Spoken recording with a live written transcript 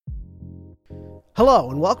Hello,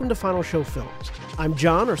 and welcome to Final Show Films. I'm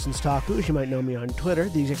John, or Senstaku, as you might know me on Twitter,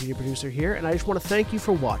 the executive producer here, and I just want to thank you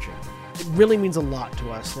for watching. It really means a lot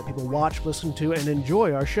to us that people watch, listen to, and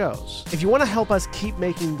enjoy our shows. If you want to help us keep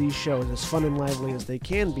making these shows as fun and lively as they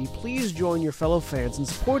can be, please join your fellow fans in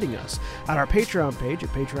supporting us at our Patreon page at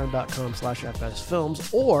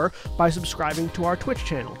patreon.com/fsfilms or by subscribing to our Twitch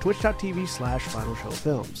channel,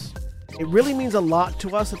 twitch.tv/finalshowfilms. It really means a lot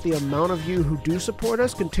to us that the amount of you who do support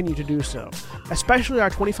us continue to do so, especially our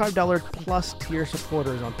 $25 plus tier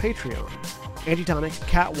supporters on Patreon. Antitonic,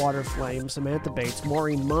 Cat Waterflame, Samantha Bates,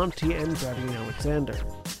 Maureen Monty, and Gravine Alexander.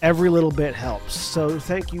 Every little bit helps, so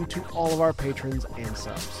thank you to all of our patrons and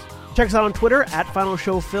subs. Check us out on Twitter at Final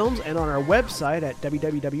Show Films and on our website at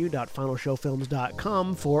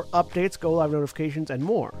www.finalshowfilms.com for updates, go-live notifications, and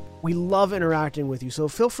more. We love interacting with you, so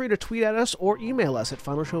feel free to tweet at us or email us at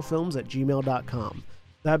finalshowfilms@gmail.com.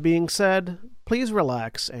 That being said, please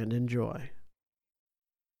relax and enjoy.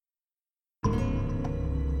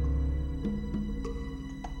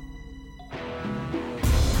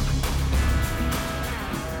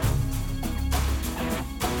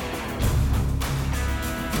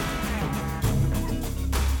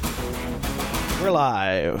 We're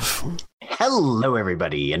live. Hello,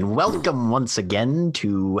 everybody, and welcome once again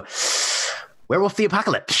to Werewolf the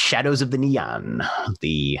Apocalypse, Shadows of the Neon,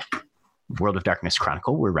 the World of Darkness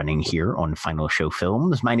Chronicle we're running here on Final Show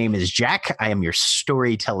Films. My name is Jack. I am your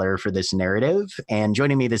storyteller for this narrative, and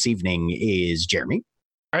joining me this evening is Jeremy.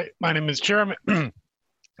 All right, my name is Jeremy.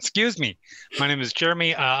 Excuse me. My name is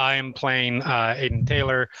Jeremy. I am playing Aiden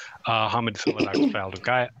Taylor, Hamid Philodox, Child of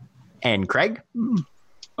Gaia. And Craig.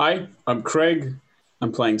 Hi, I'm Craig. I'm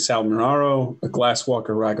playing Sal Muraro, a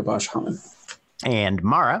Glasswalker Ragabash Haman. And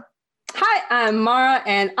Mara. Hi, I'm Mara,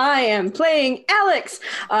 and I am playing Alex,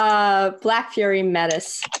 Black Fury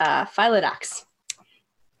Metis, Philodox.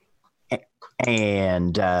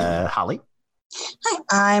 And Holly. Hi,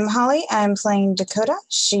 I'm Holly. I'm playing Dakota.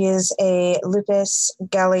 She is a Lupus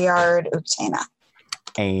Galliard Uktana.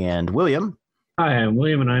 And William. Hi, I'm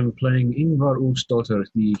William, and I'm playing Ingvar Ulfsdottir,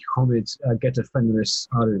 the Hobbit Geta Fenris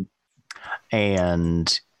Arun.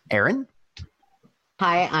 And Aaron.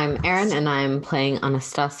 Hi, I'm Aaron, and I'm playing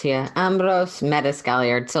Anastasia Ambrose, Metis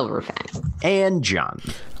Galliard Silverfang. And John.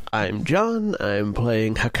 I'm John. I'm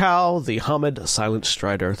playing Hakao, the Hamid Silent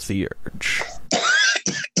Strider Theurge.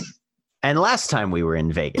 And last time we were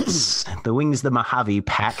in Vegas, the Wings of the Mojave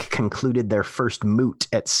pack concluded their first moot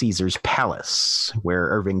at Caesar's Palace, where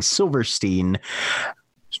Irving Silverstein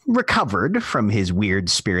recovered from his weird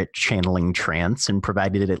spirit channeling trance and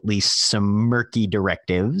provided at least some murky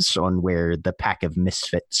directives on where the pack of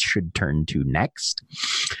misfits should turn to next.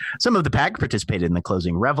 Some of the pack participated in the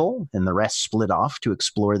closing revel, and the rest split off to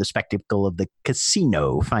explore the spectacle of the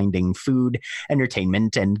casino, finding food,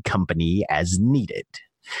 entertainment, and company as needed.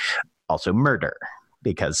 Also murder,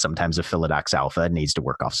 because sometimes a Philodox Alpha needs to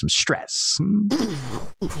work off some stress.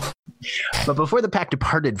 But before the pack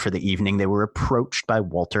departed for the evening, they were approached by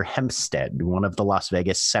Walter Hempstead, one of the Las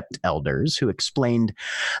Vegas Sept Elders, who explained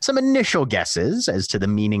some initial guesses as to the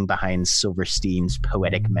meaning behind Silverstein's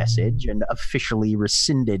poetic message and officially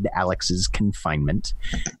rescinded Alex's confinement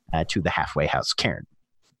to the halfway house cairn.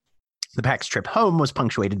 The pack's trip home was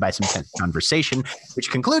punctuated by some tense conversation,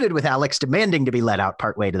 which concluded with Alex demanding to be let out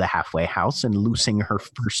partway to the halfway house and loosing her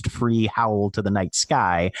first free howl to the night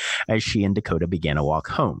sky as she and Dakota began a walk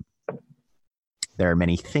home. There are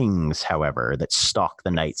many things, however, that stalk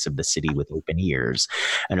the nights of the city with open ears,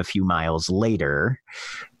 and a few miles later,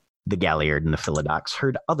 the Galliard and the Philodox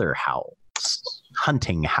heard other howls,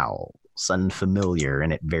 hunting howls, unfamiliar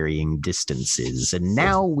and at varying distances. And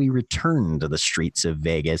now we return to the streets of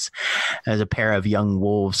Vegas as a pair of young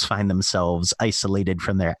wolves find themselves isolated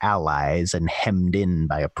from their allies and hemmed in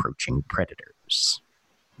by approaching predators.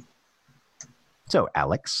 So,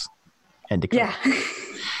 Alex and Dakota. Yeah.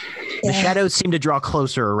 The shadows seem to draw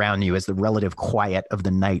closer around you as the relative quiet of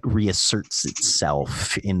the night reasserts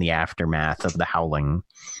itself in the aftermath of the howling.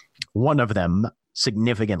 One of them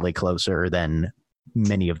significantly closer than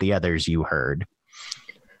many of the others you heard.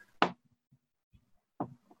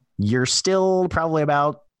 You're still probably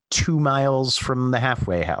about 2 miles from the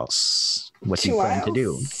halfway house. What do you plan to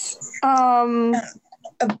do?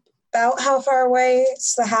 About how far away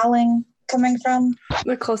is the howling coming from?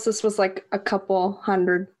 The closest was like a couple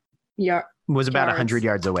hundred yards. Was about 100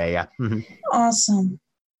 yards away, yeah. Mm-hmm. Awesome.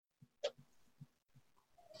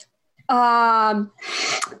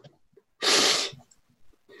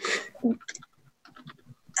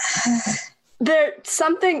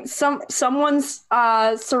 Someone's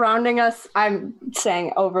surrounding us. I'm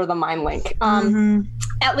saying over the mind link.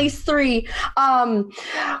 at least 3.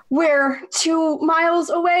 We're 2 miles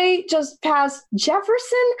away, just past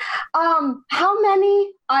Jefferson. How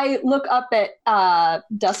many? I look up at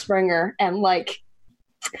Dustbringer and like,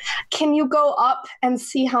 can you go up and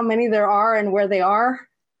see how many there are and where they are?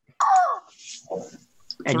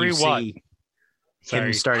 And 3 you what? see Sorry.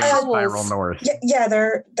 him starting to spiral north. Yeah,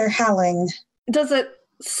 they're howling. Does it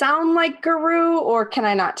sound like Guru, or can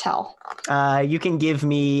I not tell? You can give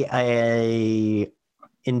me a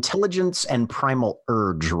intelligence and primal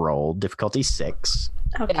urge roll, difficulty 6.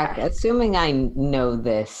 Jack, assuming I know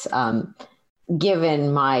this,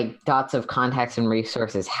 given my dots of contacts and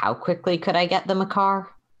resources, how quickly could I get them a car?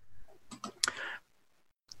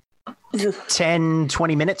 10,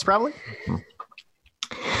 20 minutes probably.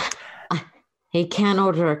 He can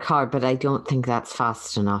order a car, but I don't think that's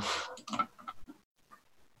fast enough.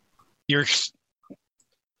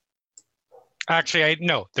 Actually,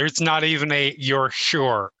 no, there's not even a you're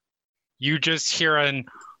sure. You just hear an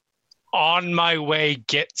on my way,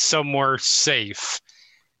 get somewhere safe.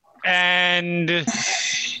 And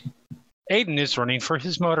Aiden is running for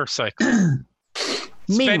his motorcycle.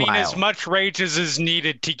 Spending as much rage as is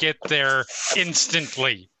needed to get there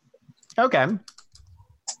instantly. Okay.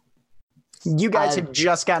 You guys have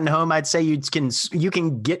just gotten home. I'd say you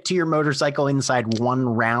can get to your motorcycle inside 1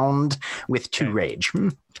 round with 2 rage.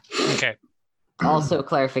 Okay. Also,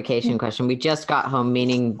 clarification question. We just got home,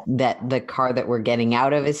 meaning that the car that we're getting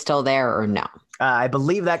out of is still there or no? I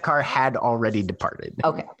believe that car had already departed.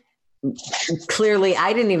 Okay. Clearly,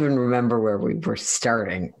 I didn't even remember where we were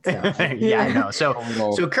starting. So. Yeah, I know. So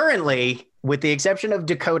currently, with the exception of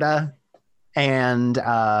Dakota and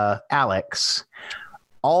Alex,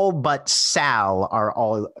 all but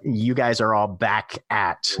Sal you guys are all back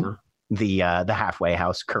at the halfway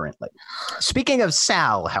house currently. Speaking of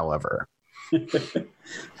Sal, however,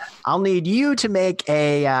 I'll need you to make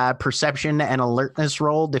a perception and alertness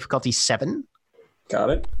roll, difficulty 7. Got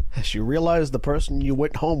it. As you realize the person you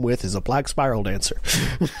went home with is a black spiral dancer.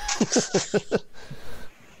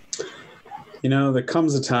 You know, there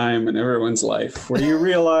comes a time in everyone's life where you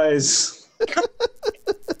realize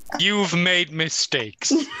you've made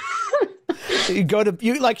mistakes. You go into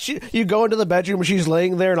the bedroom and she's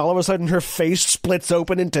laying there, and all of a sudden her face splits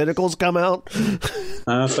open and tentacles come out.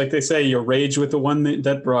 It's like they say, you rage with the one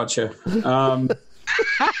that brought you.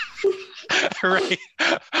 Right.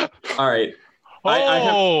 All right.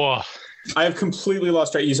 I have completely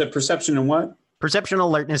lost track. You said perception and what? Perception,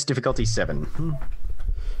 alertness, difficulty 7.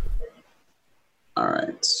 All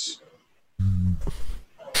right.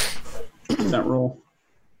 That roll?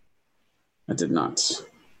 I did not.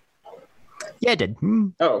 Yeah, I did.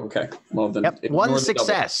 Oh, okay. Well, then. Yep. 1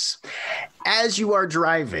 success. As you are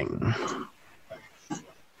driving,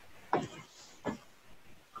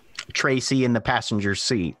 Tracy in the passenger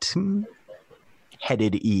seat,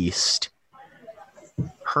 headed east.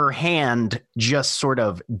 Her hand just sort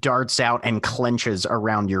of darts out and clenches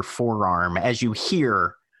around your forearm as you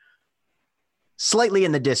hear, slightly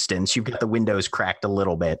in the distance, you get the windows cracked a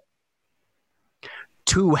little bit,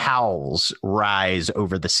 2 howls rise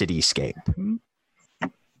over the cityscape.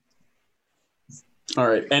 All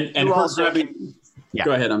right. And her grabbing... Yeah.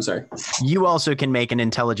 Go ahead. I'm sorry. You also can make an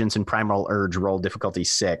intelligence and primal urge roll, difficulty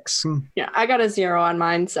 6. Yeah, I got a 0 on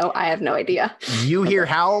mine, so I have no idea. You hear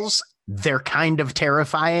howls. They're kind of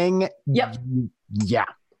terrifying. Yep. Yeah.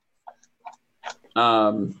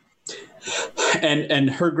 And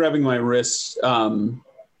her grabbing my wrist, that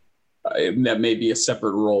may be a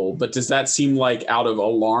separate roll, but does that seem like out of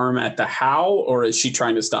alarm at the howl, or is she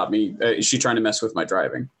trying to stop me? Is she trying to mess with my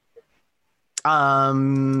driving?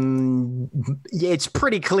 It's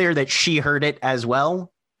pretty clear that she heard it as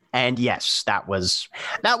well. And yes, that was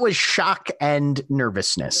shock and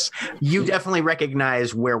nervousness. You definitely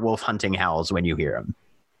recognize werewolf hunting howls when you hear them.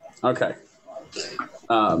 Okay.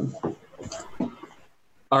 All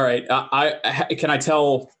right. Can I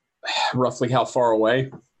tell roughly how far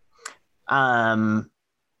away?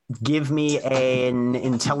 Give me an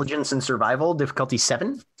intelligence and survival, difficulty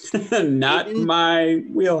 7. Not my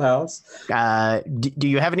wheelhouse. Do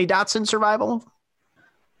you have any dots in survival?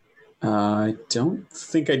 I don't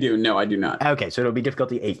think I do. No, I do not. Okay, so it'll be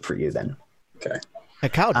difficulty 8 for you then. Okay. A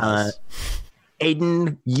cow does.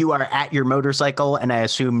 Aiden, you are at your motorcycle, and I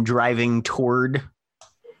assume driving toward.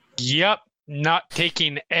 Yep, not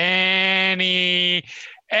taking any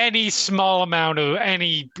small amount of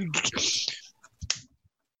any.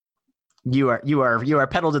 You are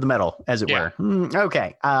pedal to the metal, as it were.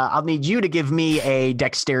 Okay, I'll need you to give me a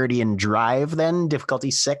dexterity and drive then, difficulty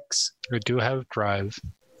 6. We do have drive.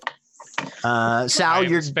 Sal, I'm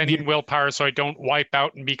you're spending willpower so I don't wipe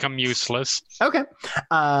out and become useless. okay.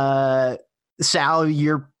 Sal,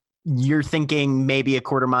 you're thinking maybe a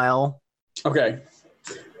quarter mile, Okay.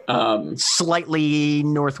 slightly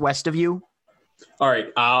northwest of you. All right.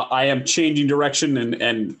 I am changing direction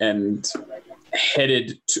and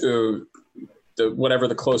headed to whatever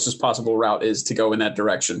the closest possible route is to go in that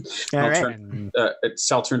direction. All right.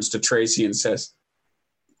 Sal turns to Tracy and says,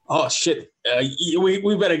 "Oh shit,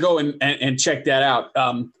 we better go and check that out.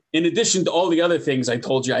 In addition to all the other things I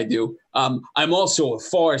told you I do, I'm also a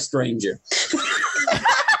forest ranger."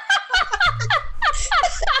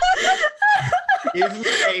 Give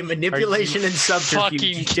me a manipulation and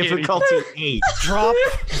subterfuge difficulty 8. Drop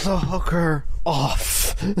the hooker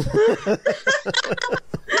off.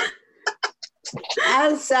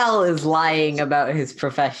 As Sal is lying about his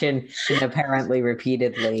profession and apparently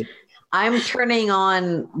repeatedly, I'm turning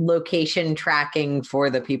on location tracking for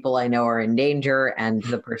the people I know are in danger and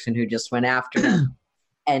the person who just went after them,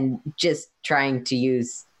 and just trying to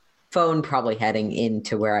use phone, probably heading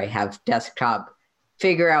into where I have desktop,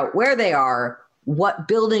 figure out where they are, what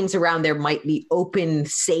buildings around there might be open,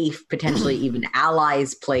 safe, potentially even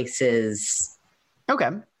allies places. Okay.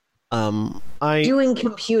 Doing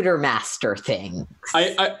computer master things.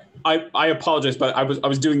 I apologize, but I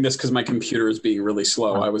was doing this because my computer is being really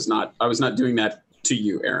slow. I was not doing that to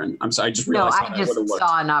you, Aaron. I'm sorry. I just realized I just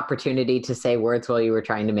saw an opportunity to say words while you were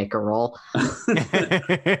trying to make a roll.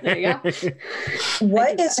 There you go.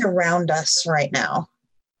 What is around us right now?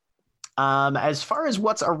 As far as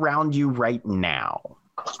what's around you right now,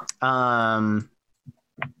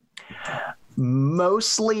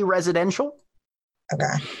 mostly residential.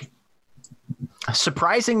 Okay. A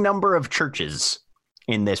surprising number of churches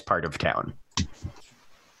in this part of town.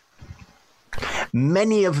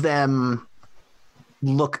 Many of them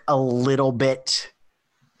look a little bit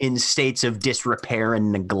in states of disrepair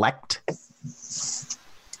and neglect.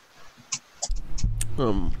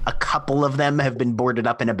 A couple of them have been boarded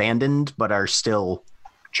up and abandoned, but are still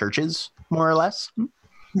churches, more or less,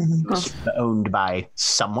 owned by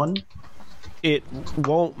someone. It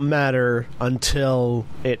won't matter until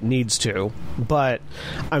it needs to, but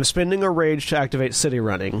I'm spending a rage to activate city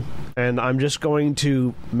running, and I'm just going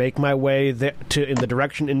to make my way in the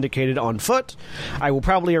direction indicated on foot. I will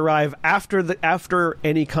probably arrive after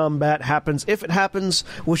any combat happens, if it happens,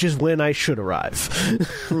 which is when I should arrive.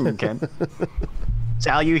 Okay.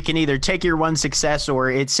 Sal, you can either take your one success,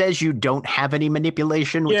 or it says you don't have any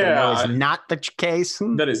manipulation, which I know is not the case.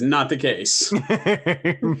 That is not the case.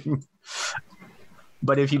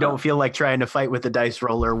 But if you don't feel like trying to fight with the dice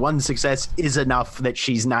roller, one success is enough that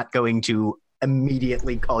she's not going to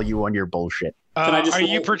immediately call you on your bullshit. Are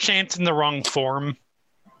you perchance in the wrong form?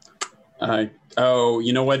 Oh,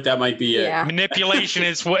 you know what? That might be it. Manipulation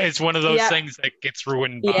is one of those things that gets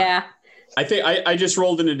ruined by. Yeah. I think I just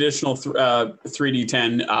rolled an additional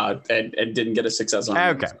 3d10 and didn't get a success on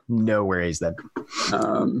it. Okay, no worries then.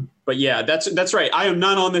 But yeah, that's right. I am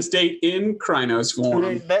not on this date in Krynos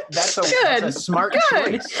form. That's a smart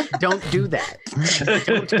choice. Don't do that.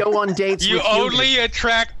 Don't go on dates. You only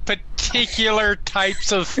attract particular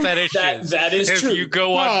types of fetishes. That is true. If you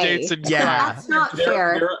go on dates and That's not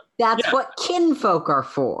fair. That's what kinfolk are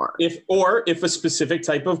for. If a specific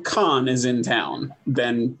type of con is in town,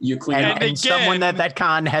 then you clean up. And someone that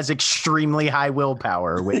con has extremely high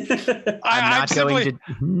willpower, which I'm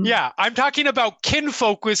talking about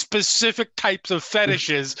kinfolk with specific types of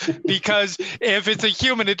fetishes, because if it's a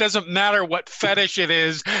human, it doesn't matter what fetish it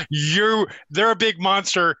is. They're a big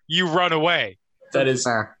monster. You run away. That is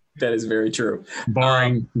very true.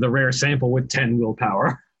 Barring the rare sample with 10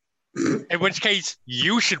 willpower. In which case,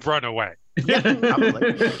 you should run away. Yeah,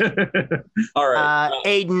 probably. All right.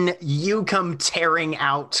 Aiden, you come tearing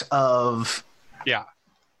out of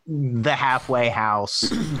the halfway house.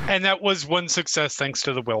 And that was one success thanks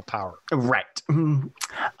to the willpower. Right.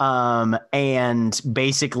 And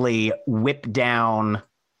basically whip down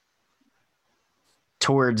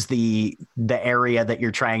towards the area that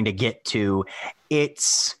you're trying to get to.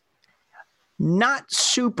 It's not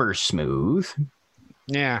super smooth.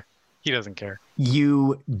 Yeah. He doesn't care.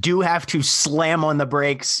 You do have to slam on the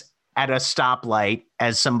brakes at a stoplight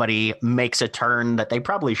as somebody makes a turn that they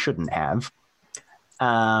probably shouldn't have.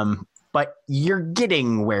 But you're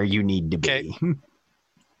getting where you need to be. Okay.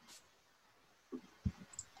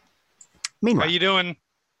 Meanwhile, how you doing?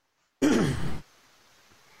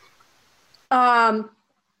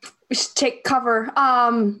 We should take cover.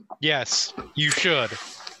 Yes, you should.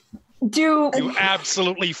 You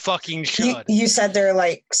absolutely fucking should. You said there are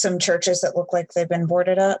like some churches that look like they've been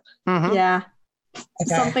boarded up. Mm-hmm. Yeah.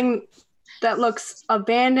 Okay. Something that looks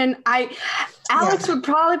abandoned. Alex would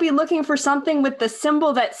probably be looking for something with the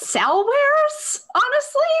symbol that Sal wears,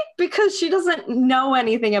 honestly, because she doesn't know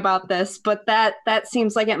anything about this, but that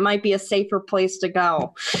seems like it might be a safer place to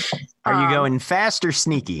go. Are you going fast or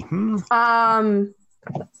sneaky?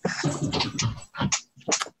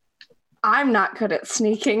 I'm not good at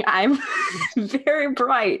sneaking. I'm very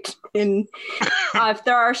bright in if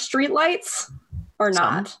there are streetlights or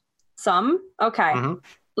not. Some? Okay.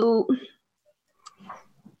 Mm-hmm.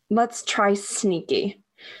 Let's try sneaky,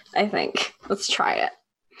 I think. Let's try it.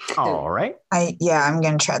 All right. I'm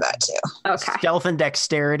going to try that too. Okay. Stealth and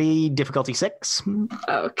dexterity, difficulty 6.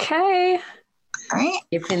 Okay. All right.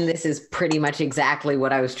 Giffen, this is pretty much exactly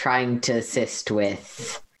what I was trying to assist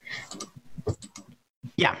with.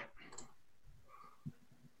 Yeah.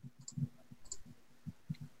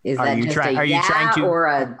 Is that just Are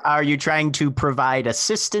you trying to provide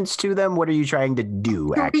assistance to them? What are you trying to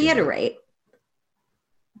do? To reiterate,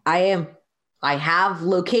 I have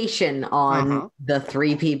location on the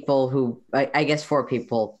 3 people who, I guess 4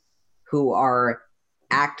 people who are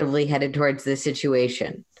actively headed towards this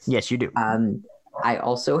situation. Yes, you do. I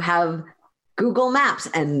also have Google Maps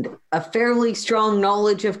and a fairly strong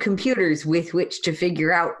knowledge of computers with which to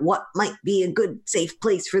figure out what might be a good, safe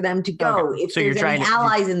place for them to go. Okay. If there's any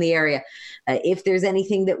allies in the area, if there's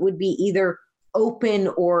anything that would be either open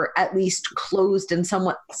or at least closed and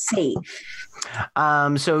somewhat safe.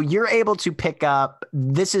 So you're able to pick up,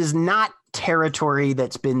 this is not territory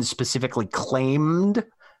that's been specifically claimed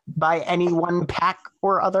by any one pack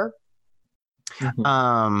or other.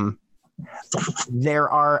 There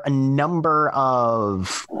are a number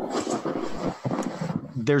of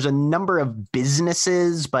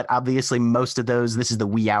businesses, but obviously most of those, this is the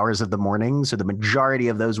wee hours of the morning, so the majority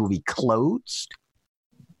of those will be closed.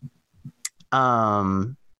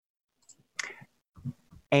 And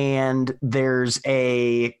there's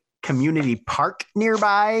a community park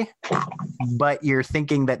nearby, but you're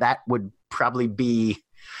thinking that would probably be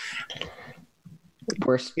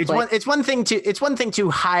worst. It's one thing to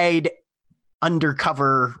hide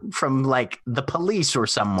undercover from like the police or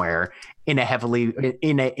somewhere in a heavily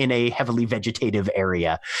vegetative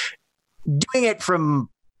area. Doing it from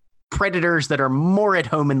predators that are more at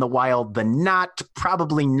home in the wild than not,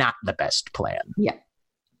 probably not the best plan. Yeah.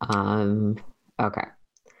 Okay.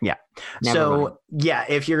 Yeah. Never mind.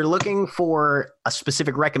 If you're looking for a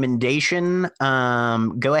specific recommendation,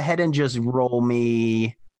 go ahead and just roll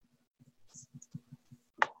me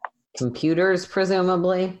computers,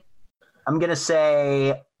 presumably. I'm going to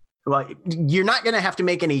say, well, you're not going to have to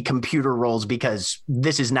make any computer rolls because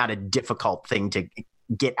this is not a difficult thing to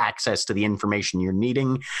get access to the information you're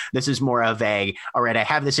needing. This is more of all right, I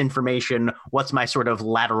have this information. What's my sort of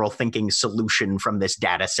lateral thinking solution from this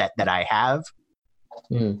data set that I have?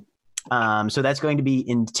 So that's going to be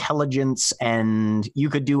intelligence, and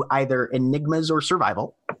you could do either enigmas or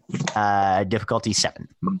survival. Difficulty 7.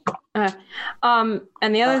 And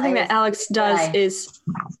the other thing that Alex does is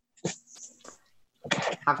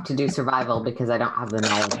have to do survival because I don't have the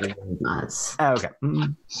knowledge of enigmas. Okay.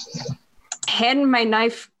 Hand my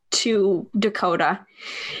knife to Dakota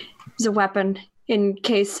as a weapon in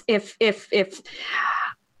case if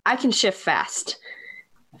I can shift fast.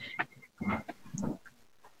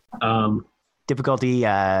 Difficulty.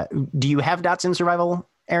 Do you have dots in survival,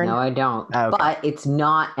 Aaron? No, I don't. Okay. But it's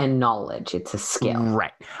not a knowledge; it's a skill.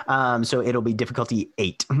 Right. So it'll be difficulty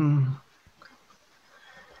 8.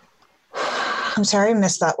 I'm sorry, I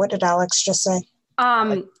missed that. What did Alex just say?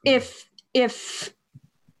 If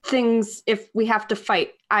we have to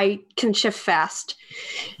fight, I can shift fast.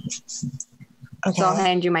 Okay. So I'll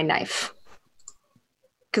hand you my knife.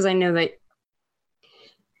 Because I know that.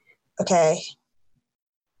 Okay.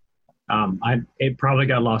 It probably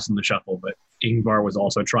got lost in the shuffle, but Ingvar was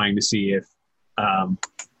also trying to see if,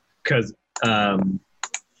 because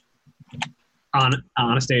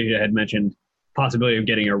Anastasia had mentioned possibility of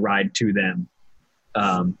getting a ride to them.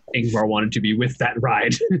 Ingvar wanted to be with that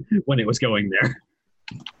ride when it was going there.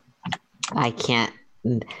 I can't.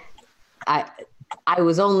 I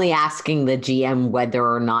was only asking the GM whether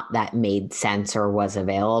or not that made sense or was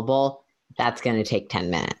available. That's going to take 10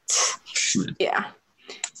 minutes. Yeah.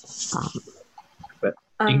 But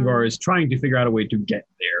Ingvar is trying to figure out a way to get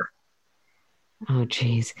there. Oh,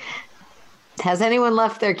 geez. Has anyone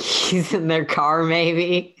left their keys in their car,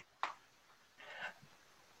 maybe?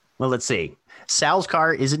 Well, let's see. Sal's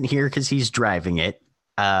car isn't here because he's driving it.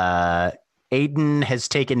 Aiden has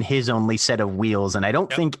taken his only set of wheels, and I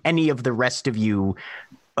don't think any of the rest of you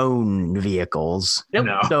own vehicles. Nope.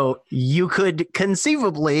 No. So you could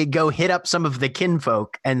conceivably go hit up some of the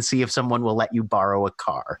kinfolk and see if someone will let you borrow a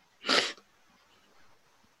car.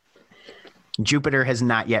 Jupiter has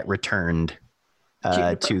not yet returned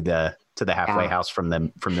to the halfway house from the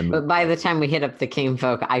moon. But by the time we hit up the King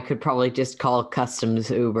folk, I could probably just call Customs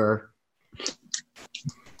Uber.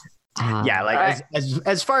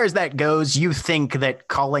 As far as that goes, you think that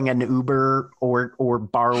calling an Uber or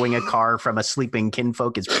borrowing a car from a sleeping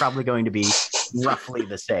kinfolk is probably going to be roughly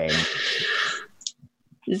the same.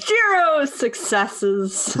 0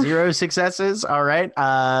 successes. 0 successes. All right.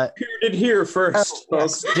 Heard it here first,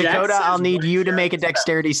 folks. Dakota, I'll need you to make a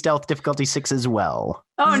dexterity stealth difficulty 6 as well.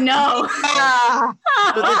 Oh no!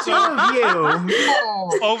 So the two of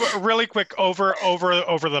you, Really quick, over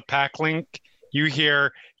the pack link, you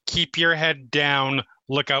hear, keep your head down,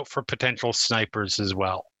 look out for potential snipers as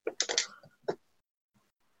well.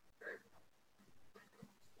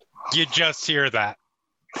 You just hear that.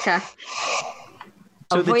 Okay.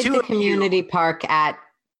 So avoid the the community park at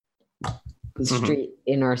the street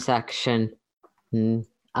intersection. And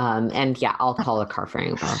yeah, I'll call a car for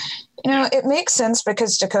anybody. It makes sense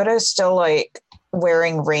because Dakota is still like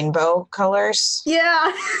wearing rainbow colors.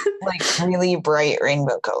 Yeah. Like really bright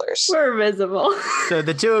rainbow colors. We're visible. So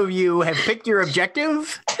the two of you have picked your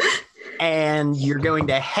objective, and you're going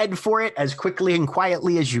to head for it as quickly and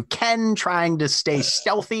quietly as you can, trying to stay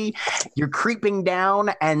stealthy. You're creeping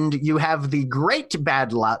down, and you have the great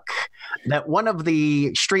bad luck that one of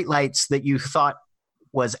the streetlights that you thought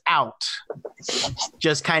was out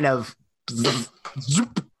just kind of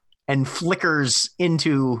zoop, and flickers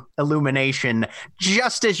into illumination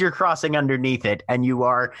just as you're crossing underneath it, and you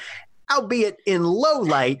are, albeit in low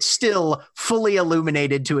light, still fully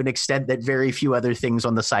illuminated to an extent that very few other things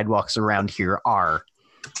on the sidewalks around here are.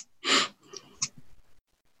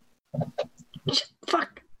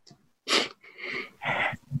 Fuck.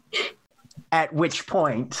 At which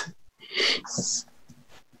point,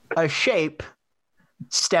 a shape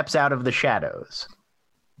steps out of the shadows.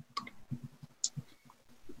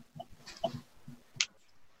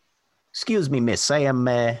 Excuse me, miss. I am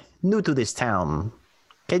new to this town.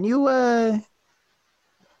 Can you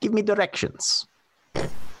give me directions?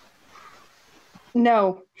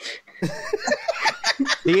 No.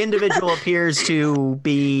 The individual appears to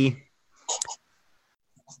be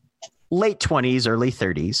late 20s, early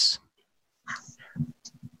 30s,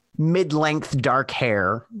 mid-length dark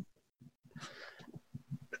hair,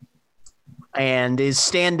 and is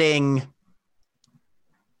standing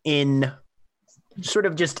in sort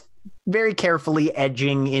of just very carefully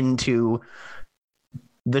edging into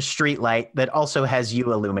the streetlight that also has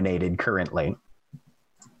you illuminated currently.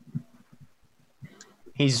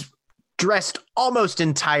 He's dressed almost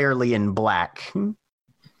entirely in black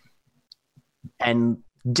and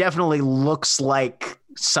definitely looks like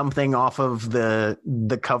something off of the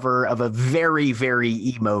cover of a very, very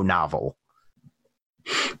emo novel.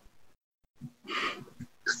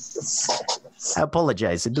 I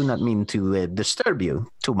apologize. I do not mean to disturb you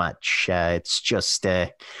too much. It's just,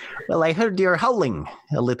 well, I heard your howling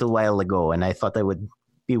a little while ago, and I thought I would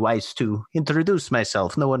be wise to introduce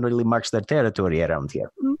myself. No one really marks their territory around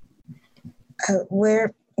here.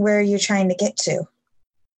 Where are you trying to get to?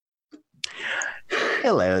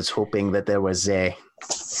 Well, I was hoping that there was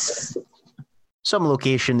some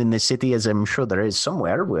location in the city, as I'm sure there is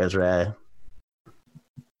somewhere, where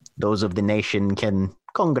those of the nation can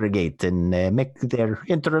congregate and make their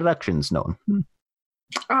introductions known.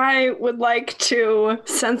 I would like to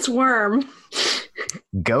sense worm.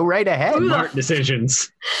 Go right ahead. Smart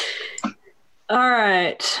decisions. All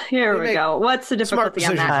right, here we go. What's the difficulty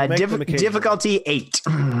on that? Difficulty 8.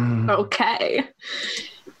 Okay.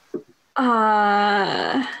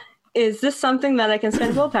 Is this something that I can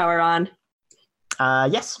spend willpower on?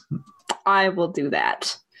 Yes. I will do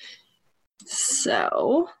that.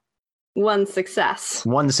 So, 1 success.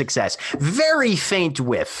 1 success. Very faint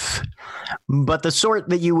whiff, but the sort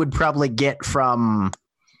that you would probably get from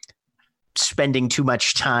spending too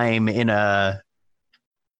much time in a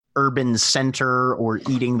urban center or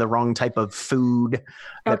eating the wrong type of food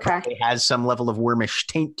that probably has some level of wormish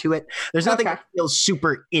taint to it. There's nothing that feels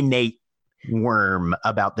super innate worm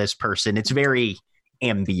about this person. It's very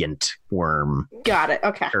ambient worm. Got it.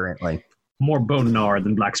 Okay. Currently. More bone gnar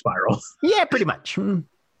than black spiral. Yeah, pretty much.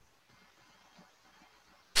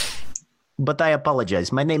 But I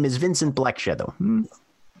apologize. My name is Vincent Blackshadow.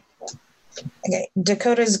 Okay,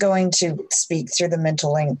 Dakota's going to speak through the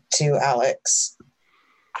mental link to Alex.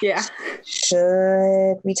 Yeah.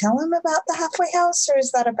 Should we tell him about the halfway house, or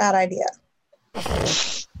is that a bad idea?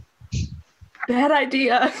 Bad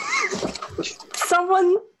idea.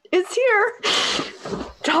 Someone is here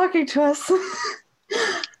talking to us.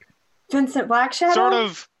 Vincent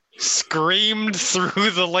Blackshadow? screamed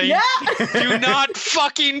through the lake. Yeah. Do not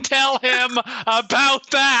fucking tell him about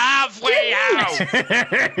the halfway house.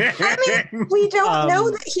 I mean, we don't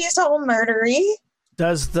know that he's all murdery.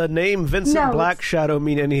 Does the name Vincent No. Black Shadow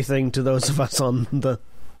mean anything to those of us on the...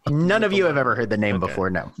 None of you have ever heard the name before,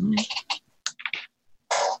 no.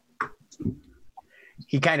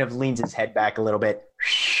 He kind of leans his head back a little bit.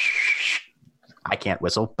 I can't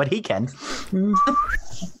whistle, but he can.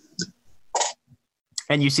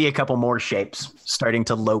 And you see a couple more shapes starting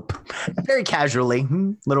to lope very casually,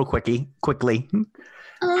 little quickly.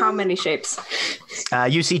 How many shapes?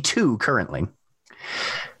 You see 2 currently.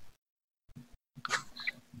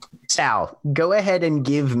 Sal, go ahead and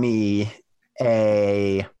give me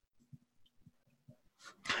a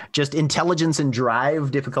just intelligence and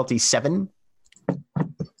drive, difficulty 7.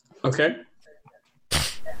 Okay.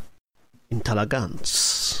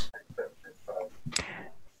 Intelligence.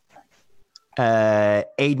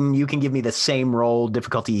 Aiden, you can give me the same roll,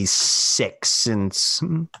 difficulty 6, since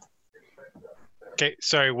Okay,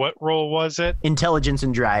 sorry, what roll was it? intelligence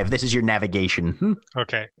and drive. This is your navigation.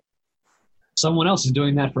 Okay. Someone else is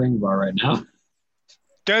doing that for Ingvar right now.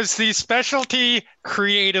 Does the specialty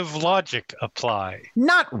creative logic apply?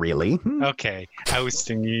 Not really. Okay, I was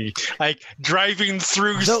thinking like driving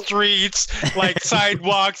through streets, like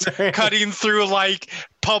sidewalks, cutting through like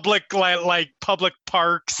public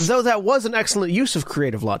parks. Though that was an excellent use of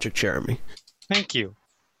creative logic, Jeremy. Thank you.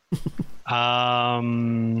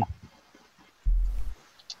 My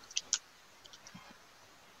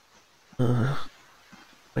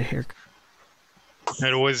hair.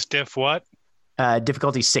 It was diff what?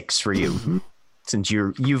 Difficulty 6 for you, since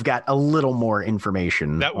you've got a little more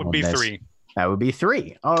information. That would on be this. 3. That would be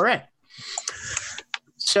 3. All right.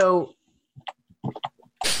 So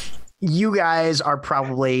you guys are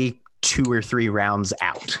probably 2 or 3 rounds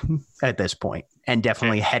out at this point, and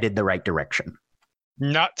definitely headed the right direction.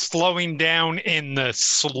 Not slowing down in the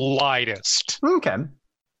slightest. Okay.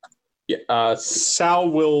 Yeah, Sal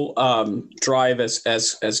will drive as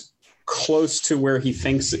close to where he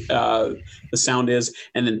thinks the sound is,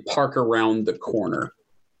 and then park around the corner.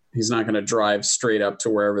 He's not going to drive straight up to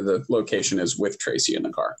wherever the location is with Tracy in the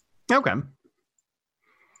car. Okay.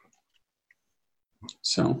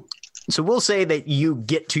 So we'll say that you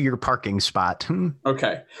get to your parking spot.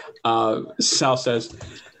 okay. Sal says,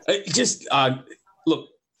 just look,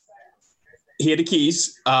 he had the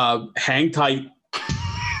keys. Hang tight.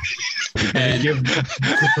 And give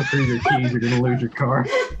the your keys, you're gonna lose your car.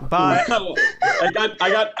 Bye.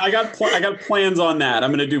 I got plans on that.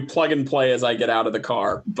 I'm gonna do plug and play as I get out of the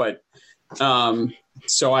car, but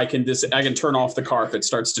so I can turn off the car if it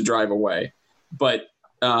starts to drive away. But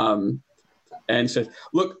and says,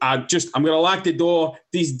 look, I'm gonna lock the door.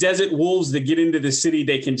 These desert wolves that get into the city,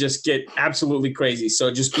 they can just get absolutely crazy.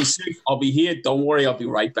 So just be safe. I'll be here. Don't worry. I'll be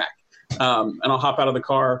right back. And I'll hop out of the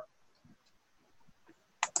car.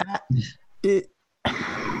 You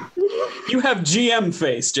have GM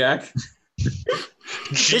face, Jack.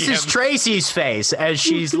 This is Tracy's face as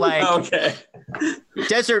she's like, okay.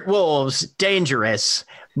 Desert wolves, dangerous.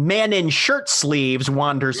 Man in shirt sleeves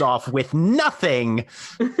wanders off with nothing.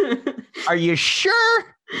 Are you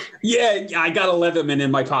sure? Yeah, I got a Leatherman in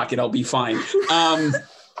my pocket. I'll be fine.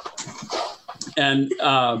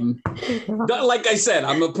 Like I said,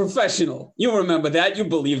 I'm a professional. You remember that. You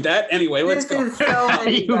believe that. Anyway, let's go. So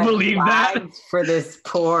many You red believe that? flags for this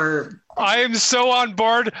poor. I am so on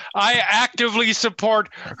board. I actively support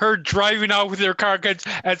her driving out with her car. Because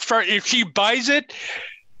as far if she buys it,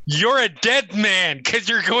 you're a dead man because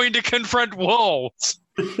you're going to confront wolves.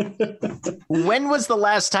 When was the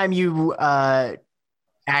last time you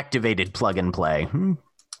activated plug and play?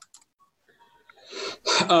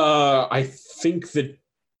 I think that.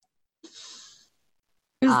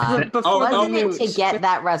 Wasn't it to get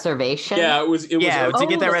that reservation? Yeah, it was. To get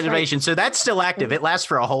that that's reservation. So that's still active. It lasts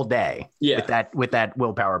for a whole day. Yeah. With that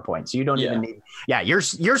willpower point. So you don't even need. Yeah, you're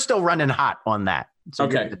still running hot on that. So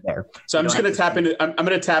Okay. you're good there. So I'm just going to tap into. I'm going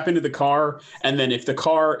to tap into the car, and then if the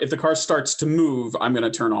car starts to move, I'm going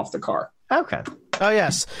to turn off the car. Okay. Oh,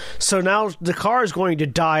 yes. So now the car is going to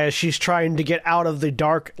die as she's trying to get out of the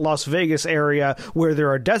dark Las Vegas area where there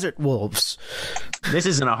are desert wolves. This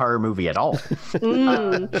isn't a horror movie at all.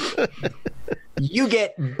 You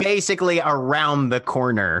get basically around the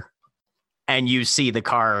corner and you see the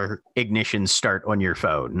car ignition start on your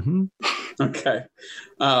phone. Okay.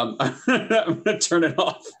 I'm going to turn it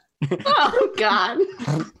off. Oh, God.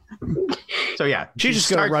 So yeah, She's just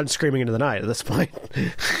going to run screaming into the night at this point.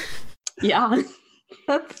 Yeah.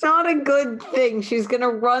 That's not a good thing. She's going to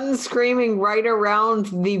run screaming right around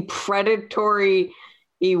the predatory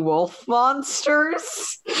wolf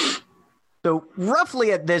monsters. So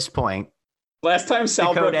roughly at this point, Last time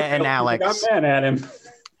Sal Dakota broke and the Alex. got mad at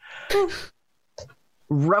him.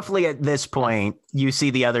 roughly at this point, you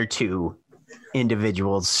see the other two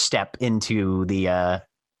individuals step into the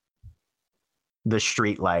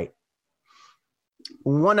street light.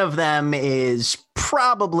 One of them is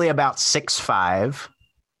probably about 6'5",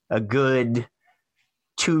 a good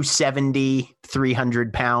 270,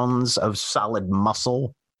 300 pounds of solid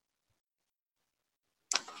muscle.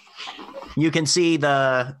 You can see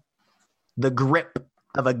the grip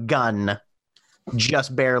of a gun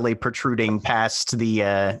just barely protruding past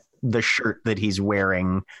the shirt that he's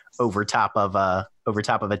wearing over top of a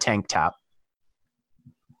tank top.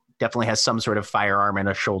 Definitely has some sort of firearm in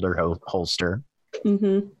a shoulder holster.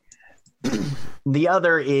 Mm-hmm. The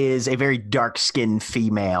other is a very dark-skinned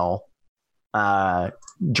female,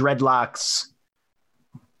 dreadlocks,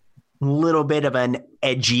 little bit of an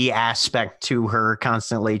edgy aspect to her,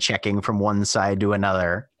 constantly checking from one side to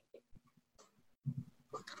another.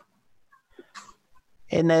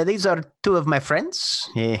 And these are two of my friends,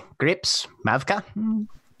 Grips, Mavka.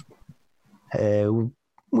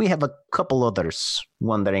 We have a couple others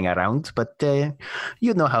wandering around, but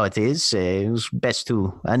you know how it is. It's best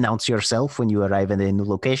to announce yourself when you arrive at a new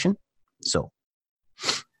location. So.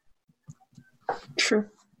 True.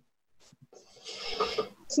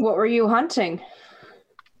 What were you hunting?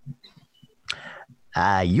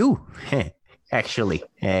 You. Actually,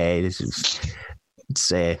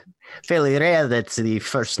 it's fairly rare that the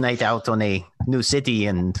first night out on a new city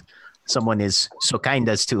and someone is so kind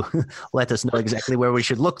as to let us know exactly where we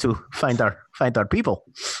should look to find our people.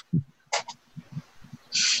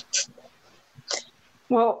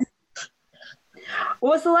 Well, what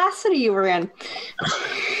was the last city you were in?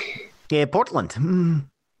 Portland.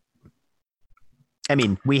 I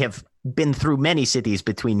mean, we have been through many cities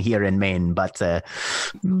between here and Maine, but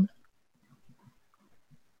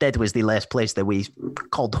that was the last place that we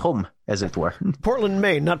called home, as it were. Portland,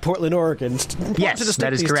 Maine, not Portland, Oregon. Yes,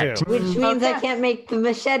 that is correct. Which means I can't make the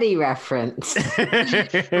machete reference.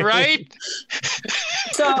 Right?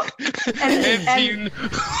 So, and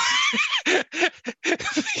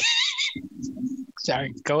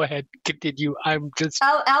sorry, go ahead. Continue. I'm just...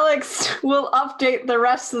 Alex will update the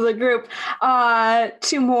rest of the group.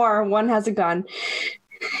 Two more. One has a gun.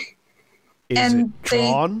 Is And it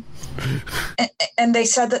drawn? And they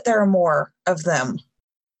said that there are more of them.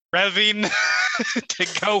 revving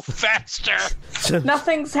to go faster.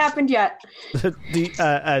 Nothing's happened yet.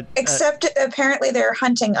 Except apparently they're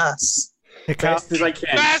hunting us. Fast as I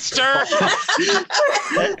can. Faster!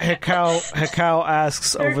 Hekau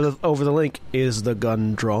asks over the link, is the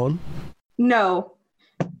gun drawn? No.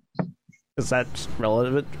 Because that's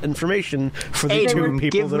relevant information for the Aiden, two people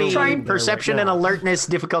give that are me waiting there perception right and now. alertness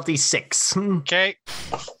difficulty 6. Okay.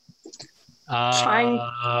 Trying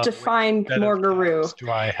to find what Morgaroo. do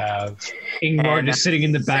I have? Ingvar And, just sitting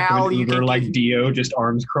in the back Sal, of an you Uber can like give- Dio, just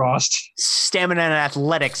arms crossed. Stamina and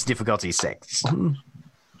athletics difficulty 6.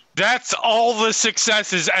 That's all the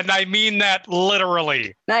successes, and I mean that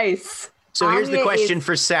literally. Nice. So here's the Anya question is-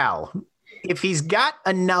 for Sal. If he's got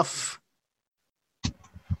enough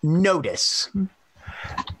notice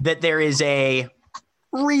that there is a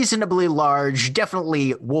reasonably large,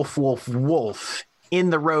 definitely wolf in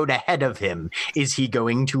the road ahead of him, is he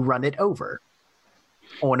going to run it over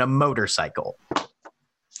on a motorcycle?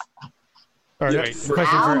 Or, Wait,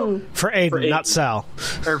 question for Aiden, For Aiden. not Sal.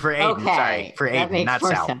 Or for Aiden, Okay, sorry. For that Aiden, makes not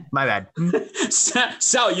more Sal. sense. My bad.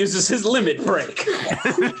 Sal uses his limit break.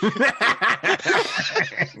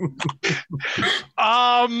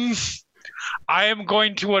 I am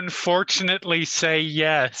going to unfortunately say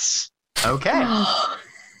yes. Okay.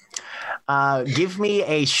 Give me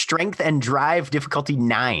a strength and drive difficulty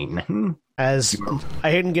 9. As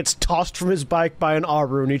Aiden gets tossed from his bike by an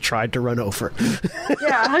Arun he tried to run over.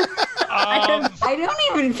 Yeah. Um, I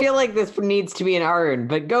don't even feel like this needs to be an Arun,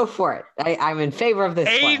 but go for it. I'm in favor of this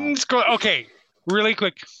plan. Aiden's going. Okay, really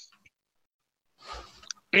quick.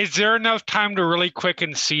 Is there enough time to really quick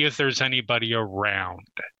and see if there's anybody around?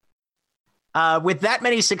 With that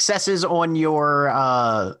many successes on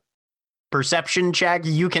your perception check,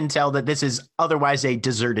 you can tell that this is otherwise a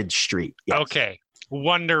deserted street. Yes. Okay,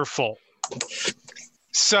 wonderful.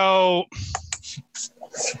 So,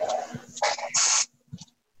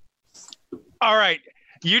 all right,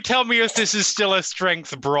 you tell me if this is still a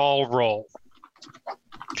strength brawl roll.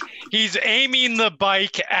 He's aiming the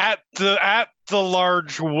bike at the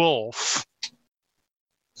large wolf,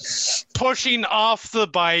 pushing off the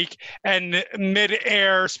bike and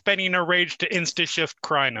mid-air spending a rage to insta-shift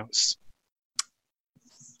Krynos.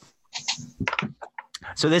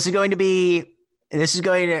 So this is going to,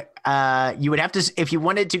 you would have to, if you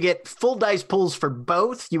wanted to get full dice pulls for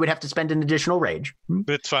both, you would have to spend an additional rage.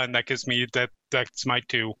 That's fine. That gives me, that's my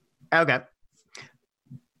 2. Okay.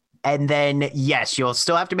 And then, yes, you'll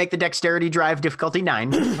still have to make the dexterity drive difficulty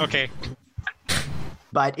 9. Okay.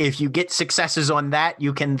 But if you get successes on that,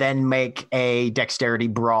 you can then make a dexterity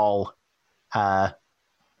brawl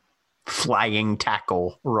flying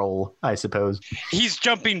tackle roll, I suppose. He's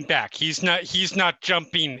jumping back. He's not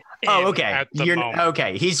jumping in okay. at the moment.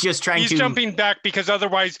 Okay. He's just trying He's to... jumping back because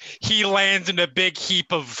otherwise he lands in a big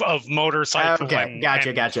heap of motorcycle. Okay,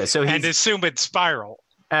 gotcha. So and assume it's spiral.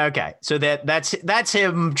 Okay, so that's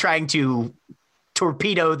him trying to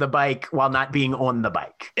torpedo the bike while not being on the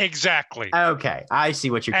bike. Exactly. Okay, I see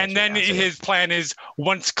what you're And then his plan is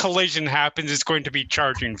once collision happens, it's going to be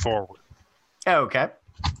charging forward. Okay.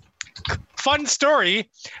 Fun story,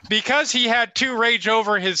 because he had 2 rage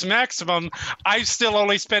over his maximum, I still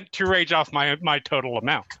only spent 2 rage off my total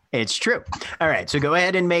amount. It's true. All right, so go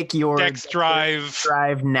ahead and make your Dex drive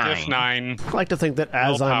 9. Diff 9. I like to think that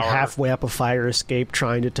as I'm halfway up a fire escape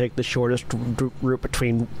trying to take the shortest route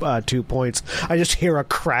between 2 points, I just hear a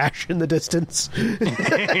crash in the distance.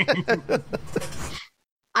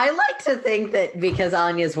 I like to think that because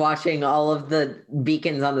Anya's watching all of the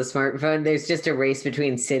beacons on the smartphone, there's just a race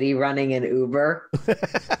between City Running and Uber.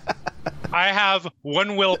 I have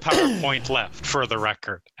 1 willpower point left, for the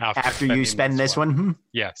record. After you spend this one?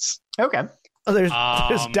 Yes. Okay. Oh, there's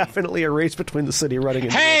definitely a race between the City Running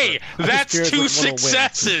and Hey, Uber. that's 2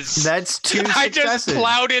 successes. That's 2 successes. I just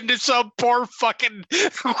plowed into some poor fucking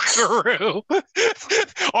guru.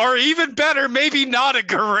 Or even better, maybe not a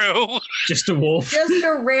guru. Just a wolf. Just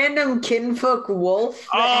a random kinfolk wolf.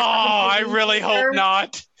 I really hope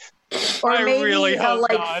not. Or maybe really hope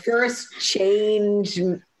like not. first change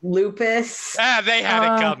lupus. They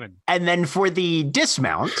had it coming. And then for the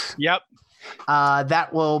dismount, Yep.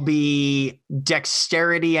 that will be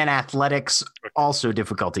dexterity and athletics, also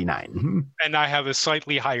difficulty 9. And I have a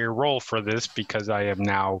slightly higher roll for this because I am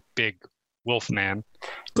now big wolf man.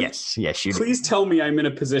 Yes, you do. Please tell me I'm in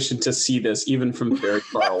a position to see this even from very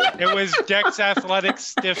far away. It was dex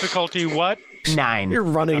athletics difficulty what? 9. You're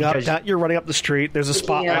running up the street. There's a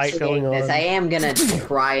spotlight going on. I am gonna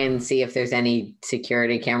try and see if there's any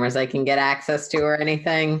security cameras I can get access to or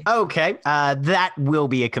anything. Okay, that will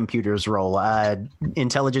be a computer's roll.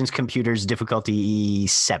 Intelligence computers difficulty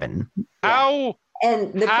 7. How?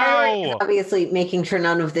 And the priority is obviously making sure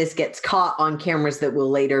none of this gets caught on cameras that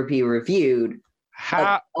will later be reviewed.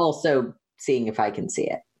 But also seeing if I can see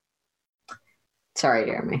it. Sorry,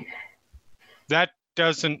 Jeremy. That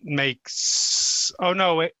doesn't make oh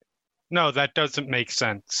no, that doesn't make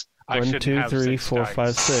sense. 1, 2, 3, 4,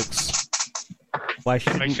 5, 6. Why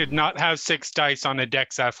I should not have 6 dice on a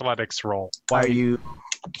dex athletics roll. Why are you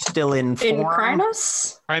still in form? In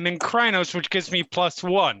Krynos? I'm in Krynos, which gives me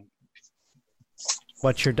 +1.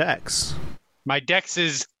 What's your dex? My dex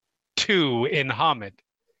is 2 in Hamid.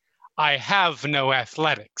 I have no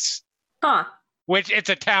athletics. Huh. Which it's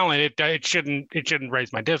a talent. It shouldn't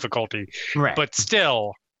raise my difficulty. Right. But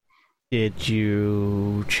still. Did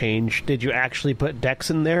you actually put dex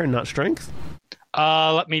in there and not strength?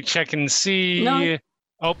 Let me check and see. No.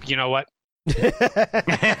 Oh, you know what?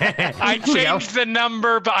 I changed the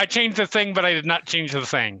number, but I changed the thing, but I did not change the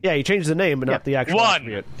thing. Yeah, you changed the name, but not the actual 1.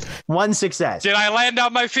 attribute. 1 success. Did I land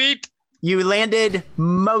on my feet? You landed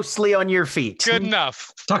mostly on your feet. Good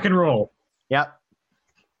enough. Tuck and roll. Yep.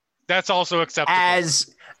 That's also acceptable.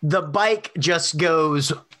 As the bike just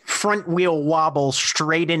goes front wheel wobble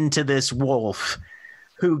straight into this wolf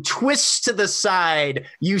who twists to the side.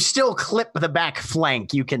 You still clip the back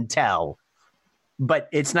flank, you can tell, but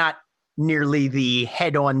it's not nearly the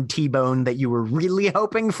head-on T-bone that you were really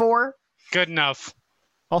hoping for. Good enough.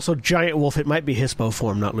 Also, giant wolf, it might be Hispo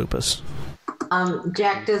form, not lupus.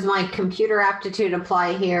 Jack, does my computer aptitude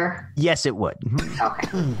apply here? Yes, it would.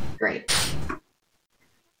 Okay, great.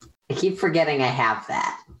 I keep forgetting I have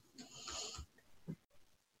that.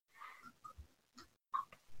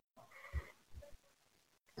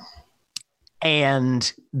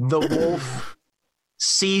 And the wolf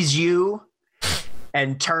sees you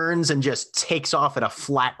and turns and just takes off at a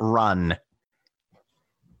flat run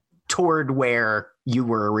toward where you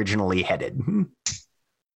were originally headed.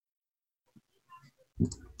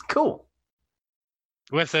 Cool.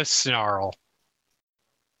 With a snarl.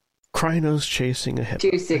 Krynos chasing a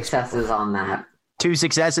hippo. 2 successes on that. 2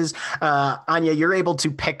 successes. Anya, you're able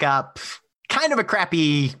to pick up kind of a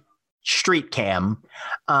crappy street cam,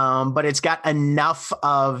 but it's got enough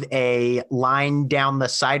of a line down the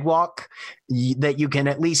sidewalk that you can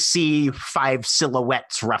at least see 5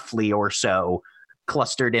 silhouettes roughly or so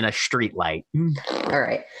clustered in a street light. All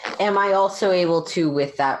right. Am I also able to,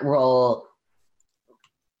 with that roll,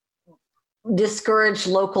 discourage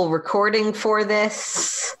local recording for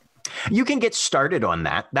this? You can get started on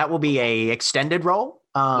that. That will be a extended roll.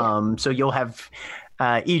 So you'll have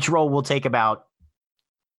each roll will take about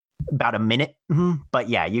a minute. But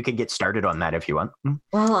yeah, you can get started on that if you want.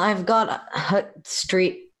 Well, I've got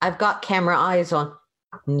camera eyes on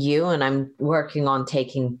you, and I'm working on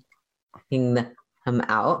taking them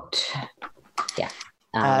out. Yeah.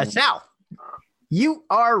 Sal, you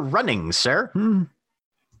are running, sir.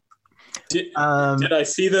 Did I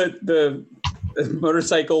see the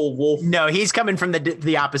motorcycle wolf? No, he's coming from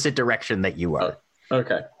the opposite direction that you are. Oh,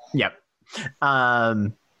 okay. Yep.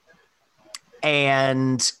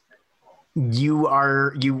 And you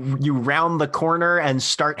round the corner and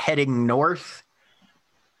start heading north.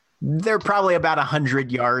 They're probably about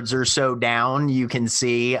 100 yards or so down. You can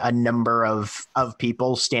see a number of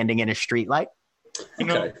people standing in a streetlight.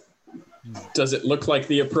 Okay. Does it look like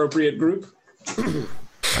the appropriate group?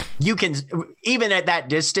 You can, even at that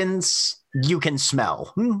distance, you can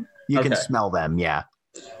smell. You can smell them, yeah.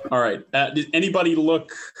 All right. Did anybody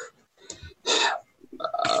look...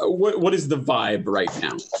 what is the vibe right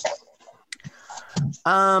now?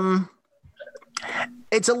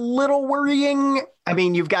 It's a little worrying. I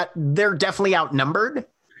mean, they're definitely outnumbered.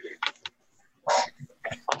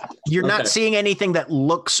 You're not seeing anything that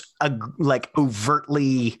looks like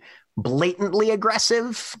overtly, blatantly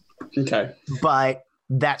aggressive. Okay. But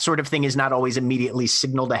that sort of thing is not always immediately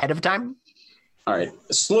signaled ahead of time. All right.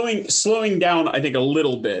 Slowing down, I think, a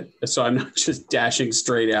little bit, so I'm not just dashing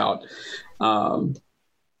straight out.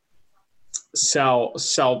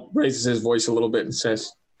 Sal raises his voice a little bit and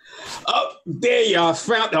says, "Oh, there you are.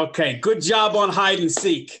 Found. Okay, good job on hide and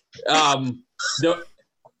seek. I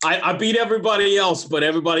beat everybody else, but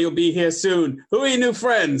everybody will be here soon. Who are your new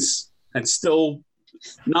friends?" And still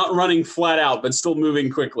not running flat out, but still moving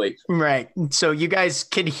quickly. Right. So you guys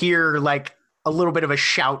can hear like a little bit of a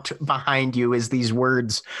shout behind you as these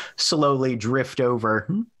words slowly drift over.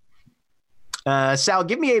 Sal,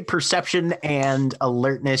 give me a perception and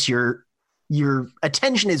alertness. Your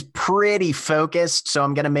attention is pretty focused, so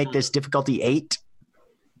I'm going to make this difficulty 8.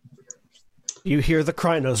 You hear the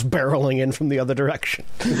Krynos barreling in from the other direction.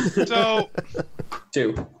 So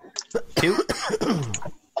 2.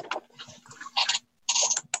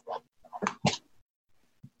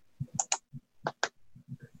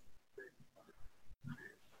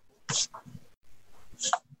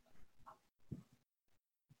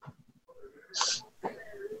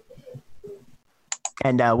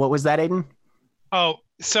 And what was that, Aiden? Oh,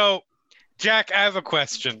 so Jack, I have a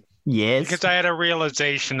question. Yes. Because I had a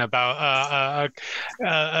realization about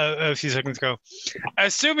a few seconds ago.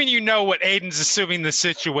 Assuming you know what Aiden's assuming the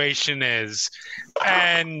situation is,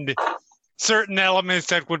 and certain elements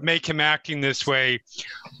that would make him acting this way,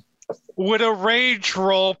 would a rage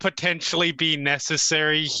roll potentially be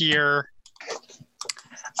necessary here?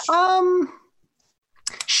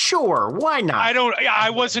 Sure, why not? I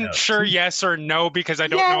wasn't sure yes or no because I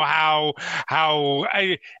don't know how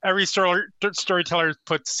every storyteller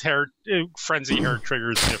puts frenzy hair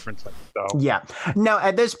triggers differently. So yeah, no,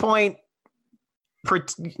 at this point,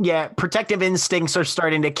 protective instincts are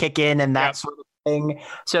starting to kick in and that sort of thing.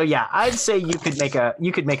 So yeah, I'd say you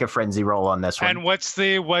could make a frenzy roll on this one. And what's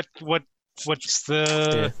the what's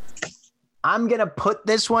the? I'm going to put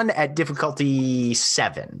this one at difficulty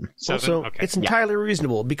 7. Also, it's entirely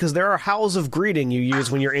reasonable because there are howls of greeting you use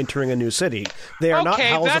when you're entering a new city. They are not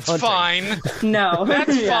howls of hunting. Fine. No.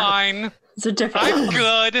 That's fine. It's a different. I'm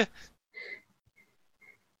good.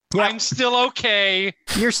 Yeah. I'm still okay.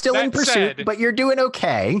 You're still in pursuit, but you're doing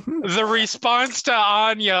okay. The response to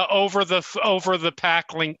Anya over the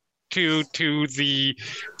pack link to the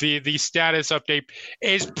status update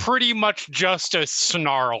is pretty much just a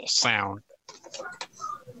snarl sound.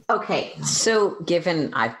 Okay, so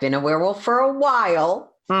given I've been a werewolf for a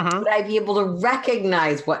while, would I be able to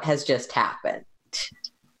recognize what has just happened?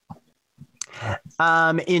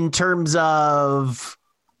 In terms of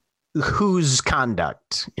whose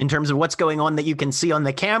conduct? In terms of what's going on that you can see on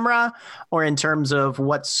the camera, or in terms of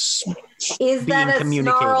what's is that a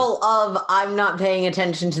snarl of I'm not paying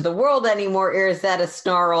attention to the world anymore, or is that a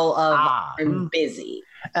snarl of I'm busy?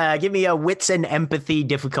 Give me a wits and empathy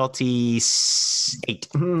difficulty 8.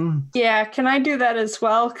 Yeah, can I do that as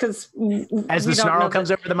well? Because as the snarl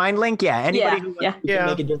comes over the mind link, anybody who can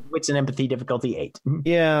make a wits and empathy difficulty 8.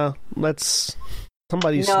 Yeah, let's.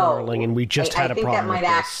 Somebody's snarling, and we just had a problem. I think that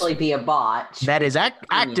might actually be a botch. That is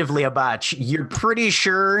actively a botch. You're pretty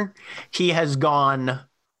sure he has gone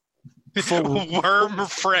full Worm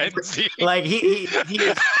frenzy. like he is,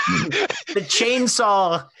 the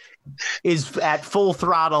chainsaw is at full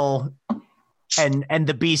throttle and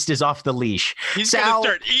the beast is off the leash. He's Sal- gonna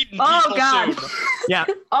start eating Oh, people God. soon. Yeah.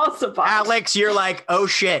 Also, Alex, you're like, oh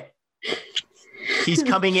shit. He's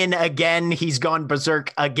coming in again. He's gone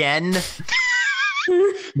berserk again.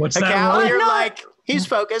 What's that Cal, roll? you're no. like, he's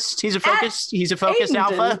focused. He's a focused Aiden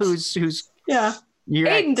alpha didn't. who's yeah. you're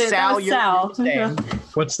Aiden did. That was you're Sal. staying.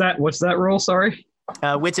 What's that roll? Sorry.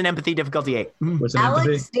 Wits and empathy difficulty 8. What's an Alex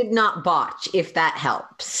empathy? did not botch, if that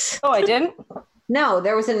helps. Oh, I didn't? No,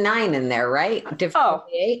 there was a 9 in there, right?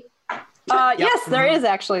 Difficulty 8. Yes, there is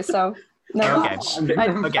actually. So, no. Okay. I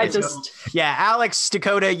Okay, so- just. Yeah, Alex,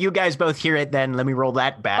 Dakota, you guys both hear it then. Let me roll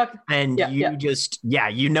that back. Okay. And Yeah, you yeah. just,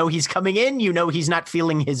 you know he's coming in. You know he's not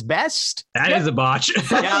feeling his best. That is a botch.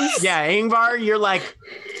 Yeah, Ingvar, you're like,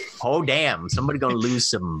 oh, damn, somebody gonna lose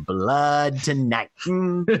some blood tonight.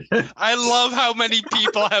 I love how many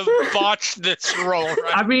people have botched this roll. Right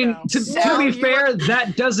I mean, now. to Sal, be you fair,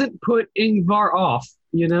 that doesn't put Ingvar off,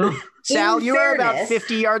 you know? Sal, In you are about fairness,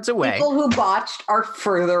 50 yards away. People who botched are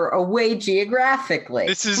further away geographically.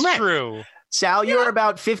 This is Right. true. Sal, you're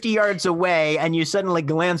about 50 yards away, and you suddenly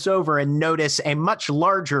glance over and notice a much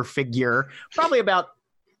larger figure, probably about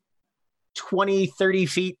 20, 30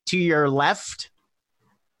 feet to your left,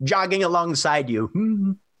 jogging alongside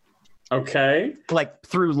you, Okay. like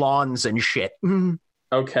through lawns and shit,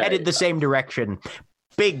 Okay. headed the same direction.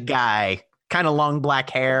 Big guy, kind of long black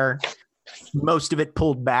hair, most of it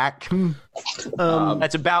pulled back.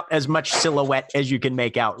 That's about as much silhouette as you can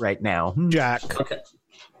make out right now. Jack, Okay.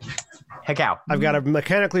 Heck out. I've got a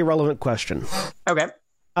mechanically relevant question. Okay.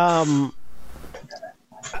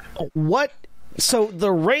 What? So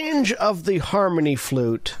the range of the harmony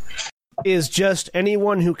flute is just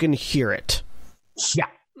anyone who can hear it. Yeah.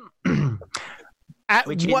 At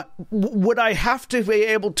Which what would I have to be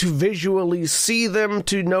able to visually see them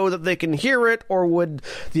to know that they can hear it, or would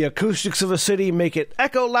the acoustics of a city make it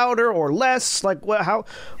echo louder or less? Like what?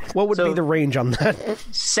 What would So- be the range on that?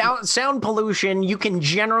 Sound pollution, you can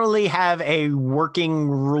generally have a working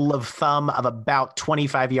rule of thumb of about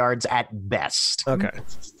 25 yards at best. Okay,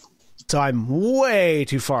 so I'm way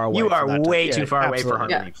too far away. You for are that way yeah, too far away for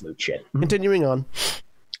absolutely. harmony flute shit. Continuing on.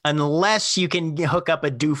 Unless you can hook up a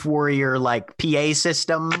Doof Warrior like PA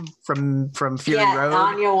system from Fury yeah, Road.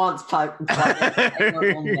 Anya wants I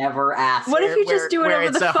will never ask. What if you just do it where over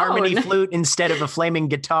it's the a harmony phone? flute instead of a flaming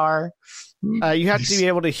guitar. You have to be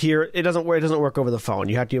able to hear. It doesn't work over the phone.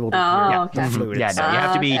 You have to be able to Oh, hear okay. the flute. Yeah, no, itself. you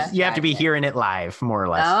have to be Okay. you have to be hearing it live, more or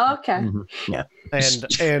less. Oh, okay. Yeah.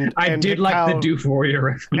 And I did like the Hekau- Doof Warrior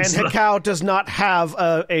And reference. Hekau does not have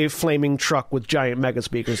a flaming truck with giant mega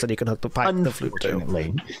speakers that he can hook the flute to.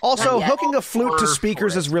 Unfortunately. Also, Not yet. hooking a flute to Or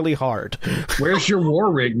speakers is really hard. Where's your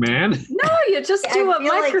war rig, man? No, you just I do a feel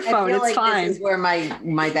like- microphone. I feel It's like fine. This is where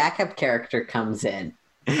my backup character comes in.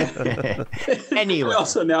 Anyway.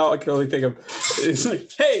 Also, now I can only think of it's like,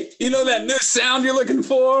 hey, you know that new sound you're looking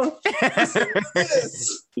for?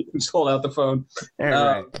 Just hold out the phone.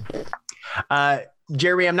 All right.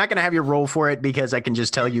 Jerry, I'm not going to have you roll for it because I can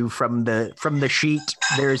just tell you from the sheet,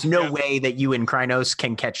 there is no way that you and Krynos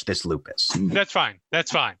can catch this lupus. That's fine.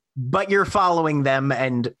 That's fine. But you're following them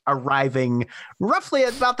and arriving roughly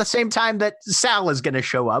at about the same time that Sal is going to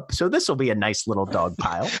show up. So this will be a nice little dog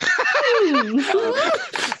pile.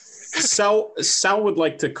 Sal would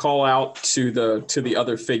like to call out to the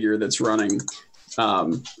other figure that's running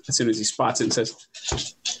as soon as he spots it and says,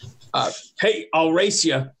 hey, I'll race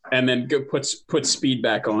you, and then puts speed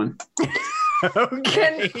back on.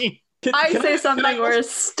 Okay. I say something where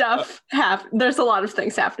stuff there's a lot of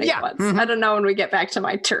things happening Yeah. at once. Mhm. I don't know when we get back to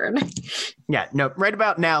my turn. Yeah, no, right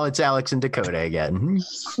about now it's Alex and Dakota again.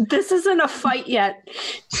 This isn't a fight yet.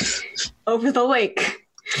 Over the lake.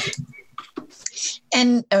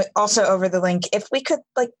 And also over the link, if we could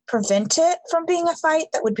prevent it from being a fight,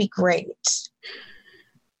 that would be great.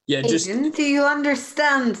 Yeah, just Aiden, do you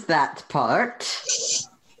understand that part?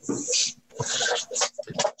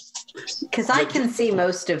 Because I can see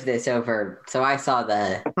most of this over, so I saw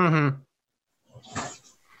the. Mm-hmm.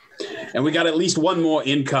 and we got at least one more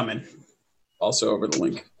incoming. Also over the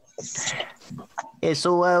link. Yeah,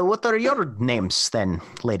 so what are your names then,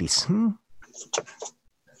 ladies?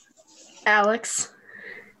 Alex.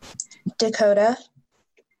 Dakota.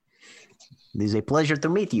 It is a pleasure to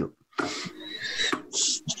meet you.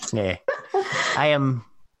 Yeah, I am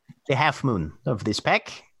the half moon of this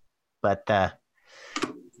pack, but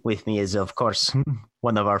with me is, of course,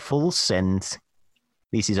 one of our fulls, and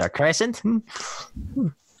this is our crescent.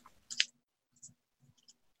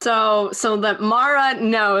 So that Mara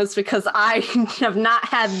knows because I have not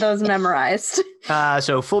had those memorized.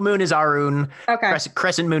 So full moon is Arun. Okay.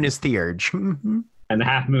 Crescent moon is Theurge. And the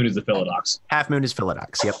half moon is the Philodox. Half moon is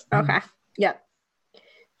Philodox. Yep. Okay. Yep.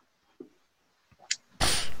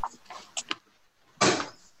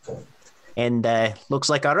 And looks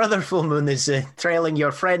like our other full moon is trailing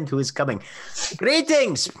your friend who is coming.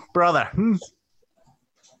 Greetings, brother. To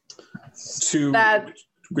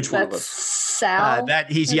which one of That's us? Sal. That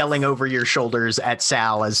he's yelling over your shoulders at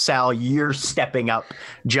Sal as Sal, you're stepping up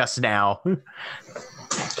just now.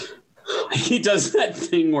 He does that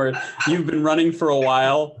thing where you've been running for a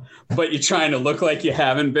while, but you're trying to look like you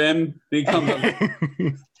haven't been. He comes up.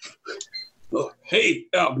 Oh, hey,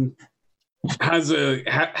 how's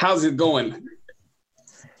it going?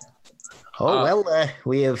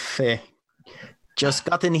 We have just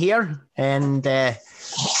gotten here, and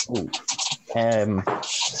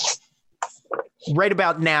right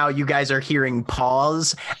about now, you guys are hearing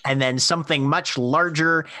pause, and then something much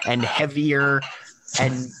larger and heavier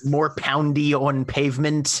and more poundy on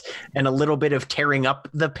pavement, and a little bit of tearing up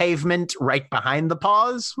the pavement right behind the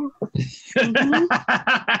pause.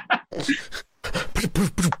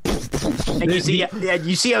 And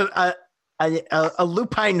you see a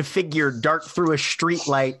lupine figure dart through a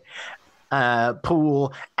streetlight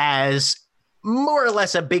pool as more or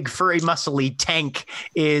less a big furry muscly tank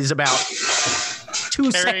is about 2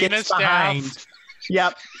 seconds behind.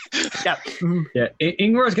 Yep. Yeah,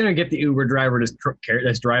 Ingvar is going to get the Uber driver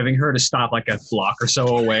that's driving her to stop like a block or so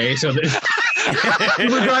away, so that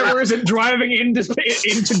Uber driver isn't driving into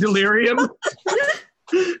delirium.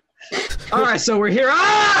 All right, so we're here.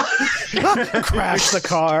 Crash the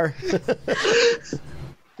car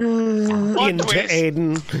into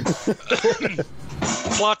Aiden.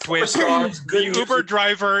 Plot twist: the Uber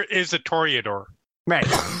driver is a Toreador. Right.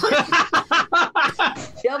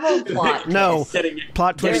 Double plot. No,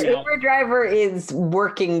 plot twist. The Uber driver is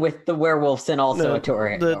working with the werewolves and also a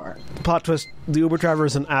Toreador. The plot twist: the Uber driver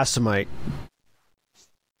is an Assamite.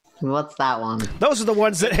 What's that one? Those are the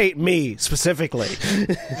ones that hate me specifically.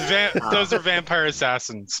 Those are vampire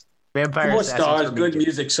assassins. Vampire assassins. Stars, good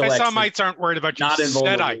music selection. Semites aren't worried about you. Not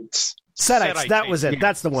invulnerable. Setites. Setites, that was it.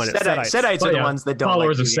 That's the one. Setites are the ones that don't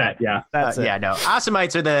followers like of Set. Yeah, That's it. yeah, no.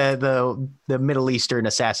 Assamites are the Middle Eastern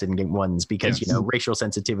assassin ones because racial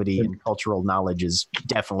sensitivity and cultural knowledge is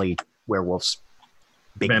definitely werewolves.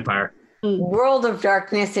 Big. Vampire. World of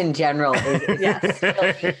Darkness in general is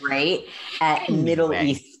still great at Middle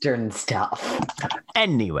Eastern stuff.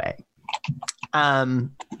 Anyway,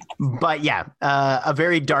 but yeah, a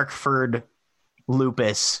very dark-furred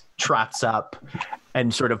lupus trots up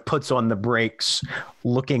and sort of puts on the brakes,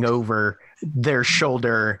 looking over their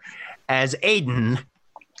shoulder as Aiden,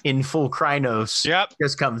 in full Krynos,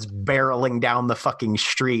 just comes barreling down the fucking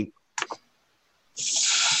street.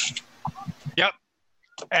 Yep.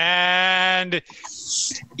 And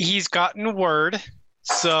he's gotten word,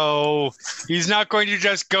 so he's not going to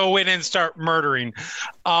just go in and start murdering.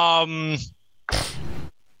 So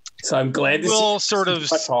I'm glad we'll sort of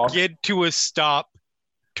get to a stop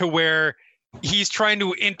to where he's trying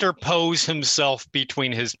to interpose himself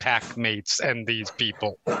between his pack mates and these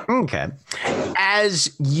people. Okay.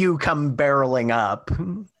 As you come barreling up,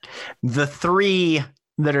 the three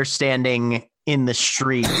that are standing in the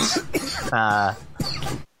street,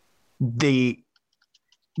 the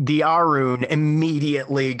Arun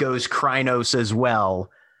immediately goes Krynos as well,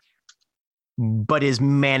 but is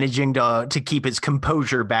managing to keep his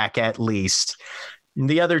composure back at least. And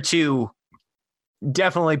the other two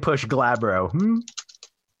definitely push Glabro,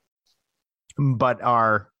 but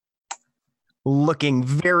are looking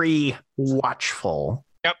very watchful.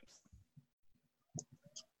 Yep.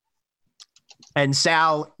 And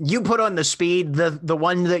Sal, you put on the speed. The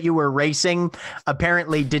one that you were racing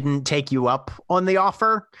apparently didn't take you up on the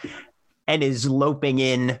offer and is loping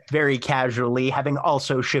in very casually, having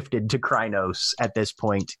also shifted to Krynos at this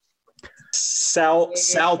point. Sal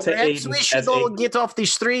to Perhaps we should all get off the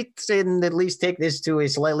street and at least take this to a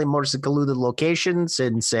slightly more secluded location,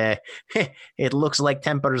 since it looks like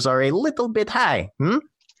tempers are a little bit high.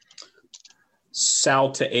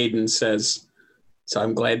 Sal to Aiden says, "So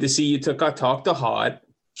I'm glad to see you took a talk to Hot."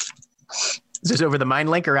 Is this over the mind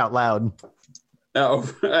link or out loud? Oh,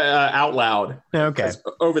 out loud. Okay.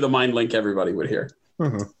 Over the mind link, everybody would hear.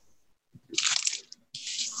 Mm-hmm.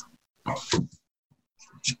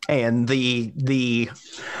 And the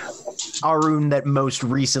Arun that most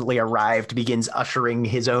recently arrived begins ushering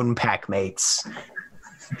his own packmates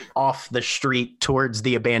off the street towards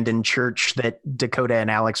the abandoned church that Dakota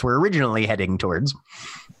and Alex were originally heading towards.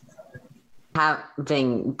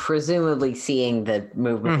 having presumably seeing the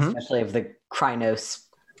movement, especially of the Krynos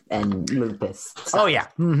and Lupus. Oh yeah.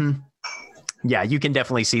 Yeah, you can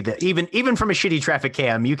definitely see that. Even from a shitty traffic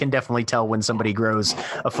cam, you can definitely tell when somebody grows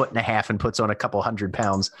 1.5 feet and puts on a couple 100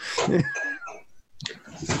 pounds.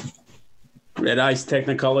 Red Eyes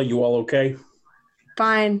Technicolor, you all okay?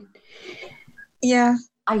 Fine. Yeah.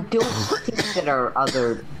 I don't think there are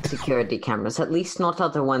other security cameras, at least not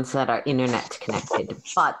other ones that are internet connected,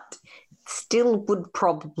 but still would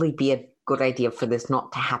probably be a good idea for this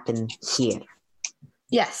not to happen here.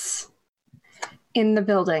 Yes. In the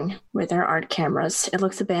building where there aren't cameras. It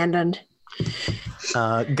looks abandoned.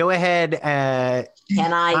 Go ahead,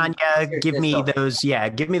 Can I? Anya, give me those. Yeah,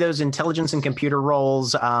 give me those intelligence and computer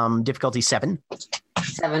rolls. Difficulty 7.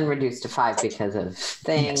 7 reduced to 5 because of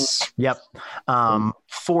things. Yes. Yep.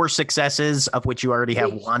 4 successes, of which you already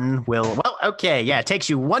have 1. Okay. Yeah, it takes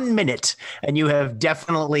you 1 minute, and you have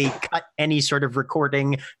definitely cut any sort of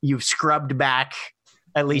recording. You've scrubbed back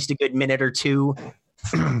at least a good minute or 2.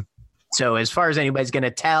 So as far as anybody's going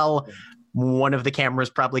to tell, one of the cameras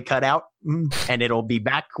probably cut out, and it'll be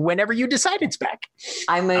back whenever you decide it's back.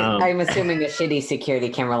 I'm assuming a shitty security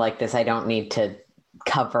camera like this, I don't need to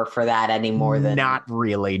cover for that any more than. Not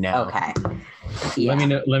really, no. Okay. Yeah.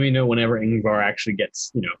 Let me know whenever Ingvar actually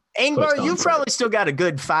gets, Ingvar, you've probably still got a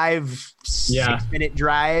good 5-6 minute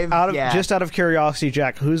drive. Just out of curiosity,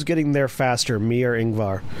 Jack, who's getting there faster, me or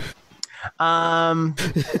Ingvar?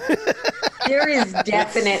 There is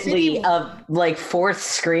definitely a fourth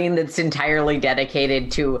screen that's entirely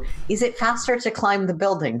dedicated to, is it faster to climb the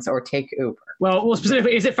buildings or take Uber? Well,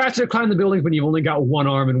 specifically, is it faster to climb the buildings when you've only got one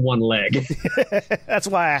arm and one leg? That's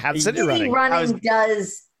why I have city running.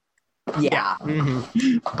 Does. Yeah.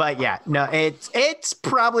 But yeah, no, it's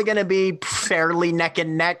probably going to be fairly neck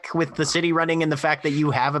and neck with the city running and the fact that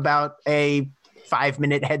you have about a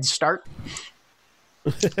 5-minute head start.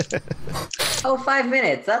 5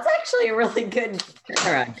 minutes. That's actually a really good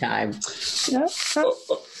turnaround time.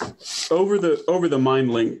 Over the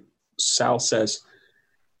mind link, Sal says,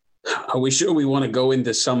 are we sure we want to go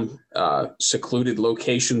into some secluded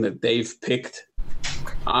location that they've picked?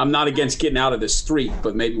 I'm not against getting out of the street,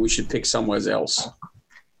 but maybe we should pick somewhere else.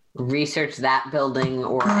 Research that building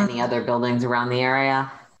or any other buildings around the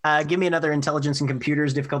area. Give me another intelligence and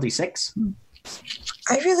computers, difficulty 6.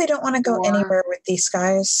 I really don't want to go anywhere with these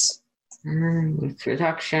guys. With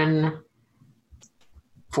reduction.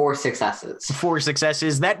 4 successes. 4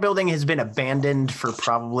 successes. That building has been abandoned for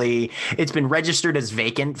it's been registered as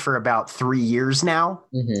vacant for about 3 years now.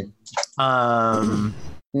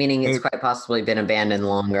 Meaning it's quite possibly been abandoned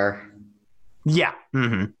longer. Yeah.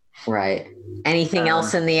 Right. Anything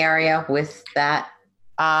else in the area with that?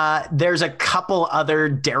 There's a couple other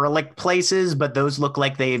derelict places, but those look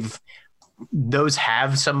like those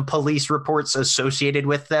have some police reports associated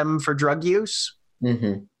with them for drug use.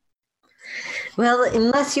 Well,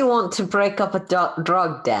 unless you want to break up a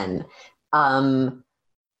drug den,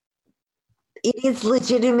 it is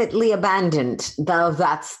legitimately abandoned, though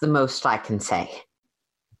that's the most I can say.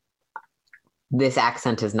 This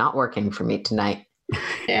accent is not working for me tonight.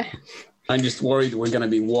 Yeah. I'm just worried we're going to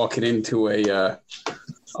be walking into a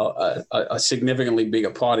significantly bigger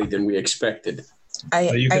party than we expected.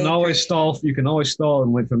 You can always stall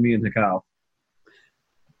and wait for me and Takao.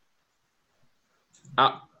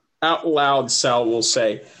 Out loud, Sal will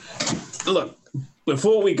say, look,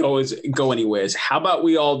 before we go anywhere, how about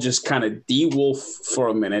we all just kind of de-wolf for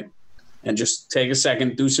a minute and just take a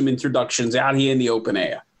second, do some introductions out here in the open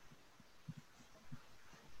air.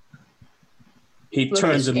 He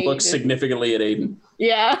turns and looks significantly at Aiden.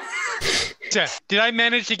 Yeah. Did I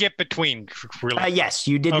manage to get between? Really? Yes,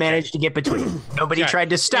 you did manage to get between. Nobody tried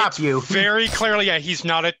to stop you. Very clearly, he's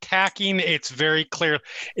not attacking. It's very clear.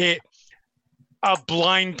 A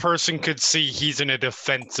blind person could see he's in a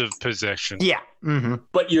defensive position. Yeah.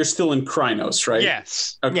 But you're still in Krynos, right?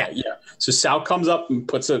 Yes. Okay, yeah. So Sal comes up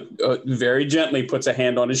and very gently puts a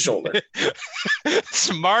hand on his shoulder.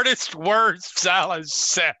 Smartest words Sal has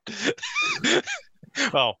said.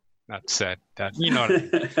 Well, not said that. You know what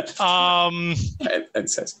I mean. And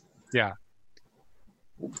says, yeah.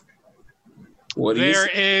 What there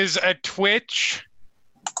is a twitch.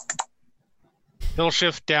 He'll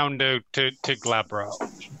shift down to Glabro.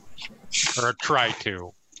 Or try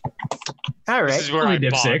to. All right. This is where I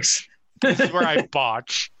botch. 6. This is where I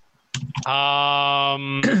botch.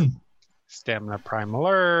 Stamina Primal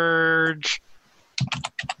Urge.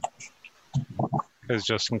 Because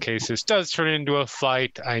just in case this does turn into a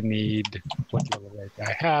fight, I need what level rate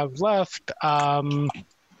I have left.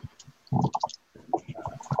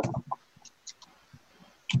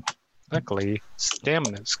 Luckily,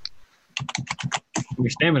 stamina's We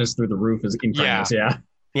stamina's through the roof is in front of us, yeah.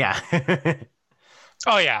 Yeah.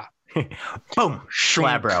 Oh yeah. Boom.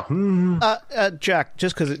 Shrunk. Glabro. Jack,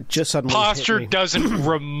 just because it just suddenly hit Posture me, doesn't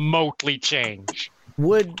remotely change.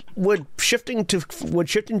 would shifting to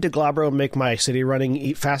Glabro make my city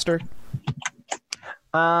running faster?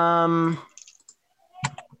 Um.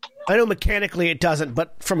 I know mechanically it doesn't,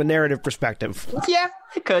 but from a narrative perspective. Yeah,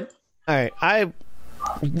 it could. All right,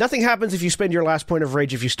 nothing happens if you spend your last point of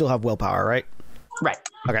rage if you still have willpower, right? Right.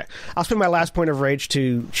 Okay, I'll spend my last point of rage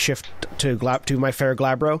to shift to my fair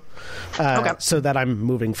Glabro, so that I'm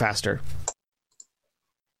moving faster.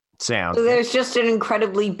 Sounds. So there's just an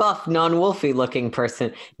incredibly buff, non-wolfy looking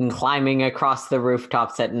person climbing across the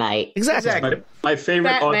rooftops at night. Exactly. My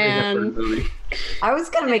favorite Audrey Batman. Hepburn movie. I was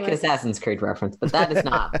going to make an Assassin's Creed reference, but that is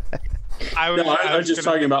not. I was just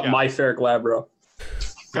talking about My Fair Glabro.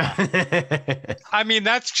 I mean,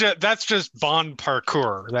 that's just Bond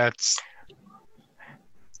parkour. That's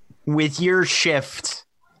With your shift,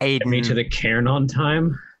 Aiden. Me to the cairn on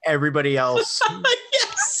time. Everybody else.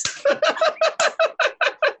 Yes.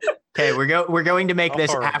 Okay, we're going to make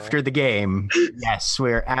this horrible. after the game. Yes,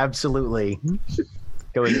 we're absolutely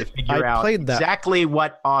going to figure out played that. exactly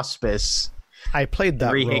what auspice I played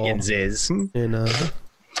that Bree role Higgins is. in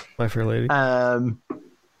My Fair Lady.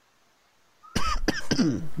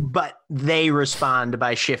 But they respond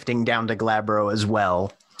by shifting down to Glabro as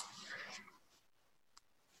well.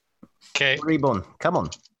 okay. Reborn, come on.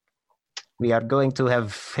 We are going to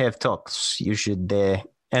have talks. You should.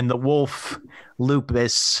 And the wolf,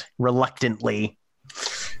 Lupus, reluctantly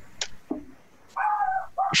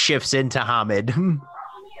shifts into Hamid.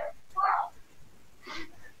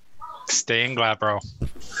 Stay in Glabro.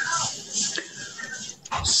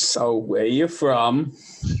 So where you from?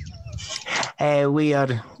 We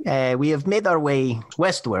have made our way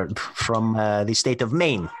westward from the state of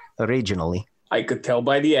Maine originally. I could tell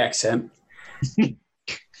by the accent.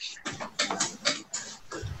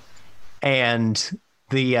 And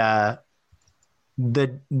the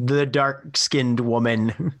dark-skinned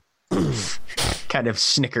woman kind of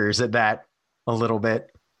snickers at that a little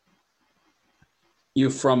bit. You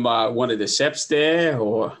from one of the seps there,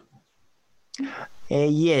 or?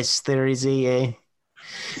 Yes, there is a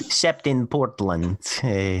sept in Portland,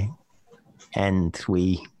 and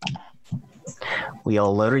we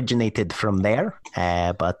all originated from there.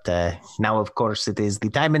 But now, of course, it is the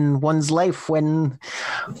time in one's life when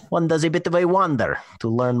one does a bit of a wander to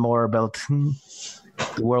learn more about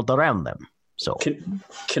the world around them. So,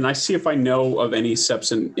 Can I see if I know of any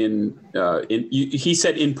seps in he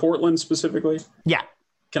said in Portland specifically? yeah.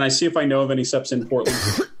 Can I see if I know of any seps in Portland?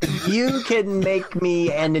 You can make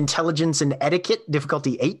me an intelligence and etiquette,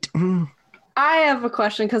 difficulty 8. I have a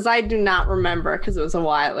question because I do not remember because it was a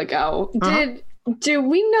while ago. Do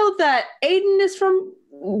we know that Aiden is from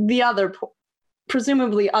the other,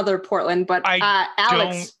 presumably other Portland, but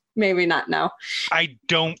Alex maybe not know. I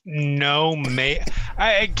don't know.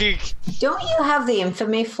 Don't you have the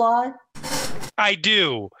infamy flaw? I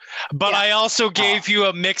do, but Yeah. I also gave you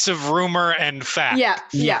a mix of rumor and fact.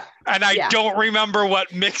 Yeah. And I don't remember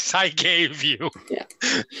what mix I gave you.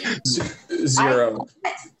 Zero.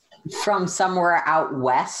 From somewhere out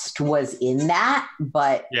west was in that,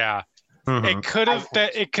 but Yeah. Mhm.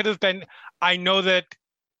 It could have been. I know that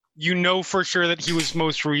you know for sure that he was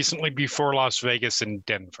most recently before Las Vegas and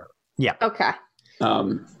Denver. Okay.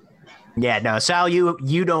 Yeah, no, Sal,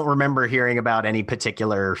 you don't remember hearing about any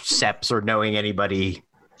particular seps or knowing anybody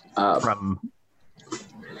from.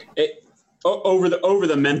 Over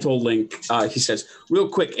the mental link, he says, real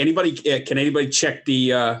quick, can anybody check the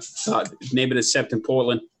name of the sept in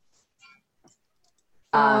Portland?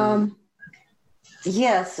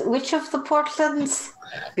 yes, which of the Portlands?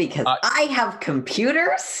 Because I have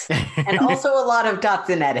computers and also a lot of dots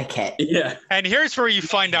in etiquette. Yeah. And here's where you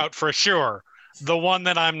find out for sure the one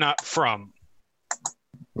that I'm not from.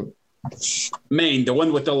 Maine, the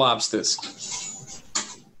one with the lobsters.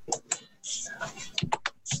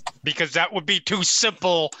 Because that would be too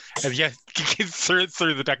simple. If you get through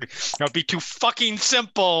the deck, that would be too fucking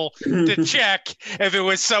simple to check if it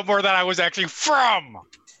was somewhere that I was actually from.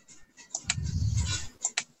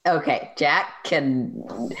 Okay, Jack can.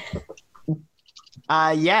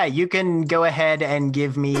 Yeah, you can go ahead and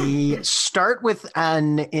give me start with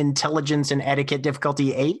an intelligence and etiquette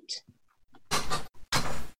difficulty 8.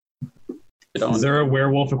 Is there a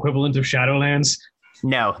werewolf equivalent of Shadowlands?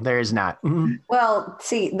 No, there is not. Well,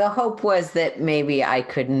 see, the hope was that maybe I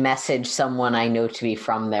could message someone I know to be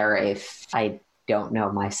from there if I don't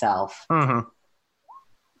know myself. Mm-hmm.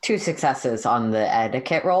 2 successes on the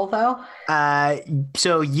etiquette roll, though.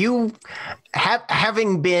 So you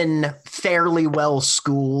having been fairly well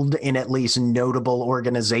schooled in at least notable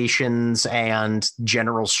organizations and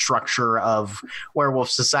general structure of werewolf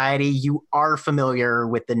society, you are familiar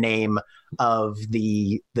with the name of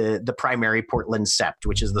the primary Portland sept,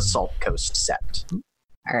 which is the Salt Coast sept.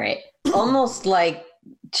 All right. Almost like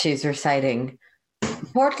she's reciting,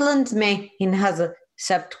 Portland, Maine has a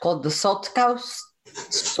sept called the Salt Coast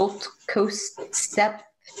sept.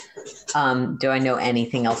 Do I know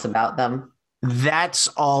anything else about them? That's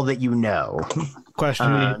all that you know.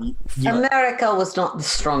 Question. America was not the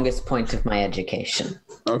strongest point of my education.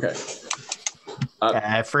 Okay.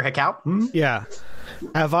 For Hekau? Yeah.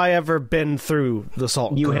 Have I ever been through the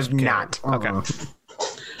Salt You Coast have Cave? not. Okay.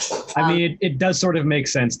 I mean, it does sort of make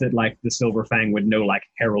sense that like the Silver Fang would know like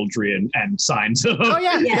heraldry and signs. Oh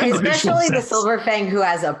yeah, Yeah, especially the sense. Silver Fang who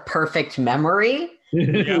has a perfect memory.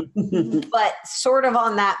 Yeah. But sort of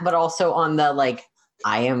on that, but also on the like,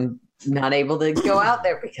 I am not able to go out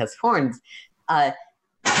there because horns.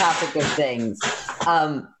 Topic of things.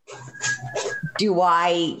 Do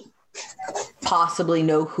I possibly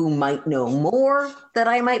know who might know more that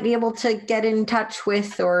I might be able to get in touch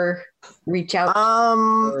with or reach out?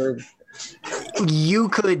 Or... You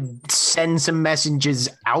could send some messages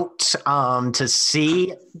out to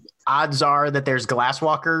see. Odds are that there's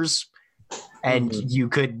glasswalkers. And you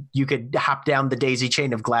could hop down the daisy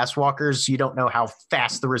chain of glasswalkers. You don't know how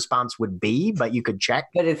fast the response would be, but you could check.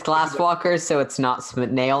 But it's glasswalkers, so it's not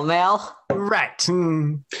snail mail. Right.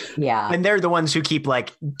 Yeah. And they're the ones who keep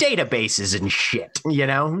like databases and shit, you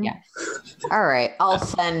know? Yeah. All right. I'll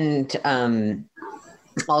send,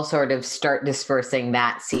 I'll sort of start dispersing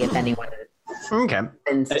that, see if anyone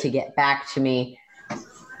happens to get back to me.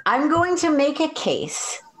 I'm going to make a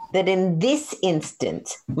case that in this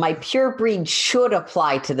instance, my pure breed should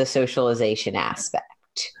apply to the socialization aspect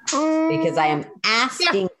because I am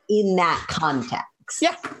asking in that context.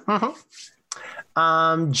 Yeah.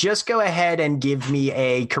 Just go ahead and give me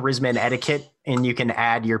a charisma and etiquette, and you can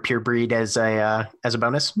add your pure breed as a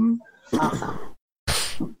bonus. Awesome.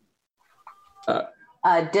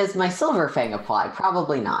 Does my Silver Fang apply?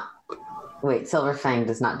 Probably not. Wait, Silver Fang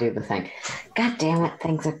does not do the thing. God damn it,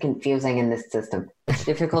 things are confusing in this system.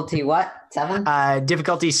 Difficulty what? 7?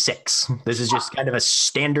 Difficulty 6. This is just kind of a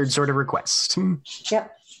standard sort of request.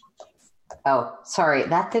 Yep. Oh, sorry,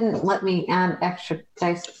 that didn't let me add extra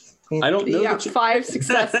dice. I don't know. Yeah, 5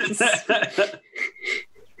 successes.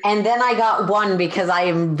 And then I got 1 because I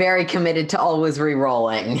am very committed to always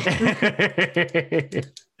re-rolling.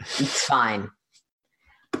 It's fine.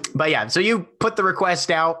 But yeah, so you put the request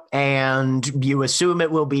out and you assume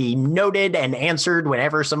it will be noted and answered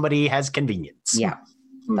whenever somebody has convenience. Yeah,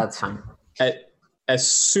 that's fine. As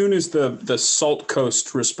soon as the Salt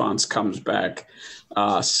Coast response comes back,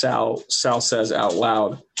 Sal says out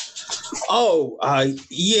loud, "Oh,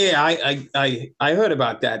 yeah, I heard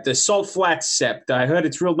about that. The Salt Flats Sept. I heard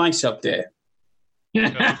it's real nice up there."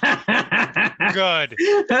 Good.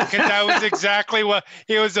 Because that was exactly what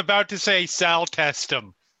he was about to say. Sal, test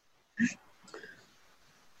him.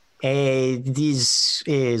 This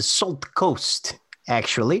is Salt Coast,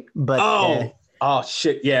 actually. But oh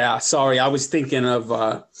shit! Yeah, sorry. I was thinking of.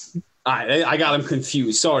 I got him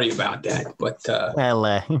confused. Sorry about that. But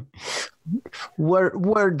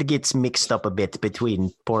word gets mixed up a bit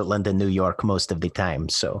between Portland and New York most of the time.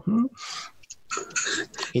 So,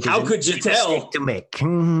 how could you tell? To make.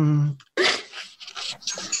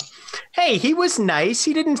 Hey, he was nice.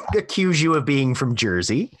 He didn't accuse you of being from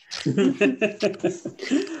Jersey.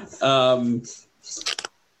 All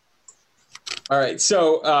right.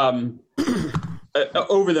 So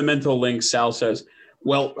over the mental link, Sal says,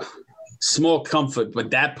 "Well, small comfort,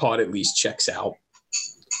 but that part at least checks out."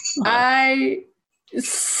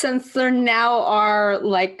 Since there now are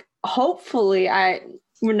like, hopefully,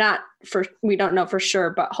 we don't know for sure,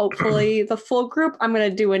 but hopefully the full group, I'm going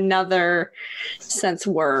to do another sense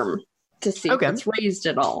worm to see if it's raised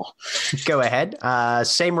at all. Go ahead.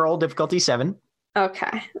 Same roll, difficulty 7.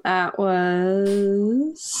 Okay. That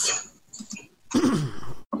was...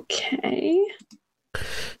 okay.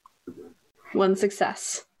 1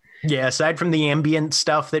 success. Yeah, aside from the ambient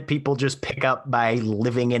stuff that people just pick up by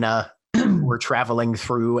living in or traveling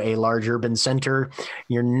through a large urban center,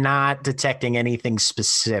 you're not detecting anything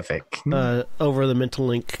specific. Over the mental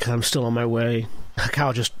link, I'm still on my way.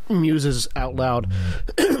 Cal just muses out loud.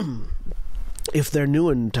 If they're new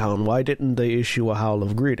in town, why didn't they issue a howl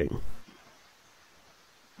of greeting?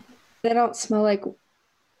 They don't smell like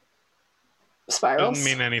spirals. Doesn't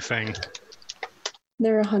mean anything.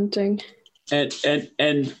 They're hunting.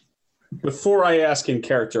 And before I ask in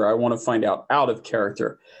character, I want to find out of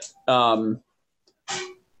character.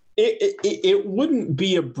 it wouldn't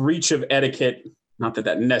be a breach of etiquette. Not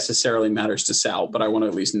that necessarily matters to Sal, but I want to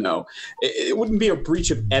at least know. It wouldn't be a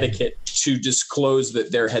breach of etiquette to disclose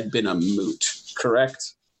that there had been a moot,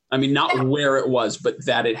 correct? I mean, not where it was, but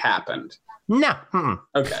that it happened. No.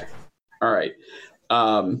 Okay. All right.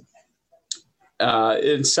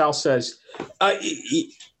 And Sal says,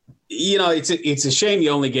 it's a shame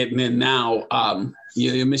you're only getting in now.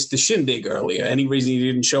 You missed the shindig earlier. Any reason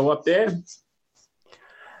you didn't show up there?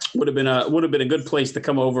 Would have been a good place to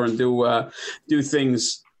come over and do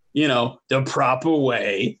things, the proper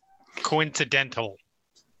way. Coincidental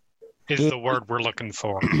is the word we're looking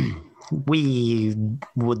for. We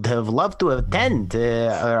would have loved to attend.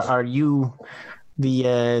 Are you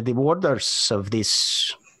the warders of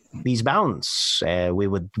these bounds? We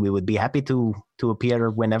would be happy to appear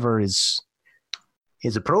whenever is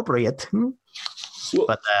appropriate. Well,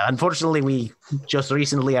 but unfortunately, we just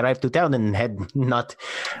recently arrived to town and had not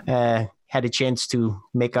had a chance to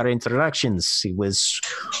make our introductions. It was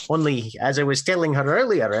only, as I was telling her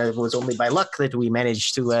earlier, it was only by luck that we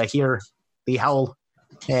managed to hear the howl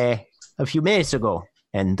a few minutes ago.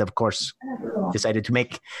 And, of course, decided to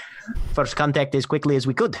make first contact as quickly as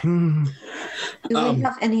we could. Do we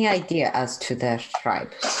have any idea as to their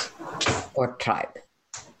tribes or tribe?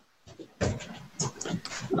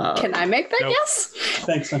 Can I make that guess?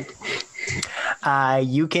 Thanks, man.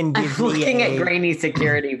 You can give I'm me looking at grainy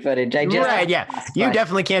security footage. Right, yeah. You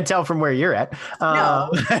definitely can't tell from where you're at. No.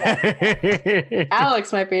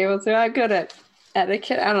 Alex might be able to. I'm good at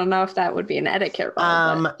etiquette. I don't know if that would be an etiquette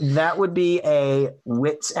roll. That would be a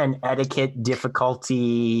wits and etiquette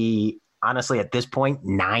difficulty. Honestly, at this point,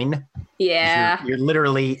 9. Yeah. You're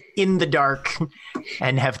literally in the dark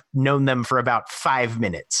and have known them for about 5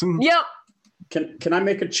 minutes. Yep. Can I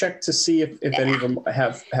make a check to see if any of them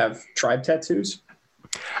have tribe tattoos?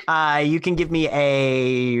 You can give me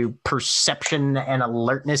a perception and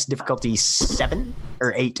alertness difficulty 7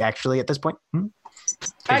 or 8 actually at this point.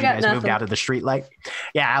 I you got guys nothing. moved out of the street light.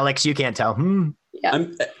 Yeah, Alex, you can't tell. Yeah.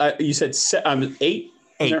 You said 8?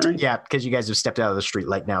 8. Right? Yeah, because you guys have stepped out of the street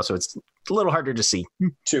light now, so it's a little harder to see.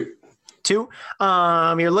 2. 2.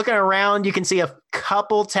 You're looking around. You can see a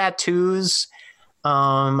couple tattoos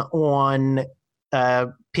on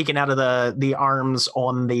peeking out of the arms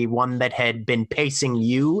on the one that had been pacing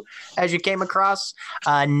you as you came across.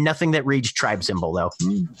 Nothing that reads tribe symbol, though.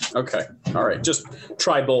 Okay. All right. Just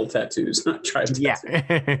tribal tattoos, not tribe tattoos.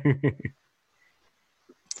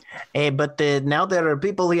 Yeah. But now there are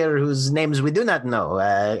people here whose names we do not know.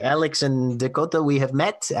 Alex and Dakota, we have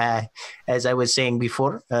met. As I was saying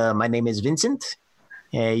before, my name is Vincent.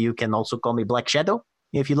 You can also call me Black Shadow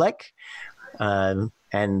if you like. And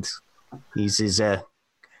this is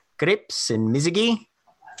Grips and Mizugi,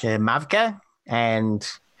 Mavka, and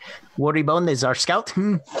Worrybone is our scout.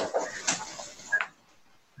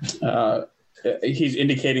 He's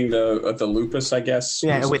indicating the lupus, I guess.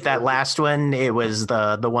 Yeah, with that last one, it was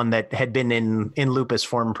the one that had been in lupus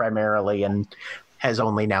form primarily and has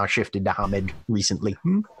only now shifted to Hamid recently.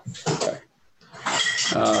 Okay.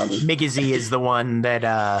 Migizi is the one that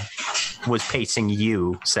was pacing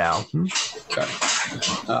you, Sal. Okay.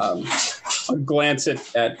 I'll glance at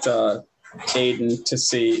Aiden to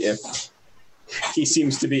see if he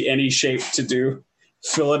seems to be any shape to do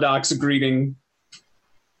Philodoc's greeting.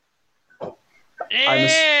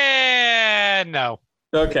 No.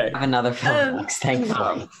 Okay. I have another Philodoc's,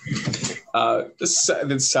 thankfully.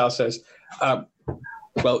 Then Sal says,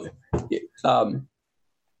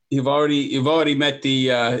 you've already met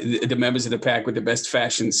the members of the pack with the best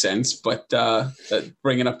fashion sense, but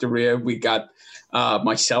bringing up the rear, we got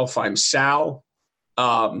myself. I'm Sal.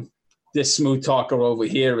 This smooth talker over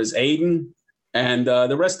here is Aiden, and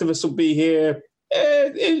the rest of us will be here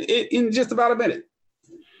in just about a minute.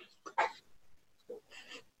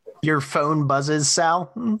 Your phone buzzes,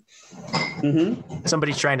 Sal. Mm-hmm.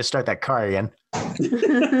 Somebody's trying to start that car again.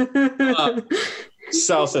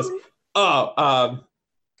 Sal says,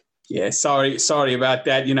 yeah, sorry about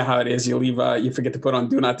that. You know how it is. You leave, you forget to put on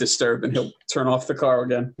Do Not Disturb, and he'll turn off the car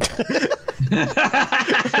again.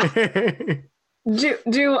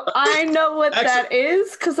 Do I know what that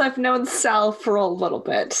is? Because I've known Sal for a little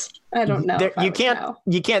bit. I don't know. You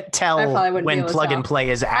can't tell when Plug and Play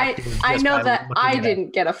is active. I know that I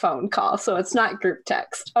didn't get a phone call, so it's not group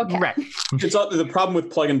text. Okay. Right. It's the problem with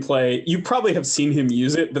Plug and Play. You probably have seen him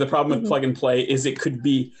use it, but the problem with Plug and Play is it could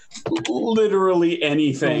be literally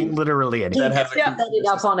anything. Literally anything. He's setting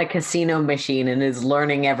up on a casino machine and is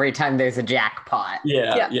learning every time there's a jackpot.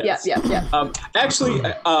 Yeah. Actually,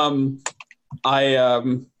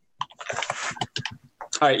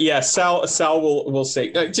 All right, yeah. Sal will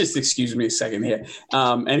say, just excuse me a second here,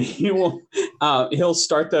 and he'll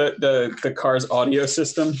start the car's audio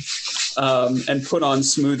system, and put on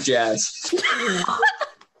smooth jazz.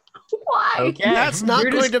 Why? Okay. That's not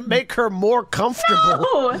going to make her more comfortable.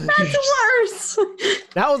 No, that's worse.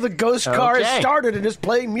 Now the ghost car Okay. has started and is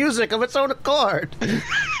playing music of its own accord.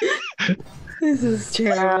 This is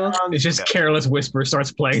terrible. It's just careless whisper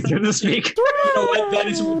starts playing through the speaker. You know what? That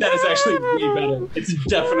is actually way better. It's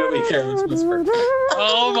definitely Careless Whisper.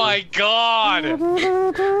 Oh my god!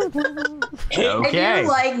 Hey, Okay. I do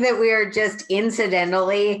like that we are just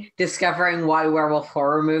incidentally discovering why werewolf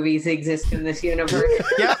horror movies exist in this universe.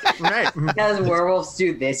 Yeah, right. Because werewolves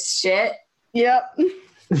do this shit. Yep.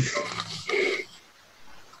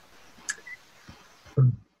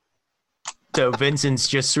 So Vincent's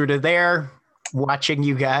just sort of there, watching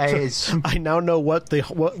you guys. I now know what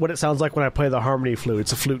it sounds like when I play the harmony flute.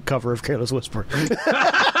 It's a flute cover of Careless Whisper.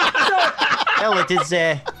 Well, it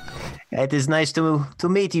is nice to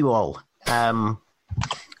meet you all. I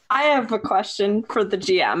have a question for the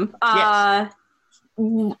GM. Yes.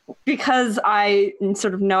 Because I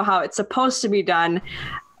sort of know how it's supposed to be done,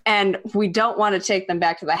 and we don't want to take them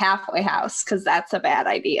back to the halfway house because that's a bad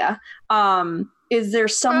idea. Is there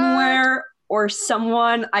somewhere or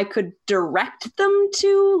someone I could direct them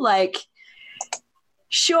to? Like,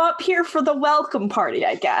 show up here for the welcome party,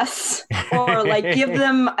 I guess. Or like give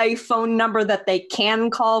them a phone number that they can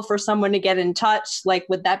call for someone to get in touch. Like,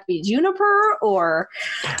 would that be Juniper or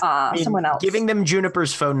someone else? Giving them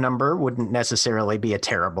Juniper's phone number wouldn't necessarily be a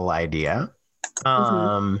terrible idea.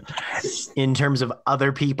 In terms of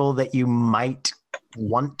other people that you might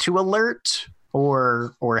want to alert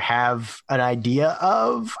or have an idea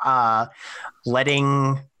of,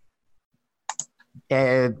 letting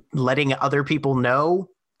other people know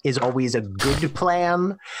is always a good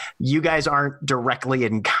plan. You guys aren't directly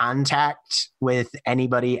in contact with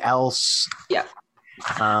anybody else. Yeah.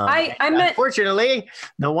 I meant, Unfortunately,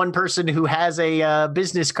 the one person who has a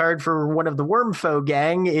business card for one of the Wormfoe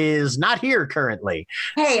gang is not here currently.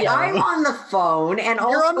 Hey, I'm on the phone and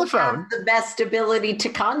You're also on the phone. have the best ability to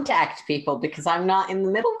contact people because I'm not in the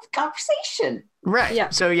middle of the conversation. Right. Yeah.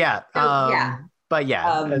 So yeah. Yeah. But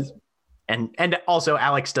yeah. Um, and also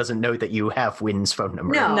Alex doesn't know that you have Wynn's phone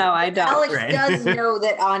number. no, I don't. Alex Right. does know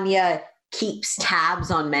that Anya keeps tabs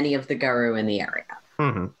on many of the Guru in the area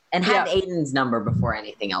hmm and had Yeah. Aiden's number before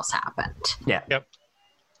anything else happened.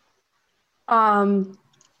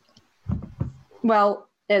 Well,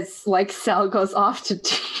 it's like Sal goes off to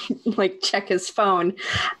like check his phone.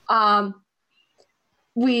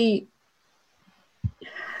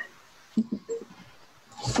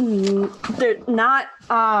 They're not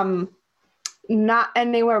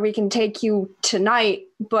anywhere we can take you tonight,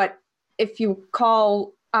 but if you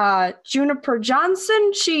call Juniper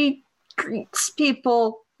Johnson, she greets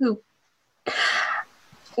people who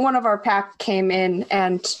one of our pack came in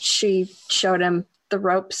and she showed him the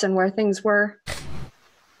ropes and where things were.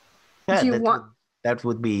 Yeah, Do you want- that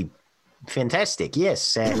would be fantastic.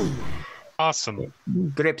 Yes. Awesome.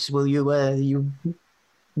 Grips, will you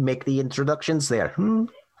make the introductions there? Hmm?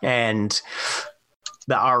 And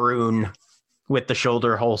the Arun with the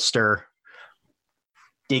shoulder holster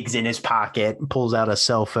digs in his pocket, pulls out a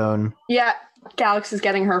cell phone. Yeah, Galax is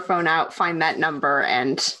getting her phone out, find that number,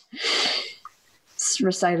 and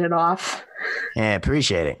recite it off. Yeah,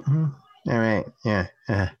 appreciate it. Hmm. All right. Yeah.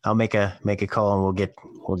 I'll make a call and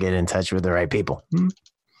we'll get in touch with the right people. Hmm.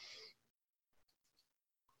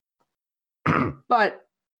 But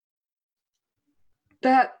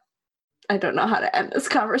that I don't know how to end this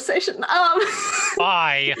conversation.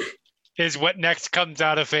 Bye is what next comes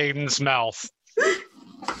out of Aiden's mouth.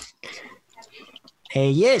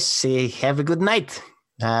 Yes. Have a good night.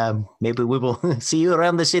 Maybe we will see you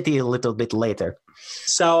around the city a little bit later.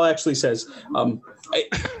 Sal actually says, I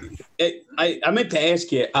meant to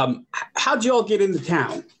ask you, how'd you all get into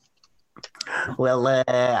town? Well,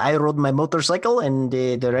 I rode my motorcycle, and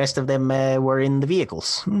the rest of them were in the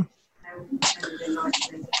vehicles. Hmm.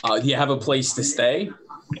 Do you have a place to stay?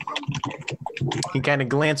 He kind of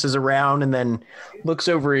glances around and then looks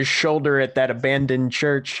over his shoulder at that abandoned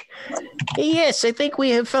church. Yes, I think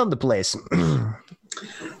we have found the place.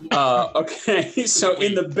 Okay, so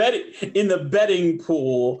in the betting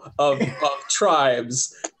pool of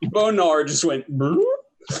tribes, Bonar just went.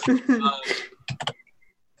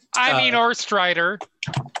 I mean, or Strider.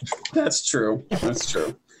 That's true.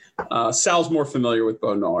 Sal's more familiar with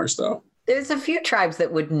Bonars, though. There's a few tribes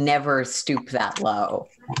that would never stoop that low.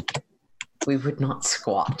 We would not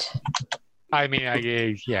squat. I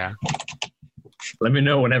mean, yeah. Let me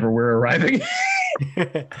know whenever we're arriving.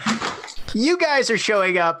 You guys are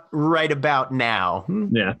showing up right about now.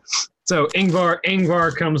 Yeah. So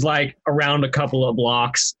Ingvar comes like around a couple of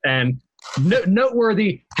blocks and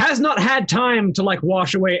noteworthy, has not had time to like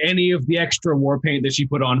wash away any of the extra war paint that she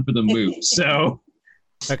put on for the move. So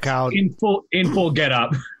in full get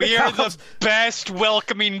up. We are the best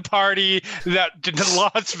welcoming party that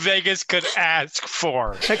Las Vegas could ask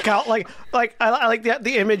for. I like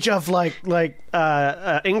the image of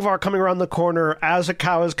Ingvar coming around the corner as a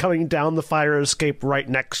cow is coming down the fire escape right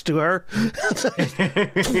next to her.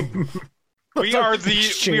 We are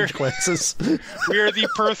the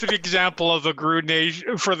perfect example of the Gru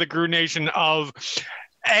Nation for the Gru Nation of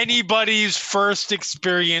anybody's first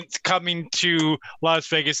experience coming to Las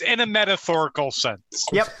Vegas in a metaphorical sense.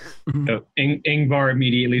 Yep. So Ingvar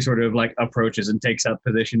immediately sort of like approaches and takes up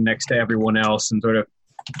position next to everyone else and sort of.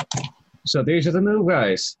 So these are the new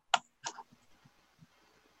guys.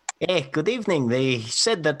 Hey, good evening. They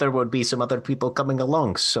said that there would be some other people coming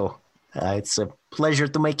along, so it's a pleasure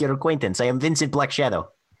to make your acquaintance. I am Vincent Black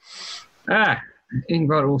Shadow. Ah,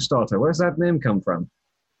 Ingvar Ulfsdotter. Where's that name come from?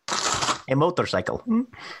 A motorcycle.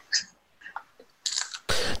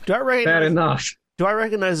 Fair enough. Do I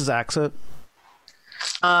recognize his accent?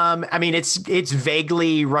 I mean, it's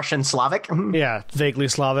vaguely Russian Slavic. Yeah, vaguely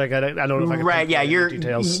Slavic. I don't know if I can. Right? Yeah, you're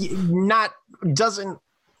details. not. Doesn't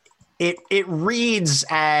it? It reads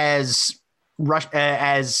as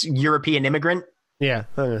European immigrant. Yeah.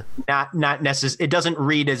 Not necessarily. It doesn't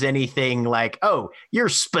read as anything like, oh, you're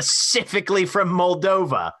specifically from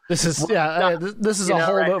Moldova. This is this is a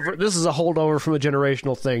holdover. Right? This is a holdover from a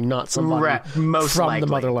generational thing, not somebody most from likely. the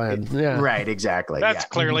motherland. Yeah. Right. Exactly. That's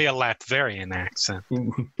clearly a Latvian accent. I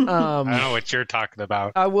don't know what you're talking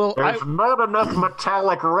about. There's not enough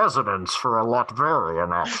metallic resonance for a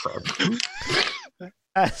Latvian accent.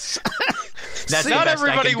 That's not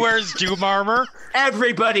everybody wears doom armor.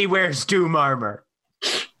 Everybody wears doom armor.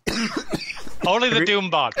 Only the doom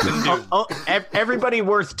bots. Everybody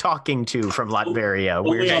worth talking to from Latveria.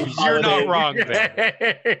 You're not wrong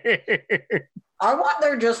there. I want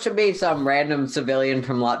there just to be some random civilian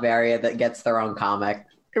from Latveria that gets their own comic.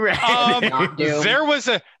 Right. There was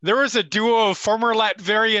a duo of former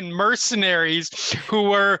Latverian mercenaries who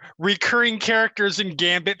were recurring characters in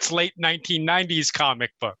Gambit's late 1990s comic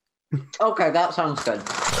book. Okay, that sounds good.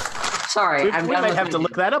 Sorry, we might have to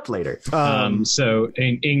look that up later. So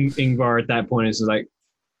Ingvar at that point is like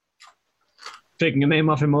taking a name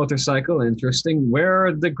off a motorcycle. Interesting. Where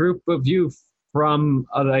are the group of you from?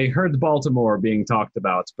 I heard Baltimore being talked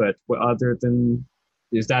about, but other than,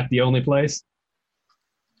 is that the only place?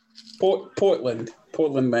 Portland,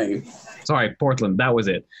 Maine. Sorry, Portland. That was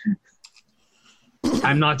it.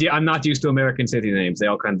 I'm not used to American city names. They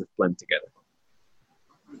all kind of blend together.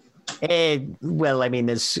 Well, I mean,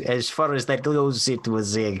 as far as that goes, it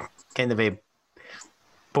was a kind of a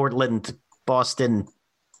Portland, Boston,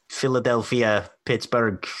 Philadelphia,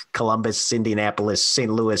 Pittsburgh, Columbus, Indianapolis,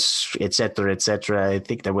 St. Louis, etc., etc. I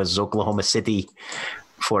think there was Oklahoma City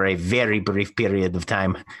for a very brief period of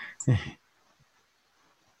time.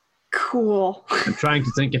 Cool. I'm trying to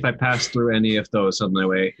think if I passed through any of those on my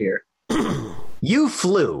way here. You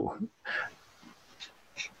flew.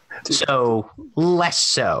 So less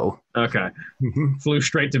so. Okay. Flew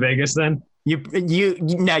straight to Vegas then? You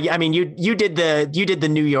did the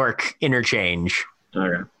New York interchange.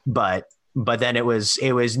 Okay. But then it was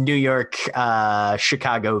New York,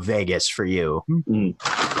 Chicago, Vegas for you. Mm.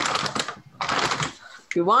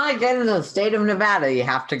 If you want to get into the state of Nevada, you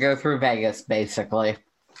have to go through Vegas, basically.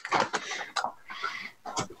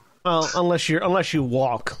 Well, unless you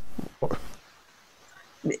walk.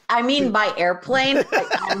 I mean, by airplane.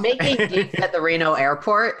 I'm making gigs at the Reno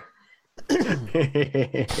airport.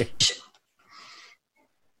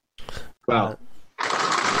 Well,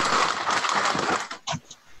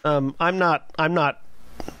 I'm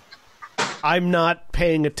not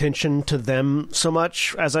paying attention to them so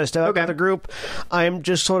much as I step out of the group. I'm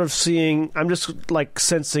just sort of seeing. I'm just like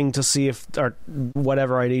sensing to see if, or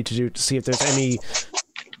whatever I need to do to see if there's any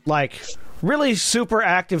like really super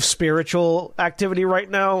active spiritual activity right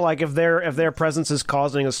now. Like if their presence is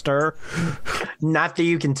causing a stir. Not that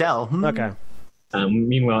you can tell. Okay.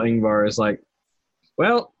 Meanwhile, Ingvar is like,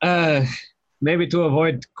 well, maybe to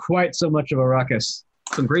avoid quite so much of a ruckus,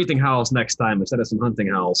 some greeting howls next time instead of some hunting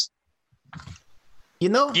howls. You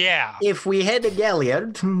know, yeah. If we had a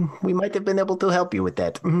galliard, we might have been able to help you with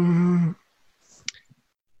that.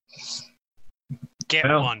 Get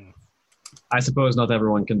one. I suppose not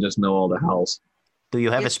everyone can just know all the howls. Do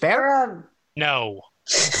you have a spare? No.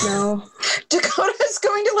 Dakota's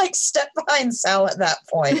going to like step behind Sal at that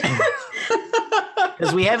point.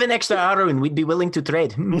 Because we have an extra arrow and we'd be willing to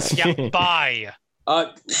trade. Yeah, bye.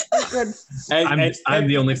 I'm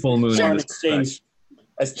the only full moon in Foreign this exchange,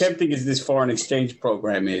 as tempting as this foreign exchange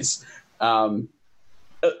program is.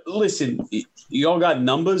 Listen, you all got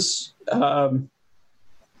numbers.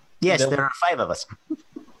 Yes, there are 5 of us.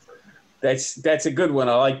 That's a good one.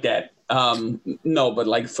 I like that. No, but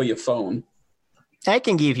like for your phone. I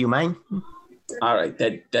can give you mine. All right,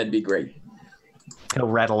 that'd be great. He'll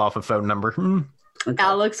rattle off a phone number. Okay.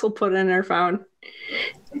 Alex will put in her phone.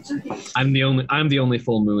 I'm the only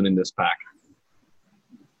full moon in this pack.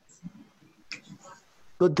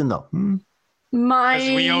 Good to know.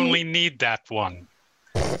 Because we only need that one.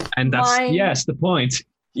 And that's the point.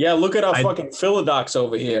 Yeah, look at our fucking Philodox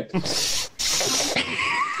over here.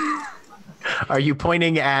 Are you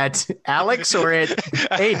pointing at Alex or at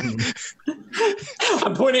Aiden?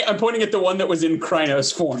 I'm pointing at the one that was in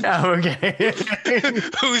Krynos form. Oh, okay.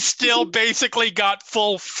 Who still basically got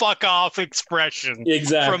full fuck off expression.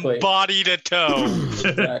 Exactly. From body to toe.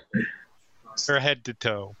 Exactly. Or head to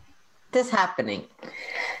toe. This happening.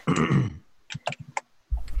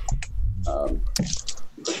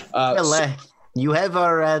 Well, you have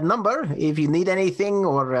our number. If you need anything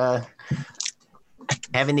or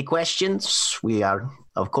have any questions, we are,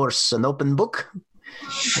 of course, an open book.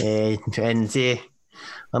 And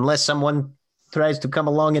unless someone tries to come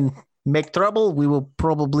along and make trouble, we will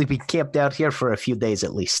probably be camped out here for a few days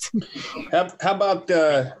at least. How about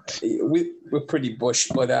we're pretty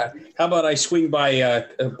bushed, but how about I swing by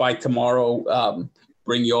tomorrow,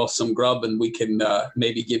 bring you all some grub, and we can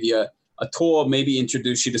maybe give you a tour, maybe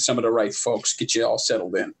introduce you to some of the right folks, get you all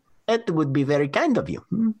settled in. That would be very kind of you.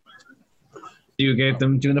 You gave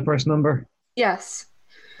them Juniper's number? Yes.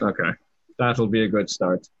 Okay. That'll be a good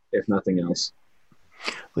start, if nothing else.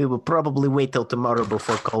 We will probably wait till tomorrow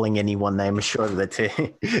before calling anyone. I'm sure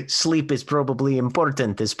that sleep is probably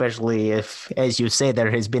important, especially if, as you say, there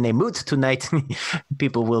has been a moot tonight.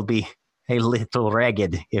 People will be a little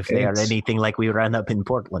ragged if they are anything like we ran up in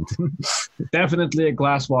Portland. Definitely a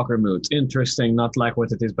glasswalker moot. Interesting, not like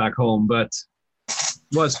what it is back home, but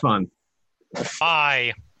was fun.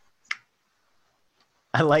 Bye.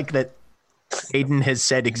 I like that Aiden has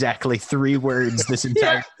said exactly 3 words this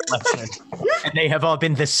entire lesson, and they have all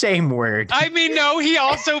been the same word. I mean, no, he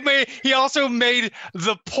also made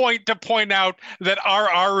the point to point out that our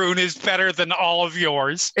Arun is better than all of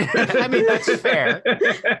yours. I mean, that's fair.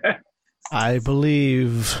 I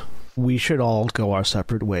believe we should all go our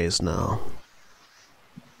separate ways now.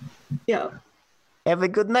 Yeah. Have a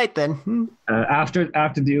good night then. After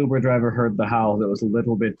the Uber driver heard the howl, it was a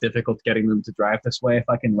little bit difficult getting them to drive this way. If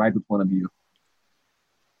I can ride with one of you.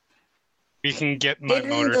 We can get my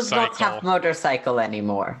Aiden does not have motorcycle. motorcycle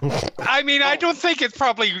anymore. I mean, I don't think it's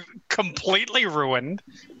probably completely ruined.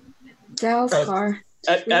 Dal's car.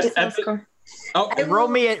 Dal's car. Roll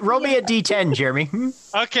me a D10, Jeremy.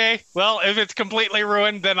 Okay, well, if it's completely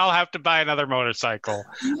ruined, then I'll have to buy another motorcycle.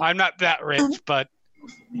 I'm not that rich, but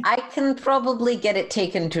I can probably get it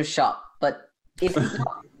taken to shop, but if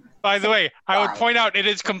not, by the way, I would point out it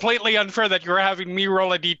is completely unfair that you're having me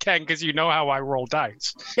roll a D10 because you know how I roll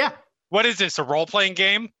dice. Yeah. What is this, a role-playing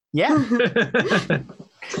game? Yeah.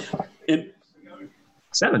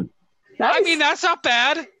 7. Nice. I mean, that's not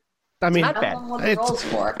bad. I mean, Not bad. what it rolls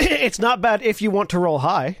for. it's not bad if you want to roll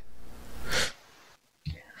high.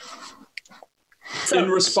 In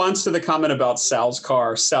response to the comment about Sal's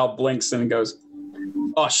car, Sal blinks and goes,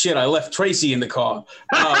 "Oh shit! I left Tracy in the car."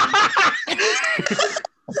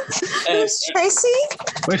 Who's Tracy?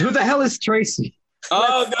 Wait, who the hell is Tracy? The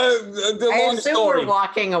I long assume story. we're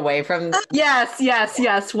walking away from. Yes,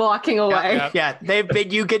 walking away. Yeah, they've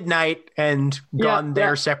bid you good night and gone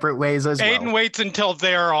their separate ways as Aiden well. waits until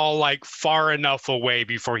they're all like far enough away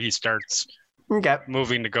before he starts Okay.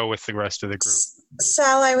 moving to go with the rest of the group.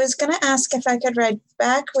 Sal, I was going to ask if I could ride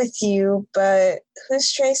back with you, but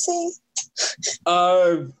who's Tracy?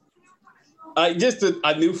 I just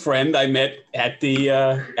a new friend I met at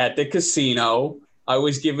the casino. I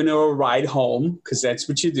was giving her a ride home because that's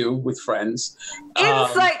what you do with friends.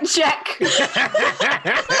 Insight check.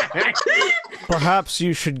 Perhaps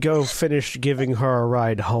you should go finish giving her a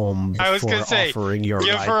ride home before I was gonna say, offering your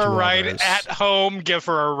give ride her a to ride others. at home. Give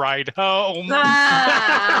her a ride home.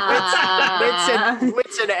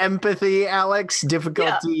 Wits and empathy, Alex.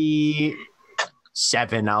 Difficulty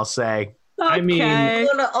 7, I'll say. I mean, Okay.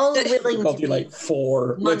 All willing to Difficulty be like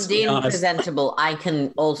 4. Let's be mundane honest. presentable, I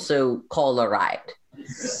can also call a ride.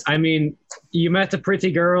 I mean, you met a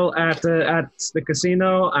pretty girl at the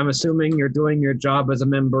casino. I'm assuming you're doing your job as a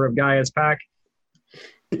member of Gaia's pack.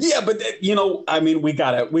 Yeah, but I mean, we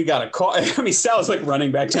gotta call. I mean, Sal's like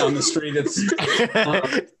running back down the street. It's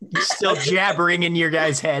still jabbering in your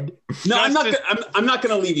guy's head. No, I'm not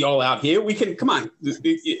gonna leave you all out here. We can come on.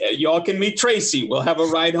 Y'all can meet Tracy. We'll have a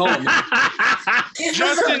ride home.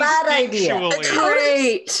 Just a bad idea.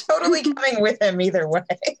 Great. Totally coming with him either way.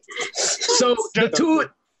 So the two,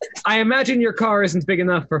 I imagine your car isn't big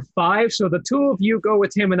enough for 5, so the 2 of you go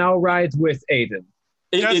with him and I'll ride with Aiden.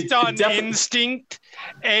 Just on instinct,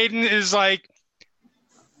 Aiden is like,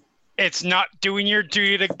 it's not doing your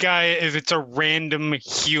duty to Gaia if it's a random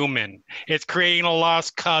human. It's creating a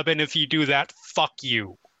lost cub, and if you do that, fuck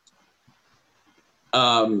you.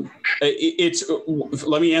 Let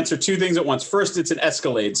me answer 2 things at once. First, it's an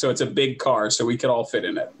Escalade, so it's a big car, so we could all fit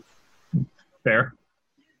in it. Fair.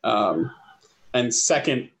 And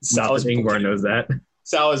second, Ingvar knows that.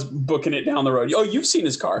 Sal is booking it down the road. Oh, you've seen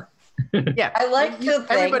his car. Yeah, I like to think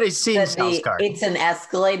everybody's seen Sal's car. It's an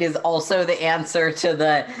Escalade is also the answer to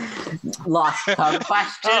the lost cub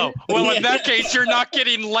question. Oh, well, in that case, you're not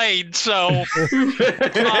getting laid, so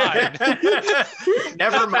fine.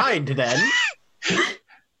 Never mind then.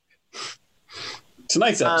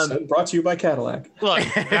 Tonight's episode brought to you by Cadillac. Look,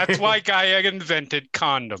 that's why Gaia invented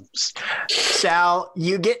condoms. Sal,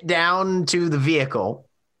 you get down to the vehicle.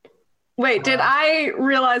 Wait, did I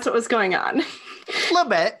realize what was going on? A little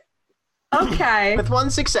bit. Okay. With 1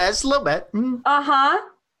 success, a little bit. Uh-huh.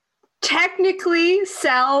 Technically,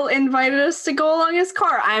 Sal invited us to go along his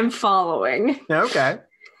car. I'm following. Okay.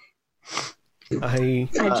 I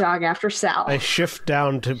jog after Sal. I shift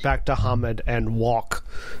down back to Hamid and walk,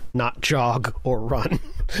 not jog or run.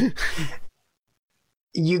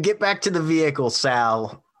 You get back to the vehicle,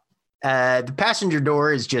 Sal. The passenger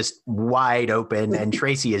door is just wide open and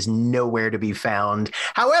Tracy is nowhere to be found.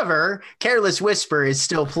 However, Careless Whisper is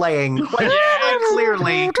still playing quite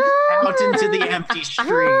clearly out into the empty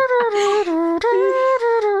street.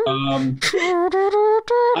 I'm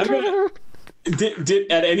gonna.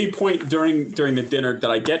 Did at any point during the dinner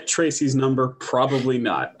did I get Tracy's number? Probably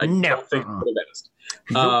not. I don't think I would have asked.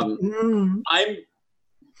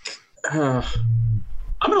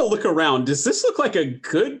 I'm going to look around. Does this look like a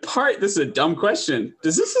good part? This is a dumb question.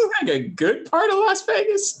 Does this look like a good part of Las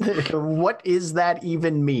Vegas? What does that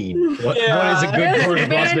even mean? What is a good part of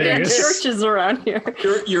Las Vegas? Churches around here.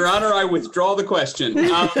 Your Honor, I withdraw the question.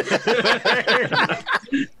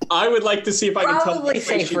 I would like to see if I can tell. Probably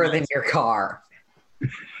safer than your car.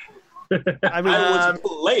 I mean, I was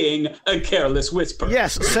playing a Careless Whisper.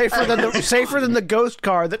 Yes, safer than the ghost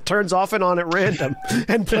car that turns off and on at random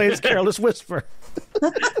and plays Careless Whisper.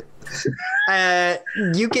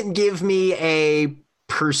 You can give me a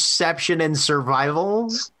perception and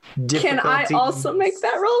survival. Can I also make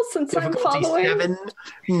that roll since I'm following? 7?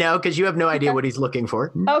 No, because you have no idea what he's looking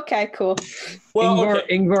for. Okay, cool. Well,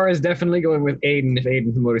 Ingvar is definitely going with Aiden if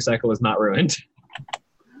Aiden's motorcycle is not ruined.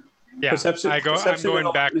 Yeah, I'm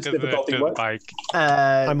going back to the bike.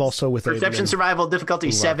 I'm also with perception, Aiden. survival,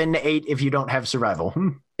 difficulty 7, 8 if you don't have survival.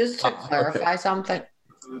 Just to clarify something.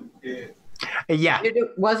 Yeah.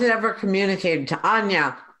 Was it ever communicated to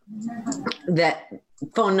Anya that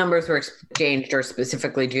phone numbers were exchanged, or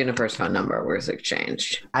specifically Juniper's phone number was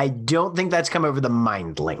exchanged? I don't think that's come over the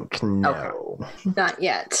mind link. No. Okay. Not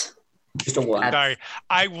yet. Just a one. Sorry,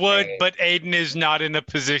 I would, but Aiden is not in a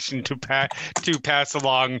position to pass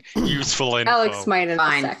along useful info. Alex might in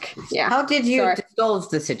Fine. a sec. Yeah. How did you Sorry. resolve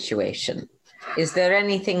the situation? Is there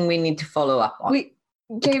anything we need to follow up on? We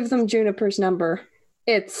gave them Juniper's number.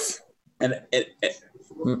 It's And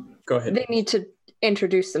go ahead. they need to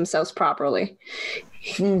introduce themselves properly.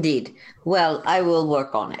 Indeed. Well, I will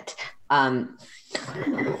work on it.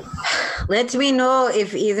 Let me know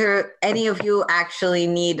if either any of you actually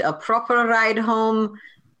need a proper ride home.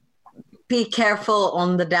 Be careful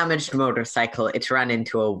on the damaged motorcycle. It's run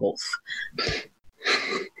into a wolf.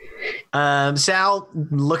 Sal,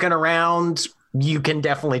 looking around, you can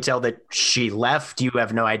definitely tell that she left. You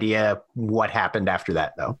have no idea what happened after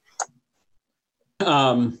that, though.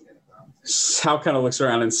 Sal kind of looks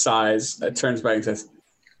around and sighs, turns back and says,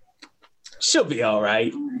 "She'll be all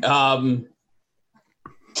right."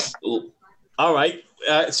 All right.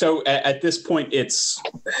 So at this point, it's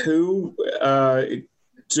who?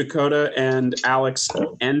 Dakota and Alex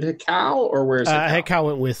and Hekau, or where's Hekau? Hekau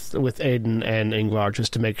went with Aiden and Ingvar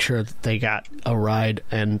just to make sure that they got a ride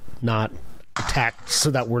and not attacked, so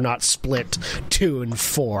that we're not split 2 and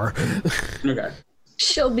 4. Okay.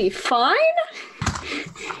 She'll be fine.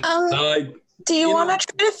 Do you want to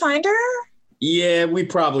try to find her? Yeah, we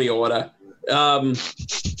probably oughta. Over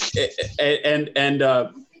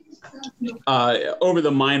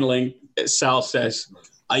the mind link, Sal says,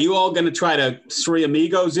 Are you all going to try to three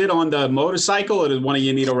amigos it on the motorcycle, or does one of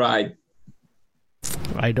you need a ride?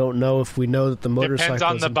 I don't know if we know that the motorcycle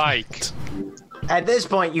Depends on the bike. At this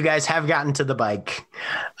point, you guys have gotten to the bike.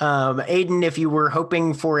 Aiden, if you were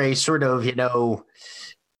hoping for a sort of,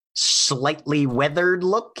 slightly weathered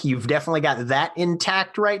look, you've definitely got that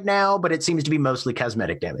intact right now, but it seems to be mostly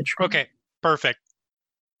cosmetic damage. Okay, perfect.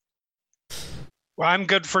 Well, I'm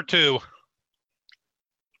good for 2.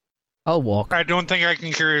 I'll walk. I don't think I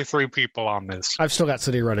can carry 3 people on this. I've still got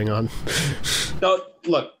city running on. No,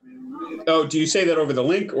 look. Oh, do you say that over the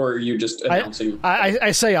link, or are you just announcing?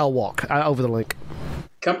 I say I'll walk over the link.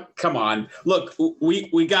 Come on. Look,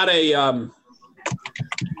 we got a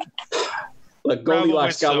look.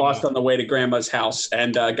 Goldilocks got lost on the way to Grandma's house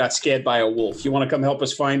and got scared by a wolf. You want to come help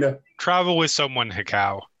us find her? Travel with someone,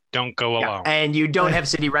 Hikau. Don't go alone. And you don't have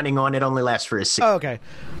city running on. It only lasts for a second. Oh, okay.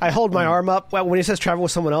 I hold my arm up. Well, when he says travel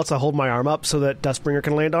with someone else, I hold my arm up so that Dustbringer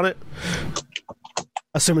can land on it.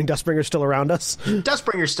 Assuming Dustbringer's still around us.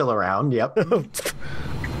 Dustbringer's still around, yep.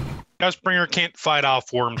 Dustbringer can't fight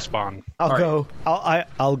off worm spawn.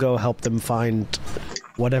 I'll go help them find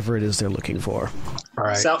whatever it is they're looking for. All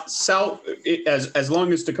right. Sal, as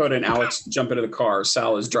long as Dakota and Alex jump into the car,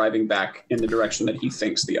 Sal is driving back in the direction that he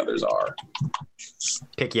thinks the others are.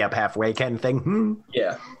 Pick you up halfway kind of thing?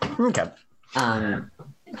 Yeah. Okay.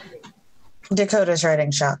 Dakota's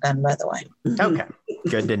riding shotgun, by the way. Okay.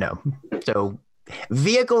 Good to know. So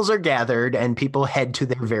vehicles are gathered and people head to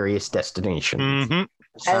their various destinations. Mm-hmm.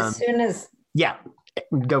 As soon as Yeah.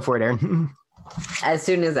 Go for it, Aaron. As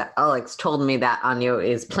soon as Alex told me that Anyo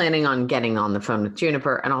is planning on getting on the phone with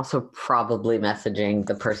Juniper and also probably messaging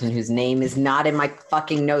the person whose name is not in my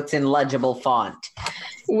fucking notes in legible font.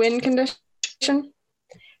 Win condition?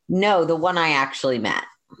 No, the one I actually met.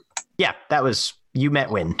 Yeah, you met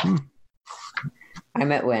Win. I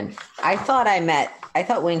met Win. I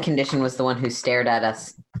thought Win Condition was the one who stared at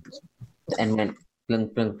us and went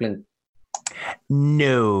blink, blink, blink.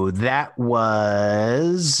 No, that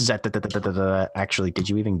was actually. Did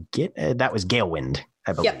you even get that? Was Galewind,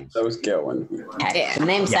 I believe. Yep. That was Galewind. Okay. Yeah. The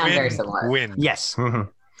names sound very similar. Win. Yes. Mm-hmm.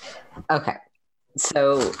 Okay.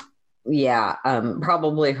 So, yeah,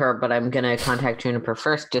 probably her, but I'm going to contact Juniper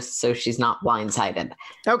first just so she's not blindsided.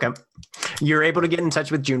 Okay. You're able to get in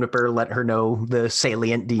touch with Juniper, let her know the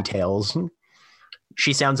salient details.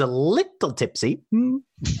 She sounds a little tipsy.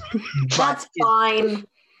 That's fine.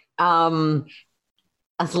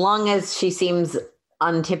 As long as she seems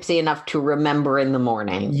untipsy enough to remember in the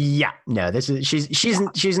morning. Yeah, no, it's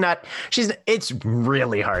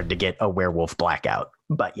really hard to get a werewolf blackout,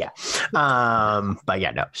 but yeah,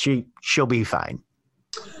 no, she'll be fine.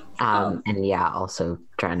 And yeah, also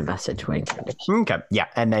trying to message Win. Okay, yeah,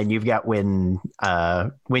 and then you've got Win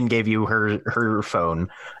gave you her phone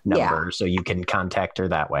number, so you can contact her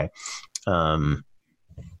that way.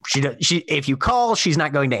 She if you call, she's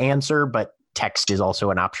not going to answer, but text is also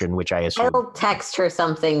an option, which I assume. I'll text her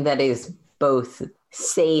something that is both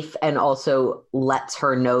safe and also lets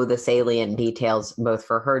her know the salient details, both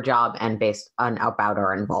for her job and based on about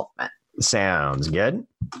our involvement. Sounds good.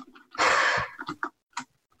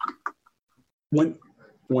 When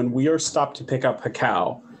we are stopped to pick up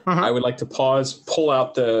Hikau, I would like to pause, pull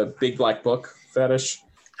out the big black book fetish,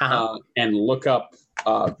 and look up.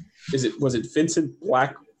 Was it Vincent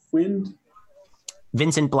Blackwind?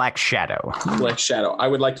 Vincent Black Shadow. Black Shadow. I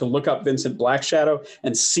would like to look up Vincent Black Shadow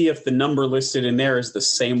and see if the number listed in there is the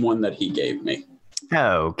same one that he gave me.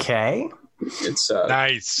 Okay. It's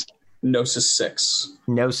Nice. Gnosis 6.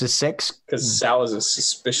 Gnosis 6. Because Sal is a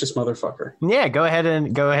suspicious motherfucker. Yeah, go ahead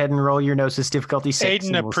and roll your Gnosis difficulty 6.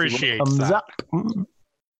 Aiden appreciates that. Up.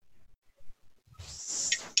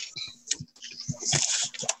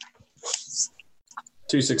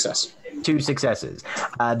 2 success. 2 successes.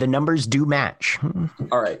 The numbers do match.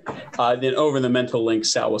 All right. Then over the mental link,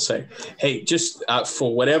 Sal will say, hey, just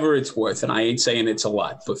for whatever it's worth, and I ain't saying it's a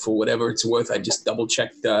lot, but for whatever it's worth, I just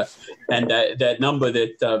double-checked, and that number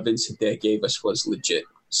that Vincent there gave us was legit.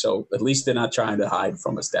 So at least they're not trying to hide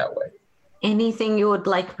from us that way. Anything you would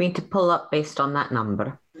like me to pull up based on that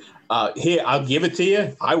number? Here, I'll give it to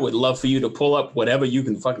you. I would love for you to pull up whatever you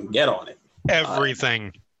can fucking get on it.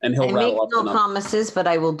 Everything. And he'll I make rattle up no the number. promises, but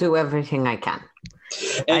I will do everything I can.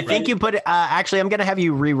 I think you put actually, I'm going to have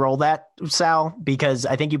you re-roll that, Sal, because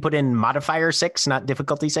I think you put in modifier 6, not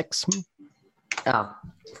difficulty 6.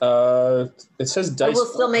 Oh. It says I dice. will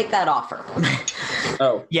still make that offer.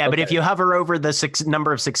 Oh. Yeah, but okay. if you hover over the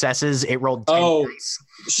number of successes, it rolled 10 dice.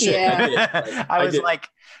 Shit. Yeah. I was like,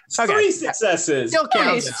 okay. 3 successes. Still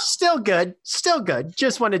counts. Nice. Still good.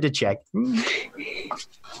 Just wanted to check.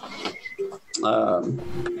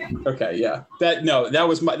 Okay, yeah.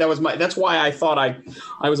 That's why I thought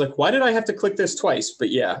I was like, why did I have to click this twice? But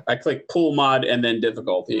yeah, I clicked pool mod and then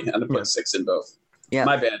difficulty, and I put 6 in both. Yeah.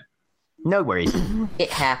 My bad. No worries.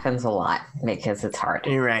 It happens a lot because it's hard.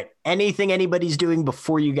 All right. Anything anybody's doing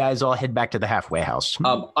before you guys all head back to the halfway house?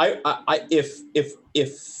 If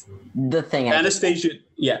The thing Anastasia,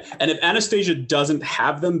 and if Anastasia doesn't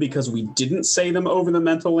have them because we didn't say them over the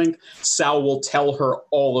mental link, Sal will tell her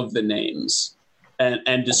all of the names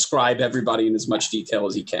and describe everybody in as much detail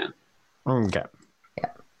as he can. Okay. Yeah.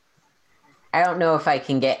 I don't know if I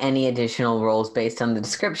can get any additional roles based on the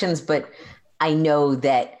descriptions, but I know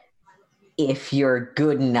that if you're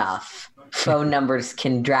good enough, phone numbers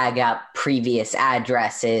can drag up previous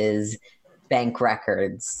addresses, bank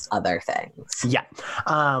records, other things. Yeah.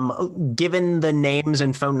 Given the names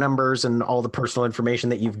and phone numbers and all the personal information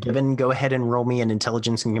that you've given, go ahead and roll me an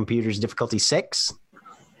intelligence and computers difficulty 6.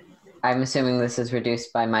 I'm assuming this is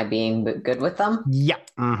reduced by my being good with them? Yeah.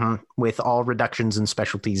 Mm-hmm. With all reductions and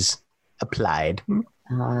specialties applied.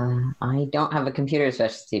 I don't have a computer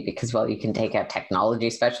specialty because, well, you can take a technology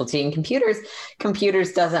specialty in computers.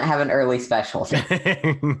 Computers doesn't have an early specialty.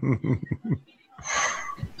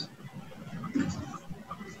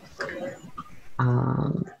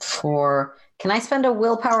 Can I spend a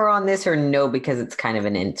willpower on this or no? Because it's kind of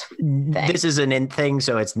an int thing. This is an int thing,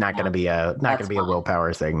 so it's not going to be a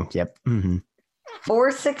willpower thing. Yep. Mm-hmm.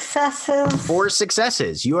 4 successes. 4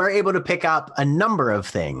 successes. You are able to pick up a number of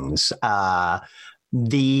things.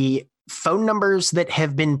 The phone numbers that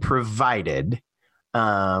have been provided,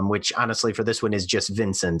 which honestly for this one is just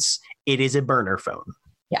Vincent's, it is a burner phone.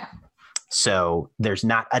 Yeah. So there's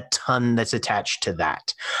not a ton that's attached to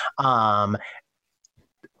that.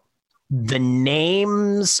 The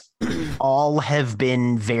names all have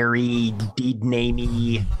been very deed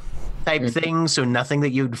namey type things, so nothing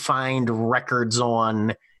that you'd find records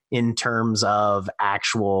on in terms of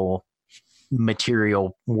actual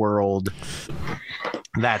material world,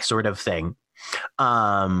 that sort of thing.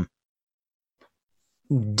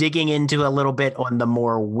 Digging into a little bit on the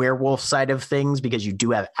more werewolf side of things, because you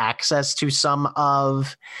do have access to some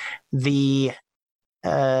of the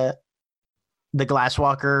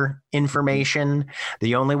Glasswalker information.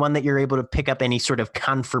 The only one that you're able to pick up any sort of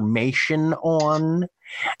confirmation on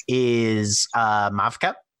is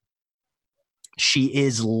Mavka. She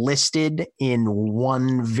is listed in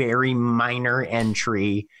one very minor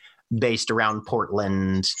entry based around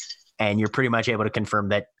Portland, and you're pretty much able to confirm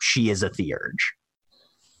that she is a Theurge.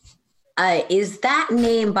 Is that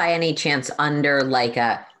name by any chance under like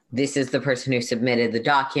this is the person who submitted the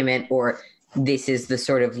document, or this is the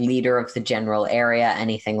sort of leader of the general area,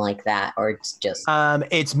 anything like that? Or it's just...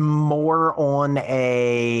 it's more on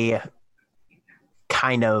a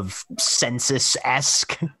kind of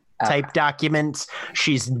census-esque type document.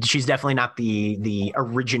 She's definitely not the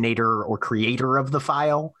originator or creator of the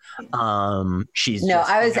file. I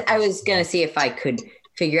was going to see if I could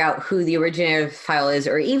figure out who the originator of the file is,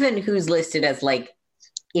 or even who's listed as, like,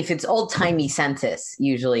 if it's old-timey census,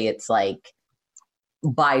 usually it's like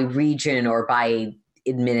by region or by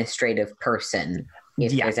administrative person,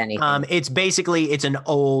 if there's anything. It's an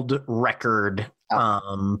old record,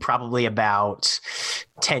 probably about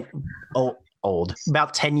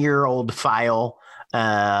 10-year-old file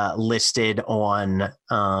listed on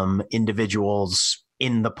individuals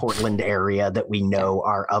in the Portland area that we know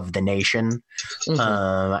are of the nation.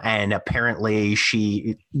 Mm-hmm. And apparently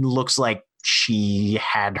she looks like she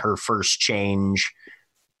had her first change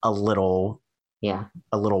a little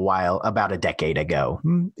while, about a decade ago,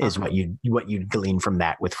 is what you'd glean from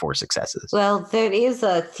that with 4 successes. Well, there is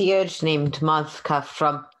a Theurge named Mavka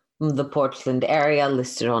from the Portland area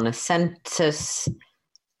listed on a census.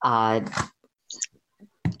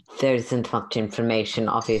 There isn't much information,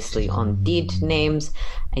 obviously, on deed names.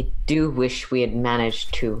 I do wish we had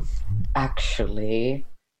managed to actually...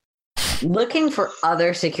 Looking for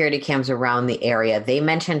other security cams around the area, they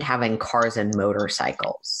mentioned having cars and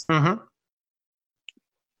motorcycles. Mm-hmm.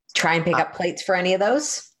 Try and pick up plates for any of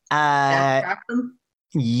those?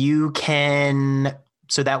 You can...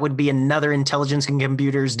 So that would be another intelligence and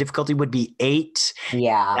computers. Difficulty would be 8.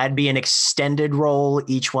 Yeah. That'd be an extended roll.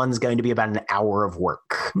 Each one's going to be about an hour of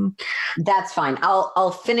work. That's fine.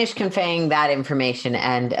 I'll finish conveying that information,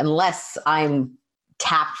 and unless I'm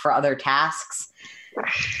tapped for other tasks,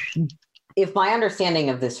 if my understanding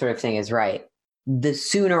of this sort of thing is right, the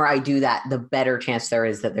sooner I do that, the better chance there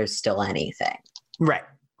is that there's still anything. Right.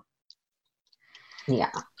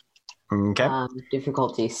 Yeah. Okay.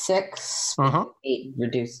 Difficulty 6. 8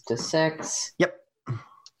 reduced to 6. Yep.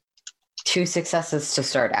 2 successes to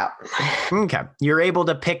start out. Okay. You're able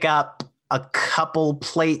to pick up a couple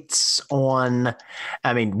plates on,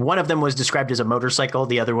 I mean, one of them was described as a motorcycle.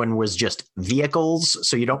 The other one was just vehicles.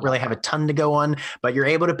 So you don't really have a ton to go on, but you're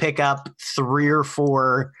able to pick up 3 or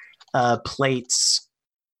 4 plates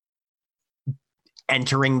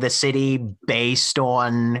entering the city based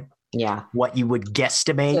on what you would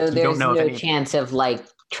guesstimate. So you there's don't know no chance of like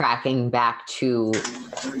tracking back to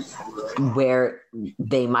where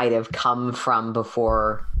they might have come from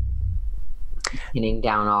before pinning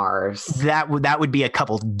down ours. That would be a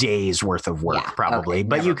couple days worth of work, probably.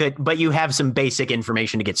 Okay, but you have some basic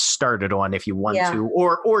information to get started on if you want to,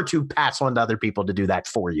 or to pass on to other people to do that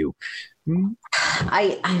for you.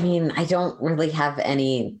 I mean, I don't really have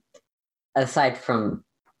any, aside from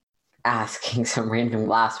asking some random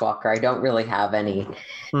glasswalker, I don't really have any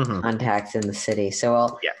contacts in the city.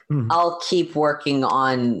 So I'll keep working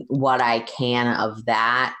on what I can of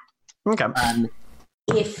that. Okay.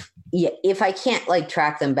 If I can't like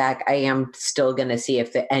track them back, I am still going to see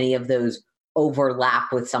if any of those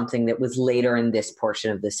overlap with something that was later in this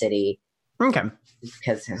portion of the city. Okay.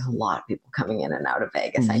 Because there's a lot of people coming in and out of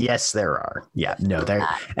Vegas. Yes, there are. Yeah, no, there,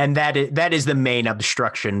 and that is the main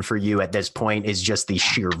obstruction for you at this point, is just the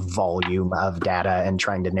sheer volume of data and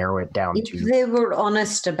trying to narrow it down. If they were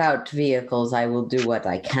honest about vehicles, I will do what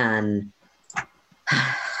I can.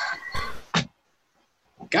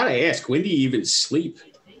 Gotta ask, when do you even sleep?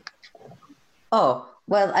 Oh,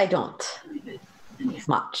 well, I don't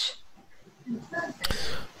much.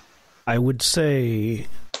 I would say,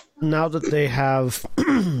 now that they have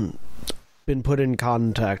been put in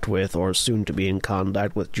contact with, or soon to be in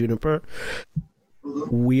contact with, Juniper,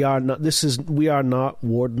 we are not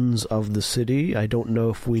wardens of the city. I don't know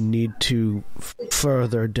if we need to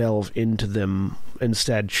further delve into them.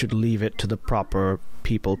 Instead, should leave it to the proper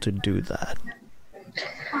people to do that.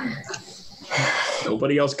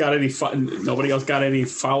 Nobody else got any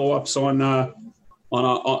follow-ups on a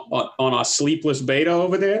sleepless beta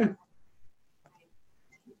over there?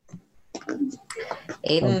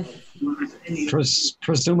 Aiden?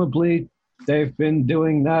 Presumably, they've been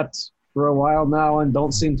doing that for a while now and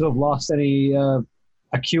don't seem to have lost any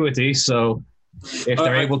acuity. So, if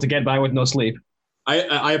they're able to get by with no sleep,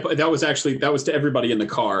 that was to everybody in the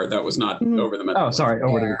car. That was not over the medical. Oh, sorry,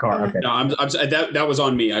 over to the car. Okay. No, that was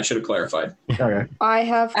on me. I should have clarified. Okay. I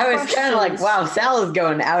was kind of like, wow, Sal is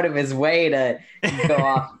going out of his way to go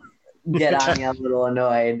off, get on me a little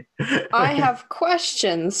annoyed. I have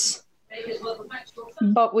questions.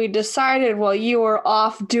 But we decided while you were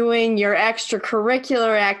off doing your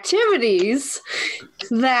extracurricular activities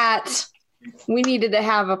that we needed to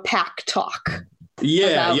have a pack talk.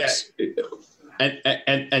 Yeah.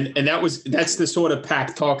 And that's the sort of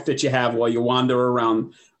pack talk that you have while you wander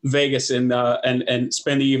around Vegas and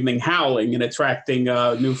spend the evening howling and attracting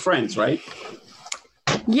new friends, right?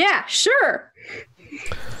 Yeah, sure.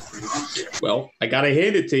 Well, I gotta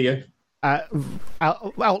hand it to you.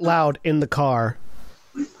 Out loud in the car,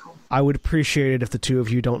 I would appreciate it if the two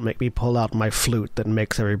of you don't make me pull out my flute that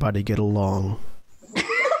makes everybody get along.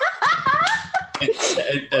 Do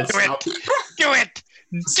it!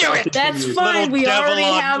 That's fine. We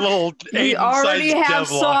already have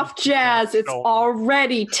soft jazz. It's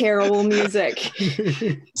already terrible music.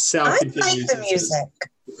 Sal I continues like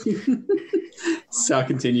the music. Sal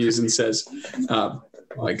continues and says,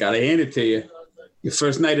 I gotta hand it to you. Your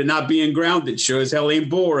first night of not being grounded sure as hell ain't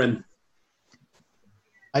boring.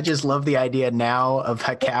 I just love the idea now of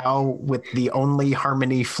Hakao with the only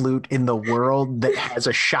harmony flute in the world that has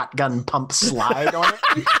a shotgun pump slide on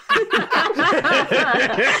it.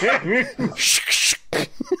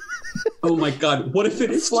 Oh my God. What if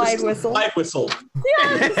it's slide just whistle? Slide whistle.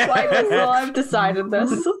 Yeah, it's a slide whistle. I've decided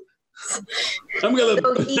this. I'm gonna.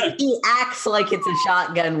 So he acts like it's a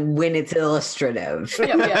shotgun when it's illustrative.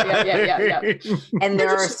 Yeah. And there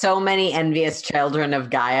are so many envious children of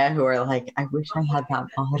Gaia who are like, I wish I had that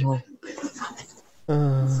bottle.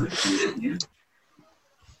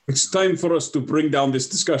 It's time for us to bring down this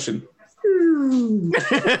discussion.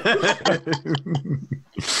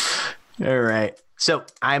 All right. So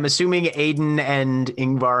I'm assuming Aiden and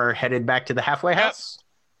Ingvar are headed back to the halfway house.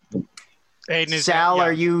 Aiden is Sal,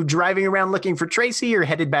 are you driving around looking for Tracy or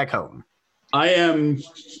headed back home? I am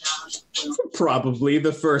probably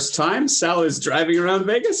the first time Sal is driving around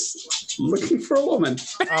Vegas looking for a woman.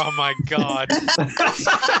 Oh my God.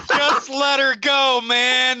 Just let her go,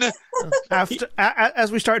 man.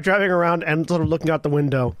 As we start driving around and sort of looking out the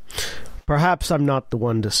window, perhaps I'm not the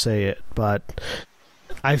one to say it, but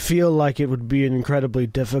I feel like it would be incredibly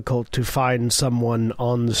difficult to find someone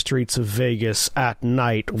on the streets of Vegas at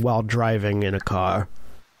night while driving in a car.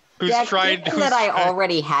 Given that I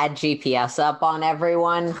already had GPS up on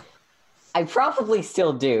everyone, I probably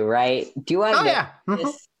still do, right? Do I? Oh, yeah.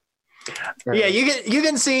 This? Yeah, you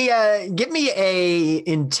can see. Give me a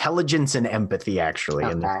intelligence and empathy, actually,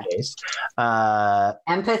 in this case.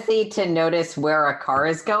 Empathy to notice where a car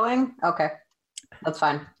is going? Okay, that's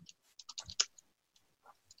fine.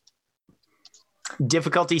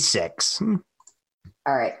 Difficulty 6.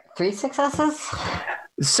 All right, 3 successes?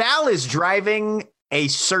 Sal is driving a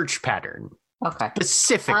search pattern. Okay.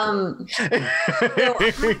 Specifically. So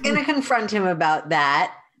I'm going to confront him about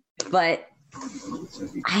that, but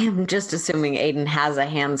I am just assuming Aiden has a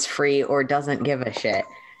hands-free or doesn't give a shit.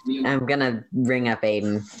 I'm going to ring up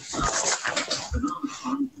Aiden.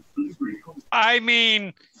 I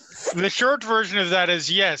mean, the short version of that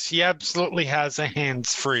is yes, he absolutely has a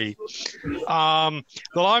hands-free. The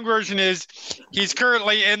long version is he's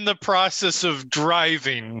currently in the process of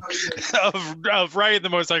driving, of riding the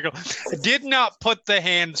motorcycle. Did not put the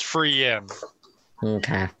hands-free in.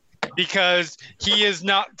 Okay. Because he is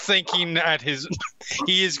not thinking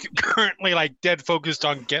he is currently like dead focused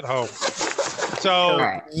on get home. So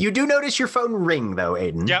right. You do notice your phone ring though,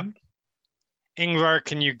 Aiden. Yep. Ingvar,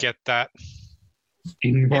 can you get that?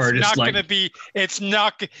 Ingvar It's just not like, going to be. It's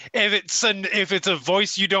not. If it's a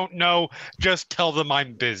voice you don't know, just tell them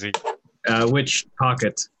I'm busy. which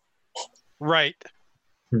pocket? Right.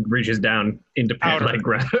 Reaches down into Outer. like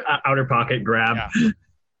outer pocket, grab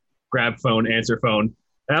phone, answer phone.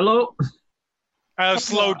 Hello.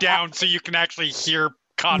 Slow down so you can actually hear Yeah.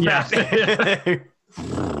 contact.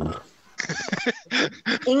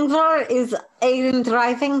 Ingvar, is Aiden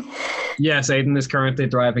driving? Yes, Aiden is currently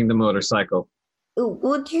driving the motorcycle.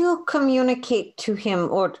 Would you communicate to him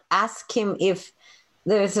or ask him if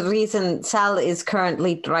there's a reason Sal is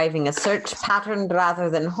currently driving a search pattern rather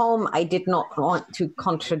than home? I did not want to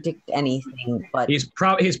contradict anything, but He's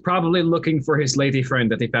probably looking for his lady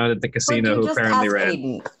friend that he found at the casino who just apparently ask ran.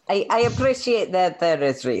 Aiden. I appreciate that there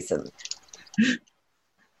is reason.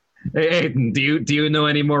 Hey, Aiden, do you know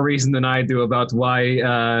any more reason than I do about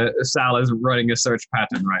why Sal is running a search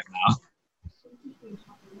pattern right now?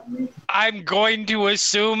 I'm going to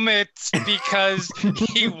assume it's because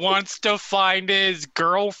he wants to find his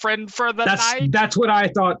girlfriend for the night. That's what I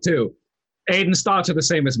thought too. Aiden's thoughts are the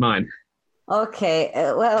same as mine. Okay,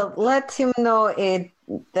 well, let him know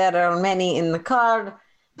there are many in the car,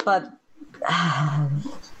 but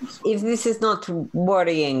if this is not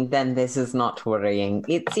worrying, then this is not worrying.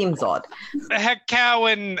 It seems odd.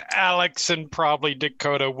 Hekau and Alex and probably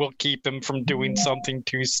Dakota will keep him from doing something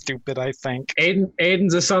too stupid, I think.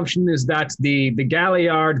 Aiden's assumption is that the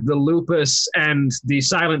Galliard, the Lupus, and the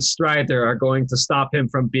Silent Strider are going to stop him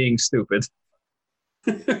from being stupid.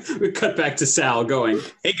 We cut back to Sal going,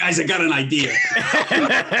 hey guys, I got an idea.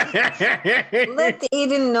 Let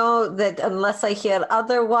Aiden know that unless I hear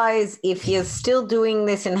otherwise, if he is still doing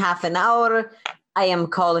this in half an hour, I am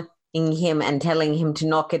calling him and telling him to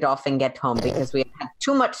knock it off and get home because we have had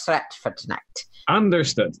too much threat for tonight.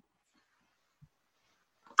 Understood.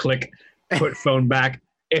 Click. Put phone back.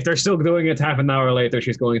 If they're still doing it half an hour later,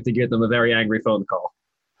 she's going to give them a very angry phone call.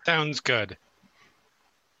 Sounds good.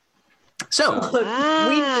 So Look,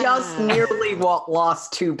 we just nearly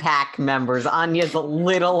lost 2 pack members. Anya's a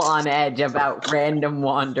little on edge about random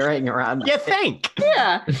wandering around. you think?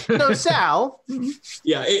 Yeah. So Sal,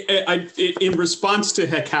 Yeah, in response to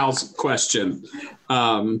Hekau's question,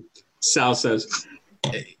 Sal says,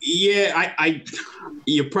 "Yeah,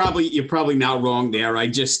 you're probably not wrong there. I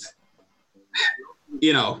just,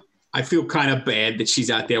 I feel kind of bad that she's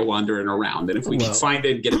out there wandering around, and if we can find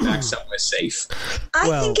her and get her back somewhere safe."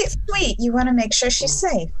 I think it's sweet. You want to make sure she's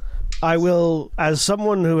safe. I will, as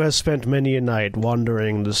someone who has spent many a night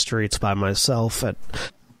wandering the streets by myself,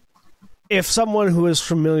 if someone who is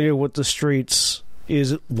familiar with the streets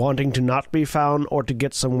is wanting to not be found or to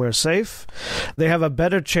get somewhere safe, they have a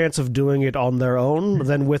better chance of doing it on their own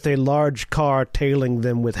than with a large car tailing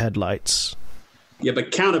them with headlights. Yeah,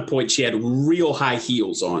 but counterpoint, she had real high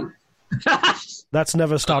heels on. That's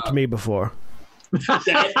never stopped me before.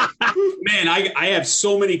 Man, I have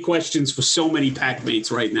so many questions for so many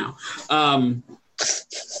packmates right now.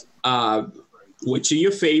 Which are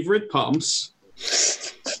your favorite pumps?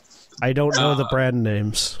 I don't know the brand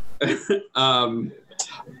names.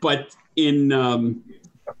 But in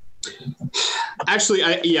actually,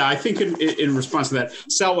 I think in response to that,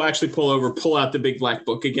 Sal will actually pull out the big black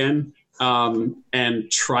book again,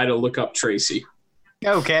 and try to look up Tracy.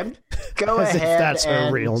 okay, go As if ahead. that's her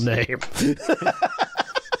and- real name.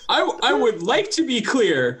 I would like to be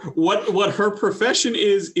clear. What her profession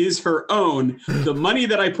is her own. The money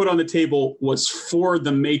that I put on the table was for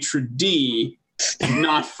the maitre d',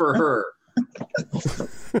 not for her.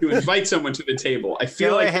 to invite someone to the table. I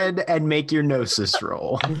feel Go like ahead and make your gnosis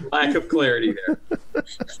roll. lack of clarity there.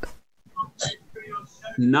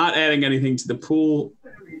 Not adding anything to the pool.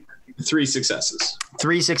 3 successes.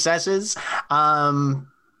 3 successes.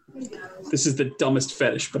 This is the dumbest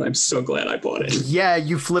fetish, but I'm so glad I bought it. Yeah,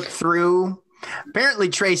 you flip through. Apparently,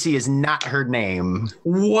 Tracy is not her name.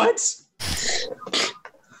 What?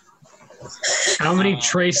 How many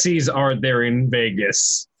Tracys are there in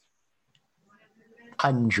Vegas?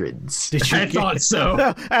 Hundreds. Did you I thought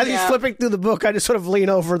so. As he's flipping through the book, I just sort of lean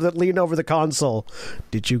over the console.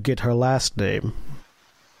 Did you get her last name?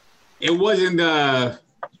 It wasn't,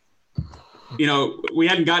 we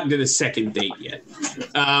hadn't gotten to the second date yet.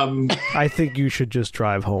 I think you should just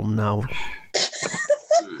drive home now.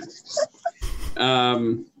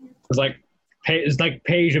 It's like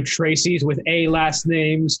page of Tracy's with A last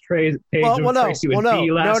names, page of Tracy with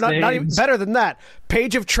B last names. Not even better than that.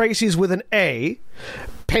 Page of Tracy's with an A,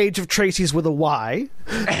 page of Tracy's with a Y,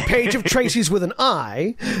 page of Tracy's with an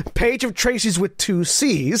I, page of Tracy's with 2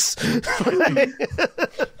 C's.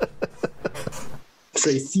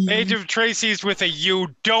 Tracy. Page of Tracy's with a U.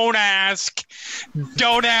 Don't ask.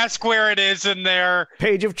 Don't ask where it is in there.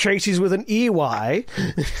 Page of Tracy's with an EY.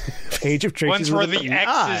 Page of Tracy's Ones where with the an X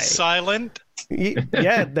I. is silent.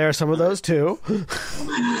 Yeah, there are some of those too.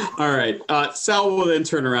 All right. Sal will then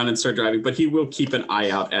turn around and start driving, but he will keep an eye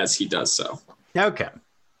out as he does so. Okay.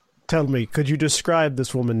 Tell me, could you describe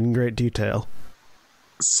this woman in great detail?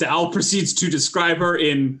 Sal proceeds to describe her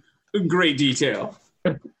in great detail.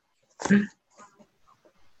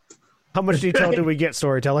 How much detail do we get,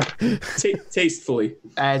 storyteller? Tastefully.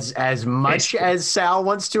 As much as Sal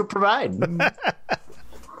wants to provide.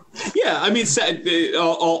 Yeah, I mean,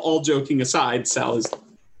 all joking aside, Sal is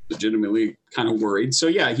legitimately kind of worried. So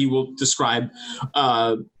yeah, he will describe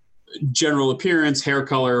general appearance, hair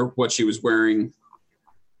color, what she was wearing.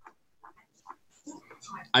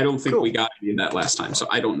 I don't think we got any of that last time, so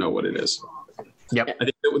I don't know what it is. Yep. I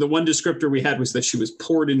think the one descriptor we had was that she was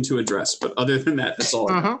poured into a dress, but other than that, that's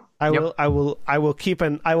all. I will keep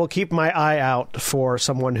my eye out for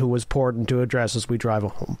someone who was poured into a dress as we drive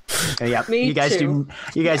home. Yep. Me you guys too.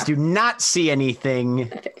 do not see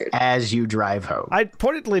anything as you drive home. I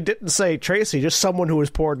pointedly didn't say Tracy, just someone who was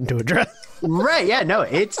poured into a dress. Right, yeah, no,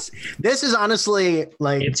 this is honestly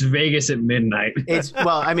like It's Vegas at midnight. it's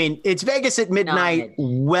Vegas at midnight,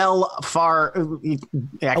 Away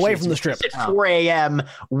from the strip. At 4 a.m.,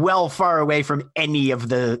 well far away from any of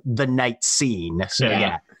the night scene. So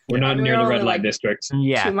yeah. We're not And near we're the red only, light like, district.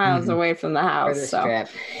 Yeah. 2 miles away from the For house. the So strip.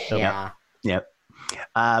 Yeah. Yep.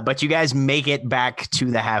 But you guys make it back to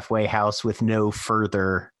the halfway house with no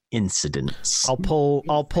further incidents. I'll pull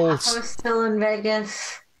I was still in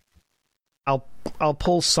Vegas. I'll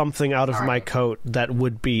pull something out of my coat that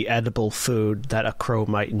would be edible food that a crow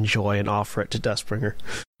might enjoy and offer it to Deathbringer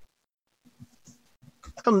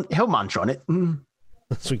He'll munch on it.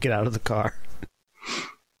 as we get out of the car.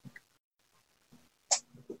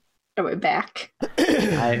 are we back?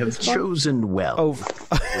 I have chosen well. Oh, with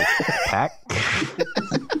the pack.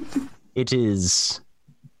 It is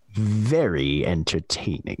very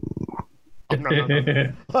entertaining.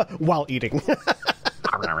 while eating.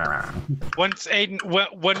 Once the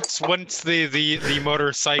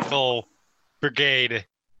motorcycle brigade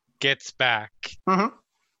gets back,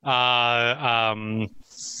 Aiden,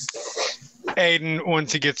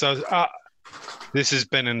 once he gets out, this has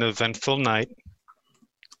been an eventful night.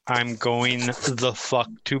 I'm going the fuck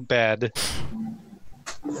to bed.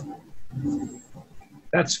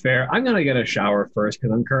 That's fair. I'm going to get a shower first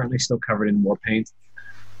because I'm currently still covered in more paint.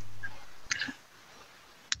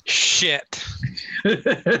 Shit. Look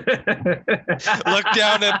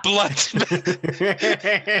down at blood.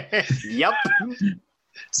 Yep.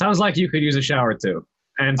 Sounds like you could use a shower too.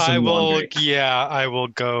 And some laundry. I will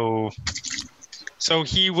go. So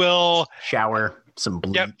he will Shower, some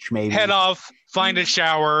bleach, maybe. head off, find a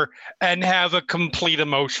shower, and have a complete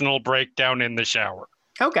emotional breakdown in the shower.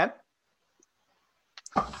 Okay.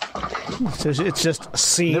 So it's just a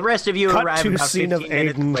scene. The rest of you cut arrive to about scene 15 of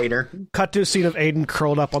minutes Aiden. later. Cut to a scene of Aiden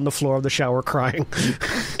curled up on the floor of the shower crying.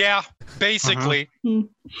 Yeah, basically.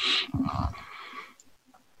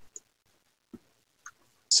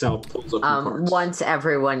 Sal pulls up your cards. Once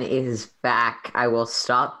everyone is back, I will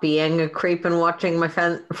stop being a creep and watching my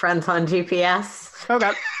friends on GPS.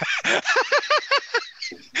 Okay.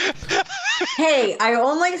 Hey, I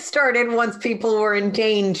only started once people were in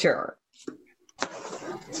danger.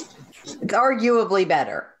 It's arguably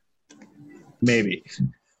better. Maybe.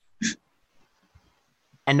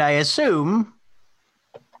 And I assume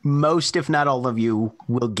most, if not all of you,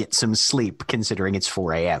 will get some sleep, considering it's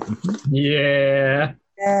 4 a.m. Yeah.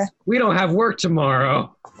 We don't have work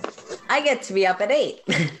tomorrow. I get to be up at 8.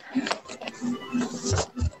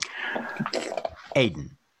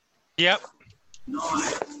 Aiden. Yep.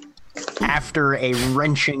 After a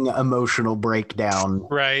wrenching emotional breakdown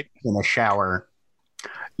Right. in a shower,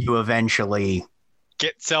 you eventually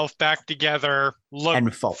Get self back together. Look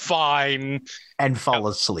and fall fine. and fall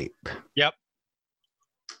asleep. Yep.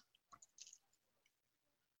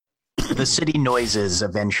 The city noises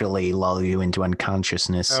eventually lull you into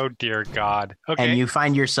unconsciousness, Oh dear God. Okay. and you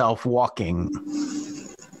find yourself walking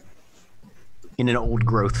in an old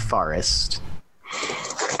growth forest.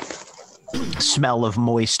 Smell of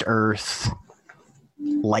moist earth,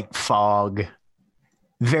 light fog,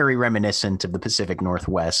 very reminiscent of the Pacific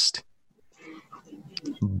Northwest,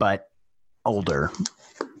 but older,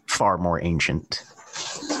 far more ancient.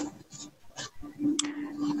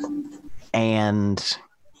 And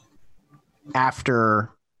after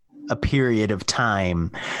a period of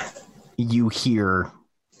time, you hear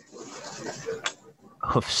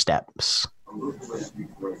hoof steps.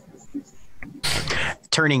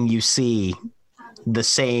 Turning, you see the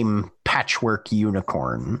same patchwork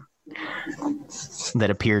unicorn that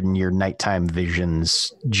appeared in your nighttime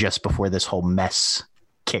visions just before this whole mess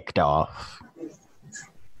kicked off.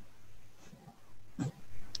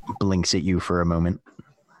 Blinks at you for a moment.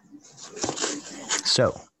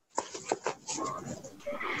 So,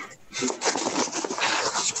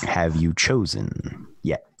 have you chosen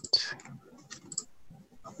yet?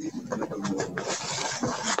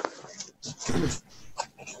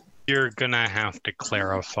 You're gonna have to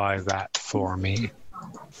clarify that for me.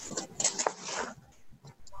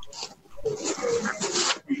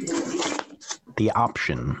 The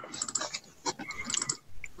option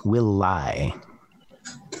will lie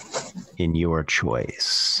in your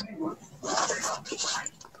choice.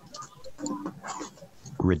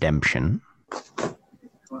 Redemption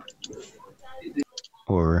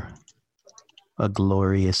or a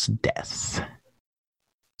glorious death.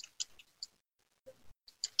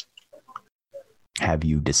 Have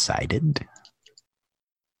you decided?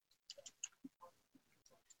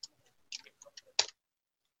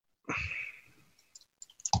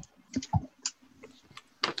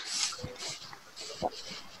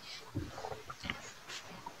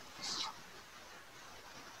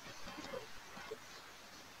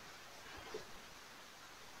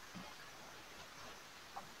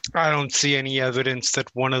 I don't see any evidence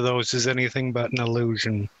that one of those is anything but an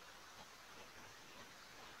illusion.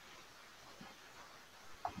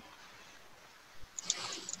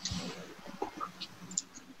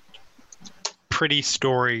 Pretty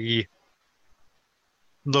story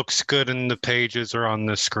looks good in the pages or on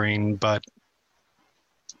the screen, but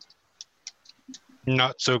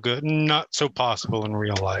not so good, not so possible in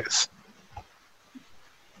real life.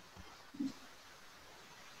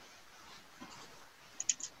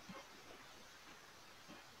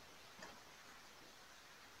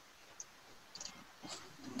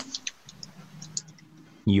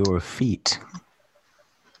 Your feet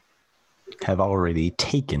have already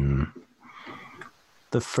taken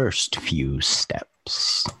the first few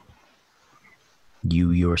steps.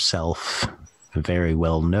 You yourself very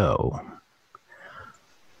well know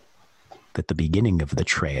that the beginning of the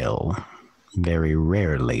trail very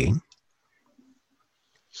rarely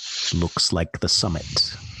looks like the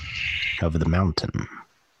summit of the mountain.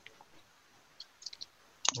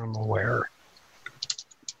 I'm aware.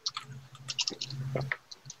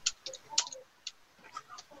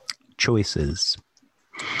 Choices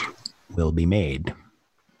will be made.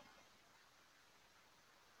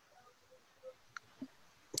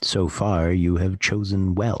 So far, you have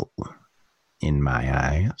chosen well, in my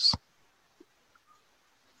eyes.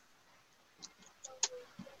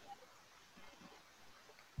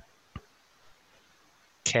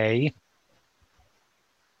 Okay.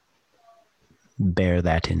 Bear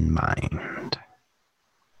that in mind.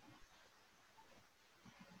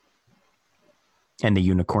 And the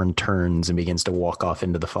unicorn turns and begins to walk off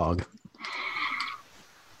into the fog.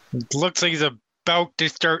 Looks like he's about to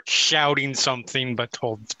start shouting something, but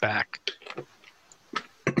holds back.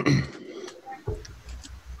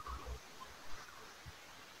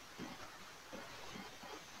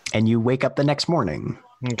 And you wake up the next morning.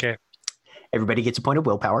 Okay. Everybody gets a point of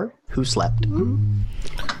willpower. Who slept?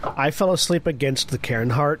 I fell asleep against the Cairn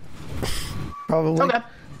Heart, probably, Okay.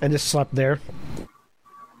 and just slept there.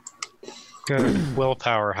 Good.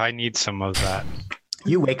 Willpower. I need some of that.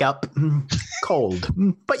 You wake up cold,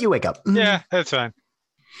 but you wake up. Yeah, that's fine.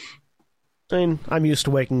 I mean, I'm used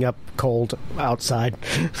to waking up cold outside.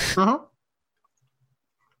 Uh-huh.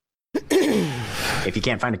 If you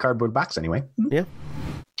can't find a cardboard box anyway. Yeah.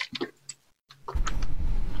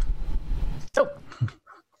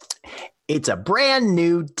 It's a brand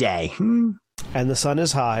new day. And the sun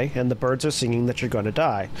is high, and the birds are singing that you're going to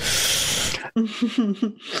die.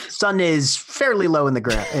 Sun is fairly low in the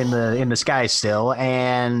ground, in the sky still,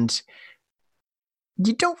 and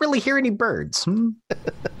you don't really hear any birds.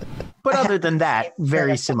 But other than that,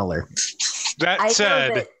 very similar. That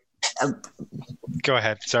said, go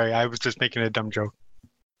ahead. Sorry, I was just making a dumb joke.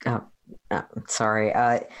 Oh, sorry.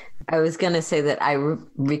 I was going to say that I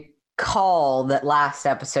recall that last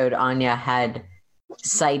episode Anya had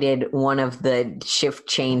cited one of the shift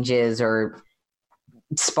changes or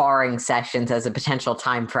sparring sessions as a potential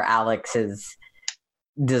time for Alex's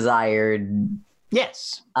desired,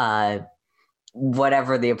 yes,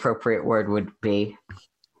 whatever the appropriate word would be.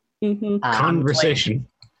 Conversation.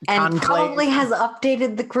 And Conclave. probably has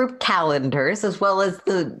updated the group calendars as well as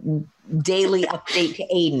the daily update to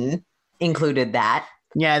Aiden included that.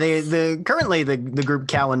 Yeah, currently the group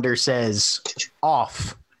calendar says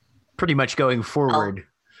off pretty much going forward.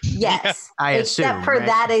 Yes, I assume, except for right?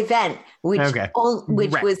 that event, which Okay.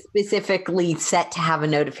 Right. was specifically set to have a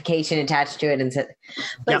notification attached to it, and said,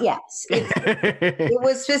 but Yep. yes, it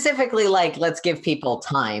was specifically like, let's give people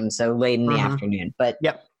time, so late in the afternoon. But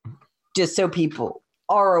Yep. just so people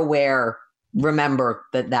are aware, remember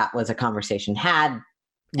that was a conversation had.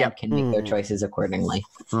 Yep. And can make their choices accordingly.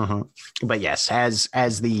 But yes,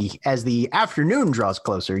 as the afternoon draws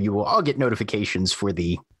closer, you will all get notifications for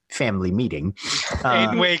the family meeting.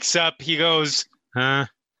 Aiden wakes up. He goes, huh?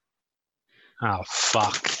 Oh,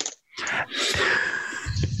 fuck.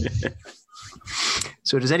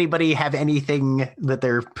 So does anybody have anything that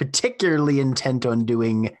they're particularly intent on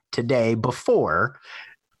doing today before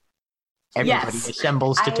everybody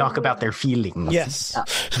assembles to talk about their feelings? Yes.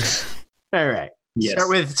 All right. Yes.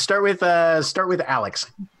 Start with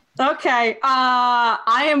Alex. Okay.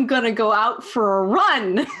 I am gonna go out for a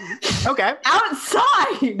run Okay.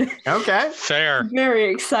 outside. Okay. Fair.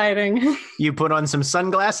 Very exciting. You put on some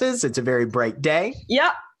sunglasses. It's a very bright day.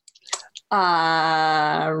 Yep.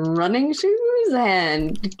 Running shoes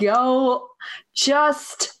and go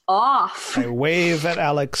just off. I wave at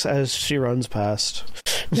Alex as she runs past.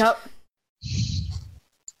 Yep.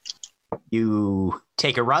 You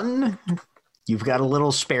take a run. You've got a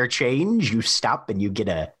little spare change. You stop and you get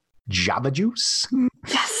a Java Juice.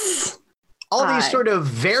 Yes. All these sort of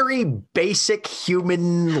very basic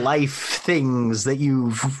human life things that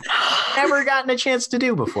you've never gotten a chance to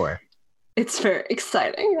do before. It's very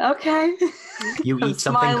exciting. Okay. You I'm eat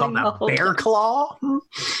something called smiling the a whole bear time. claw.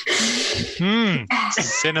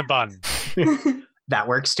 Cinnabon. That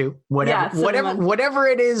works too. Yeah, Whatever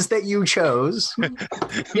it is that you chose.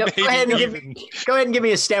 Yep. Go ahead and give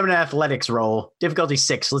me a stamina athletics roll. Difficulty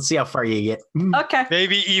 6. Let's see how far you get. Okay.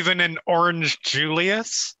 Maybe even an orange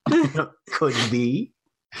Julius. Could be.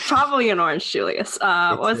 Probably an orange Julius.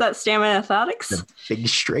 What was that? Stamina athletics? The big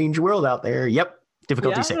strange world out there. Yep.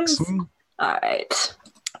 Difficulty 6. All right.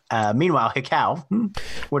 Meanwhile, Hikau,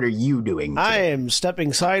 what are you doing today? I am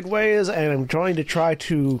stepping sideways and I'm trying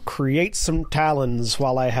to create some talons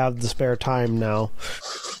while I have the spare time now.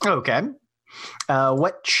 Okay.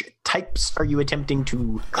 What types are you attempting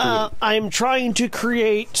to create? I'm trying to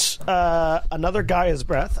create another Gaia's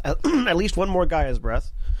Breath, at least one more Gaia's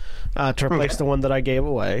Breath, to replace the one that I gave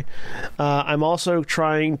away. I'm also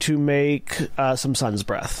trying to make some Sun's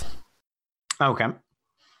Breath. Okay.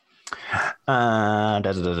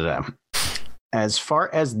 As far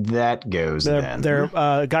as that goes,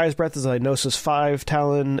 Gaia's Breath is a Gnosis 5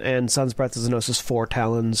 talon, and Sun's Breath is a Gnosis 4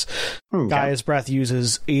 talons. Okay. Gaia's Breath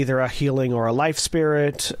uses either a healing or a life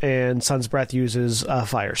spirit, and Sun's Breath uses a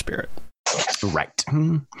fire spirit. Right.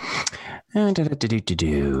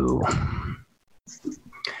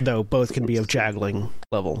 Though both can be of Jagling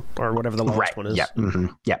level, or whatever the lowest one is. Yep. Mm-hmm.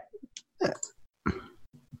 Yep.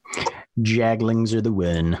 Jaglings are the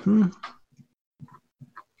win.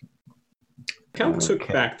 Cal took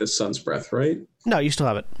back the Sun's Breath, right? No, you still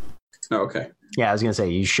have it. Oh, okay. Yeah, I was going to say,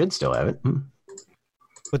 you should still have it.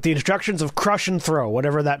 With the instructions of crush and throw,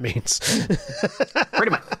 whatever that means.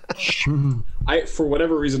 Pretty much. For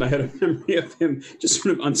whatever reason, I had a memory of him just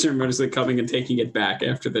sort of unceremoniously coming and taking it back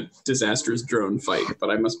after the disastrous drone fight, but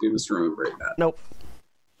I must be misremembering that. Nope.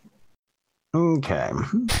 Okay.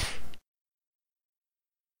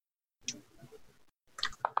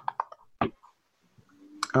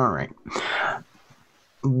 All right.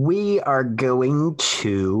 We are going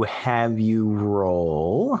to have you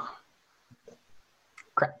roll.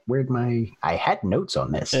 Crap, I had notes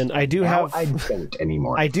on this. And I do have... I don't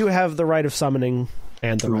anymore. I do have the right of summoning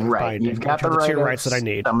and the right of binding. You've got which are the two right rights of that I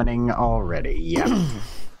need. summoning already, yeah.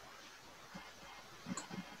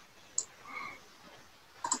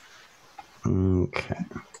 Okay.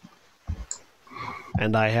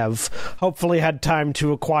 and I have hopefully had time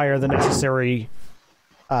to acquire the necessary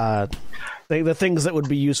the things that would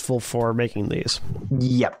be useful for making these.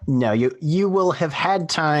 Yep. No, you will have had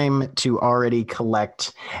time to already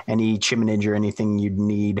collect any chiminage or anything you'd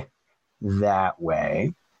need that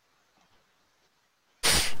way.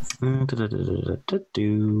 We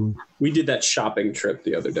did that shopping trip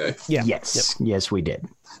the other day. Yeah. Yes. Yep. Yes, we did.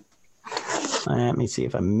 Let me see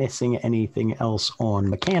if I'm missing anything else on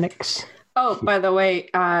mechanics. Oh, by the way,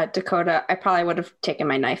 Dakota, I probably would have taken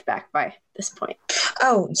my knife back by this point.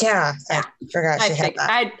 Oh, yeah. I forgot she had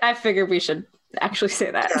that. I figured we should actually say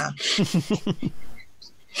that. Yeah.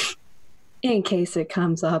 In case it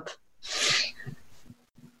comes up.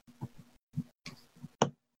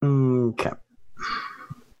 Okay.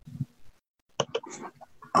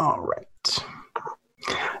 All right.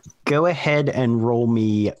 Go ahead and roll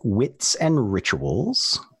me wits and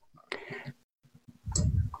rituals.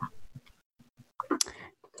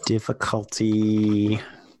 Difficulty.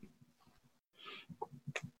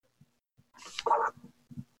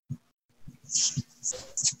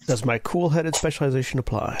 Does my cool-headed specialization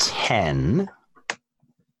apply? 10.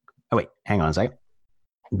 Oh, wait. Hang on a second.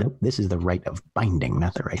 Nope, this is the rite of binding,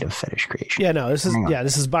 not the rite of fetish creation. Yeah, no, this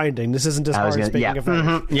is binding. This isn't just hard speaking of fetish.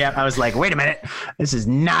 Mm-hmm. Yeah, I was like, wait a minute. This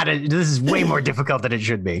is way more difficult than it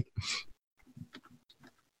should be.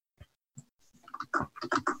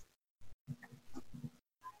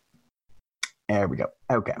 There we go.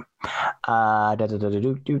 Okay.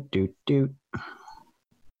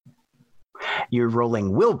 You're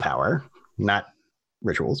rolling willpower, not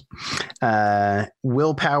rituals.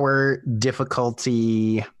 Willpower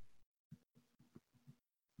difficulty.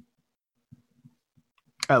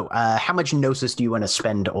 How much gnosis do you want to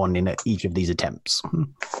spend on in each of these attempts?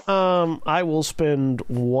 I will spend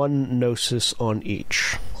 1 gnosis on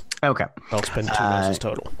each. Okay. I'll spend 2 gnosis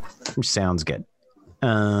total. Sounds good.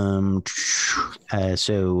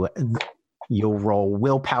 So you'll roll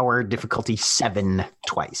willpower difficulty 7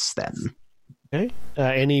 twice then. Okay.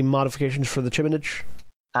 Any modifications for the chiminage?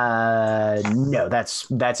 No,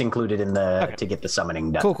 that's included in the to get the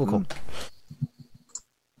summoning done. Cool.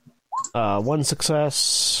 1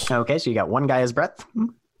 success. Okay, so you got 1 Gaia's breath.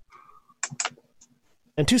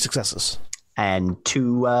 And 2 successes. And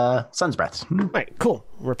 2 sun's breaths. Right, cool.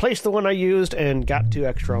 Replace the one I used and got 2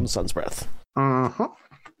 extra on the sun's breath. Uh-huh.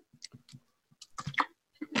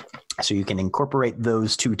 So you can incorporate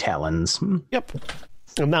those 2 talons. Yep.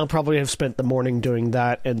 And I'll probably have spent the morning doing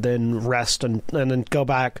that and then rest and then go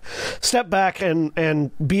back, step back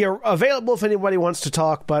and be available if anybody wants to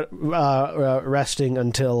talk, but resting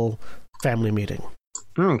until family meeting.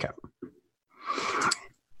 Okay.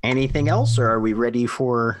 Anything else, or are we ready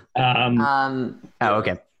for... Oh,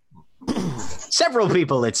 okay. Several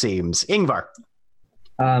people, it seems. Ingvar.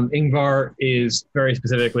 Ingvar is very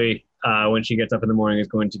specifically, when she gets up in the morning, is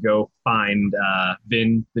going to go find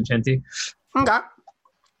Vincenti. Okay.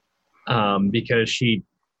 Because she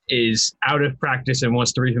is out of practice and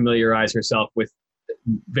wants to refamiliarize herself with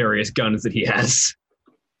various guns that he has.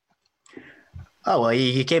 Oh, well,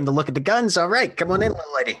 you came to look at the guns. All right, come on in,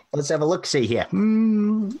 little lady. Let's have a look-see here.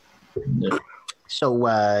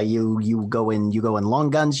 So you go in long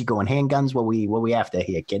guns, you go in handguns. What we after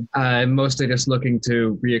here, kid? I'm mostly just looking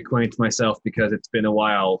to reacquaint myself because it's been a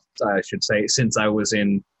while, I should say, since I was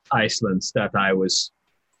in Iceland that I was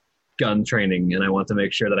gun training, and I want to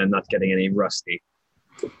make sure that I'm not getting any rusty.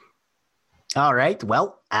 All right,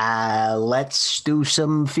 well, let's do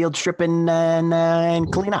some field stripping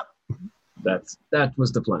and clean up. That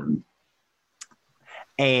was the plan.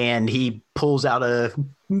 And he pulls out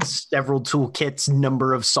several toolkits,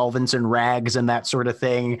 number of solvents and rags and that sort of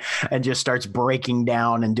thing, and just starts breaking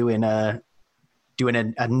down and doing a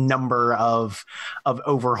number of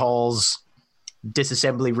overhauls,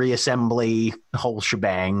 disassembly, reassembly, whole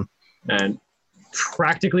shebang. And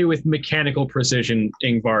practically with mechanical precision,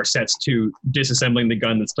 Ingvar sets to disassembling the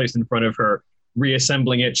gun that's placed in front of her,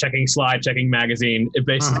 reassembling it, checking slide, checking magazine. It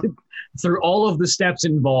basically, through all of the steps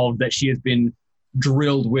involved that she has been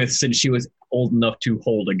drilled with since she was old enough to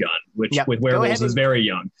hold a gun, which with werewolves is very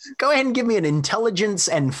young. Go ahead and give me an intelligence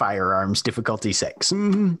and firearms difficulty 6.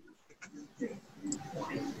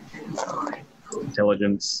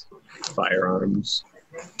 Intelligence, firearms.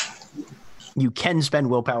 You can spend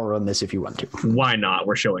willpower on this if you want to. Why not?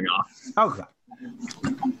 We're showing off. Okay.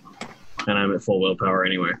 And I'm at full willpower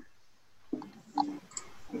anyway.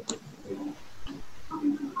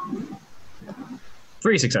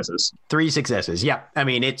 Three successes. Yeah. I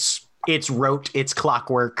mean, it's rote, it's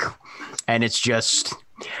clockwork, and it's just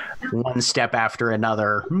one step after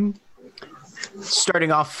another.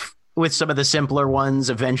 Starting off with some of the simpler ones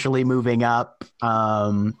eventually moving up.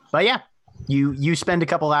 But yeah, you spend a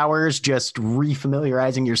couple hours just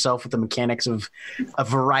refamiliarizing yourself with the mechanics of a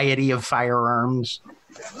variety of firearms.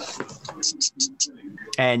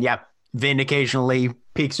 And yeah, Vin occasionally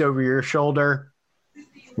peeks over your shoulder,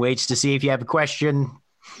 waits to see if you have a question.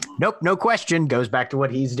 Nope, no question. Goes back to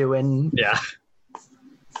what he's doing. Yeah.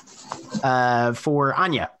 For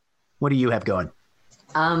Anya, what do you have going?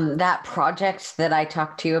 That project that I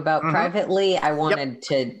talked to you about privately, I wanted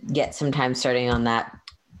to get some time starting on that.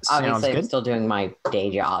 Obviously, I'm still doing my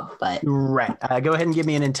day job, but... Right. Go ahead and give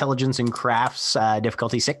me an intelligence and crafts,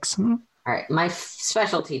 difficulty 6. All right. My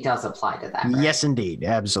specialty does apply to that, right? Yes, indeed.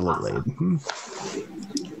 Absolutely. Awesome.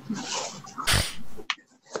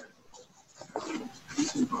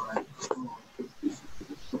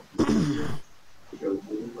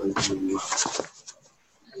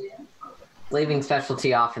 Leaving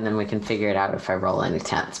specialty off, and then we can figure it out if I roll any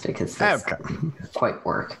 10s, because that's quite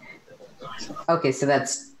work. Okay, so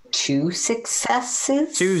that's 2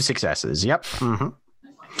 successes? 2 successes, yep. Mm-hmm.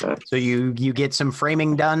 So you get some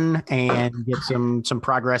framing done and get some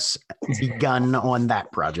progress begun on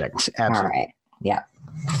that project. Absolutely. All right, yeah.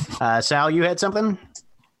 Sal, you had something?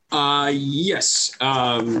 Yes.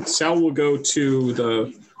 Sal will go to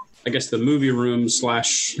the movie room /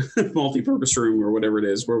 multi-purpose room or whatever it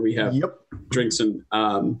is where we have drinks and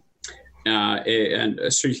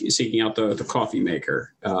seeking out the coffee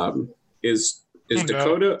maker. Is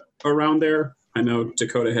Dakota around there? I know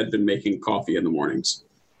Dakota had been making coffee in the mornings.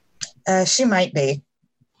 She might be.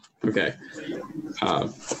 Okay.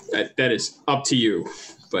 That is up to you,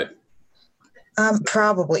 but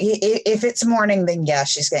probably. If it's morning, then yeah,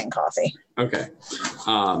 she's getting coffee. Okay.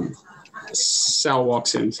 Sal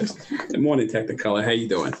walks in and says, "Good morning, Technicolor. How you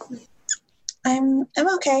doing?" I'm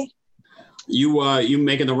okay. You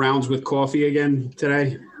making the rounds with coffee again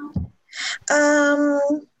today?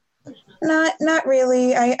 Not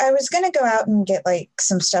really. I was gonna go out and get like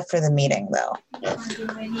some stuff for the meeting though.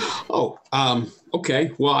 Oh,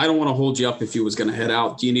 okay. Well, I don't want to hold you up if you was gonna head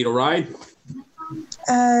out. Do you need a ride?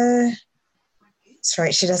 That's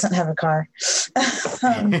right. She doesn't have a car.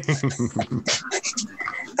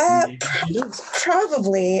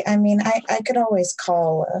 Probably. I mean, I could always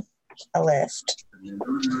call a lift.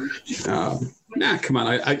 Nah, come on.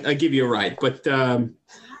 I give you a ride. But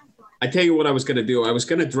I tell you what I was going to do. I was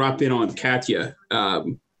going to drop in on Katya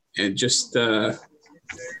and just, I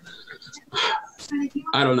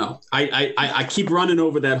don't know. I keep running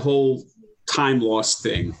over that whole time loss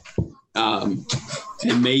thing. And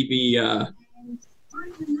maybe, I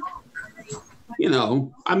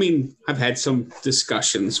mean, I've had some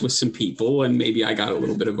discussions with some people, and maybe I got a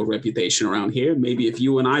little bit of a reputation around here. Maybe if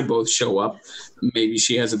you and I both show up, maybe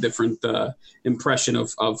she has a different impression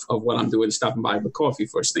of what I'm doing, stopping by with coffee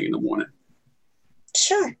first thing in the morning.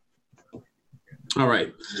 Sure. All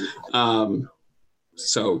right.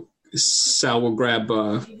 So Sal will grab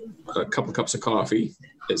a couple cups of coffee.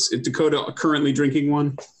 Is Dakota currently drinking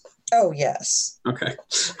one? Oh, yes. Okay.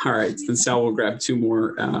 All right. Then Sal will grab 2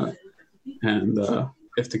 more. And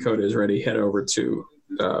if Dakota is ready, head over to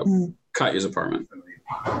Katya's apartment.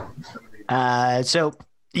 So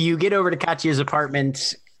you get over to Katya's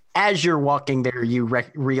apartment. As you're walking there, you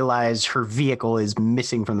realize her vehicle is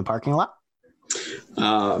missing from the parking lot.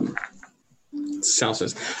 Sal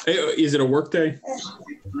says, hey, is it a work day?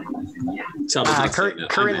 Sal does not say that.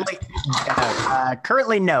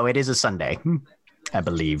 Currently, no. It is a Sunday, I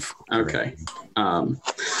believe. Okay.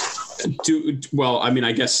 Well, I mean,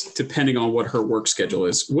 I guess depending on what her work schedule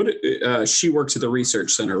is. She works at the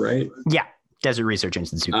research center, right? Yeah, Desert Research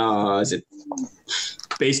Institute. Is it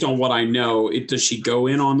based on what I know? Does she go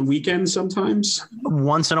in on the weekends sometimes?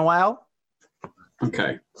 Once in a while.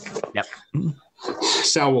 Okay. Yep.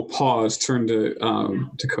 Sal will pause, turn to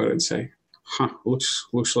Dakota, and say, "Huh,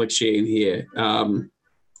 looks like she ain't here."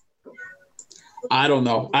 I don't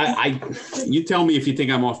know. You tell me if you think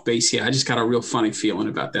I'm off base here. I just got a real funny feeling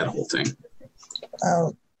about that whole thing.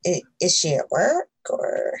 Oh, is she at work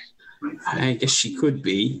or? I guess she could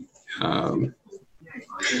be. You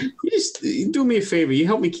do me a favor. You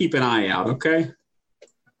help me keep an eye out, okay?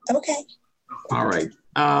 Okay. All right.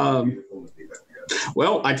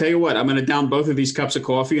 Well, I tell you what. I'm going to down both of these cups of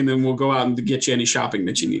coffee, and then we'll go out and get you any shopping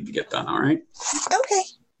that you need to get done. All right? Okay.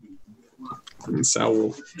 And Sal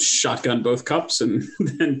will shotgun both cups and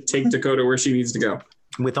then take Dakota where she needs to go.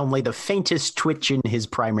 With only the faintest twitch in his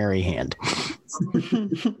primary hand.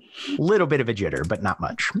 Little bit of a jitter, but not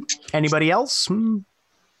much. Anybody else?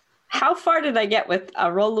 How far did I get with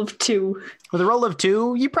a roll of 2? With a roll of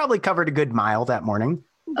 2, you probably covered a good mile that morning.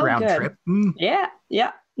 Oh, round good. trip.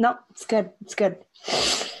 Yeah. No, it's good. It's good.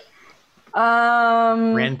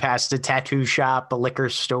 Ran past a tattoo shop, a liquor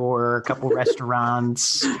store, a couple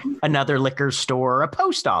restaurants, another liquor store, a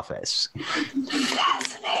post office.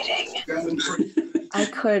 Fascinating. I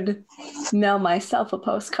could mail myself a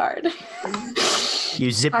postcard.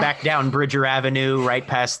 You zip back down Bridger Avenue, right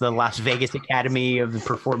past the Las Vegas Academy of the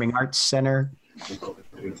Performing Arts Center.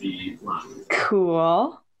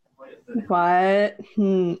 Cool. What?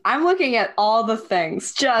 I'm looking at all the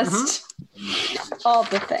things. Just all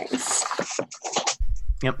the things.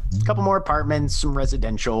 Yep. A couple more apartments, some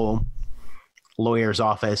residential, lawyer's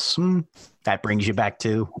office. That brings you back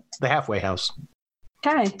to the halfway house.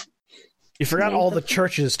 Okay. You forgot all the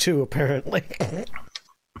churches, too, apparently.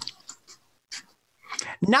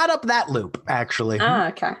 Not up that loop, actually.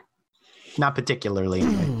 Okay. Not particularly.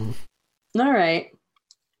 All right.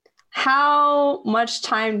 How much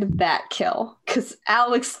time did that kill? Because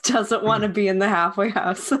Alex doesn't want to be in the halfway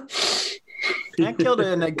house. I killed it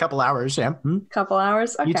in a couple hours, yeah. Couple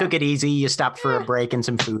hours? Okay. You took it easy. You stopped for a break and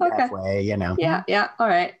some food halfway, you know. Yeah. All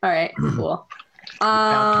right. Cool.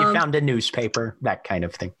 You found a newspaper, that kind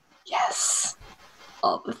of thing. Yes.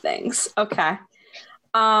 All the things. Okay.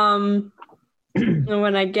 And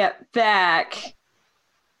when I get back,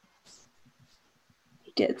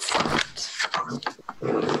 he gets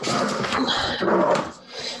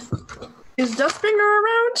Is Dustbringer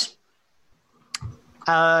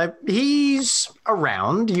around? He's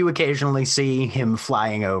around. You occasionally see him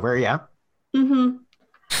flying over, yeah.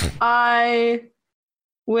 I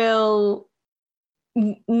will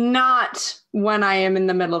not when I am in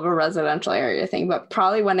the middle of a residential area thing, but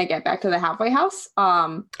probably when I get back to the halfway house.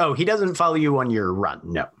 Oh, he doesn't follow you on your run,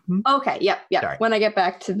 no. Okay, yep. Sorry. When I get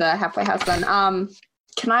back to the halfway house then.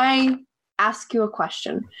 Can I ask you a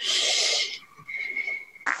question?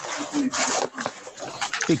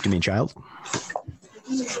 Speak to me, child.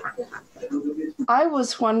 I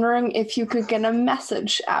was wondering if you could get a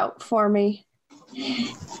message out for me.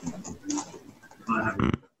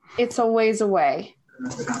 It's a ways away,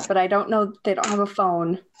 but I don't know. They don't have a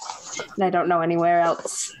phone, and I don't know anywhere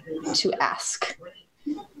else to ask.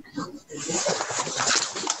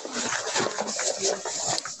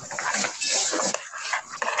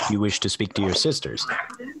 You wish to speak to your sisters?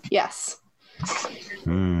 Yes.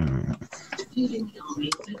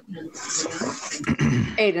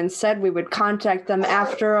 Aiden said we would contact them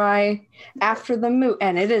after the moot,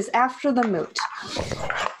 and it is after the moot.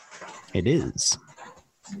 It is.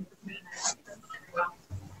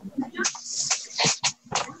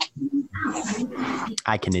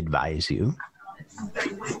 I can advise you.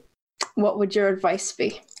 What would your advice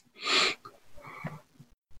be?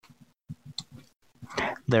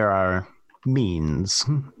 There are means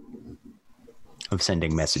of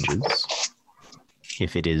sending messages.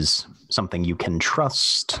 If it is something you can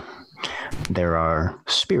trust, there are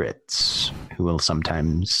spirits who will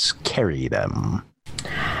sometimes carry them.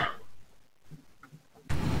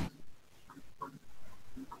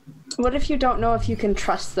 What if you don't know if you can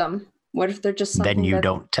trust them? What if they're just something Then you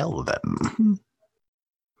don't tell them.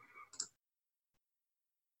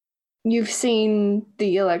 You've seen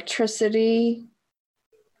the electricity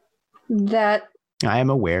that... I am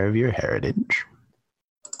aware of your heritage.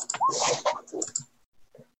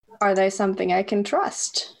 Are they something I can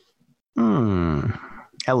trust?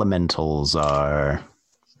 Elementals are...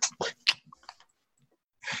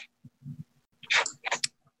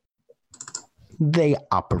 They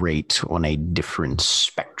operate on a different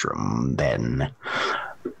spectrum than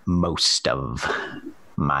most of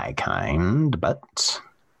my kind, but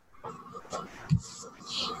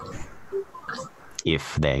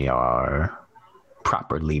if they are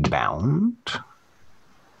properly bound,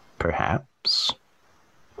 perhaps.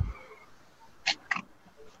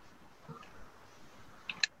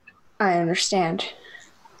 I understand.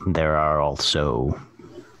 There are also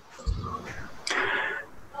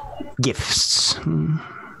gifts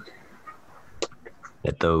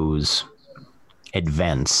that those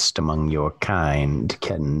advanced among your kind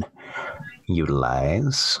can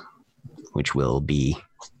utilize, which will be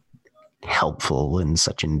helpful in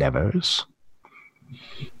such endeavors.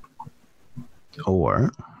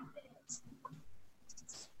 Or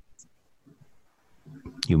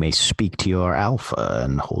you may speak to your alpha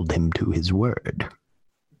and hold him to his word.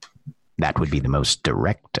 That would be the most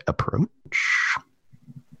direct approach.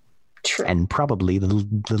 True. And probably the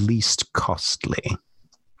least costly.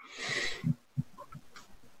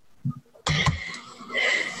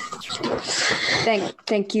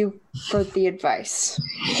 Thank you for the advice.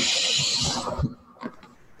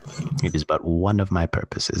 It is but one of my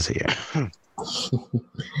purposes here.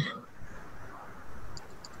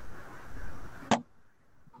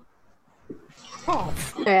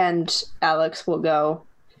 And Alex will go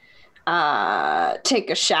take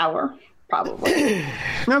a shower, probably.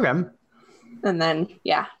 Okay. And then,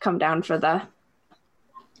 come down for the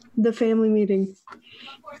family meeting.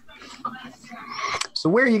 So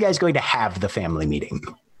where are you guys going to have the family meeting?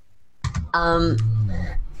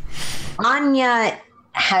 Anya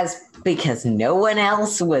has, because no one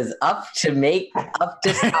else was up to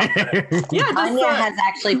stop her. Anya has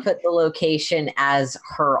actually put the location as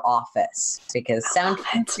her office because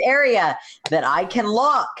soundtrack's area that I can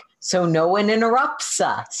lock so no one interrupts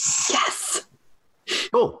us. Yes.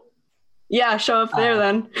 Cool. Yeah, show up there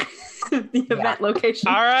then. The event location.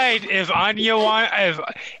 All right. If Anya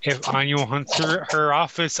wants her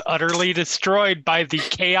office utterly destroyed by the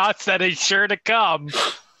chaos that is sure to come.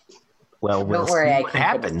 Well, we'll see what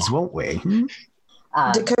happens, won't we?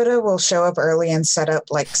 Dakota will show up early and set up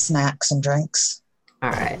like snacks and drinks.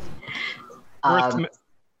 All right.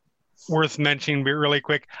 Worth mentioning really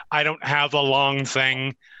quick, I don't have a long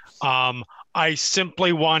thing. I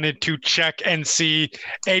simply wanted to check and see.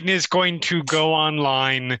 Aiden is going to go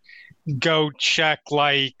online, go check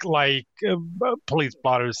like police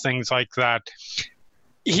blotters, things like that.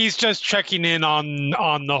 He's just checking in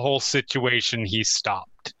on the whole situation. He stopped.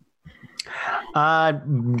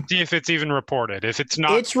 See if it's even reported. If it's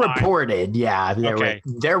not, it's reported. Yeah,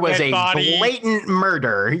 there was a blatant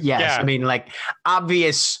murder. Yes, yeah. I mean, like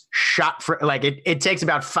obvious shot for like it takes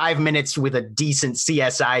about 5 minutes with a decent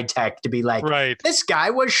CSI tech to be like, right, this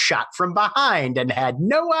guy was shot from behind and had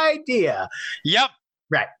no idea. Yep.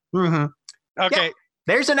 Right. Mm-hmm. Okay. Yeah.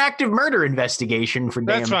 There's an active murder investigation for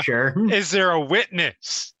damn sure. Is there a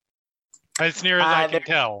witness? As near as I can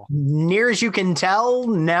tell. Near as you can tell,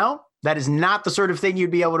 no. That is not the sort of thing you'd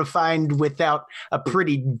be able to find without a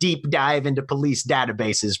pretty deep dive into police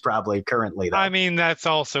databases, probably currently, though. I mean, that's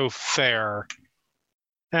also fair.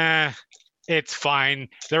 It's fine.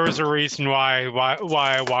 There was a reason why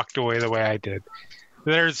I walked away the way I did.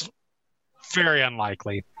 There's very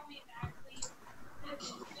unlikely.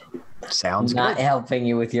 Sounds not good. Helping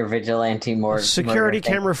you with your vigilante Security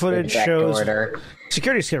camera footage shows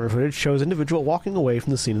individual walking away from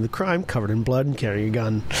the scene of the crime, covered in blood and carrying a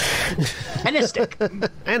gun. And a stick. And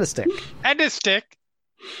a stick. And a stick.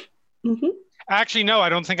 Mm-hmm. Actually, no, I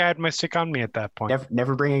don't think I had my stick on me at that point.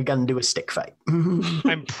 Never bring a gun to a stick fight.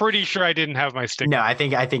 I'm pretty sure I didn't have my stick. No, I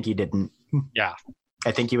think you didn't. Yeah.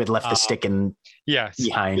 I think you had left the stick behind.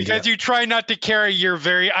 Because you try not to carry your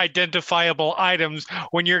very identifiable items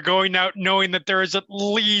when you're going out knowing that there is at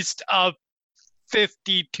least a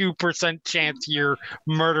 52% chance you're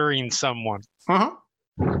murdering someone.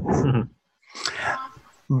 Uh-huh.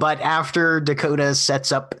 But after Dakota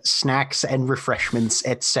sets up snacks and refreshments,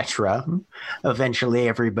 etc., eventually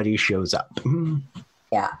everybody shows up.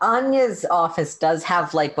 Yeah, Anya's office does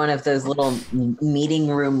have like one of those little meeting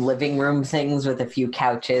room, living room things with a few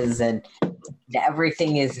couches, and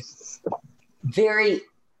everything is very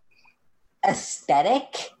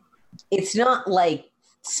aesthetic. It's not like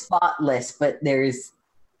spotless, but there's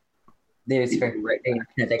very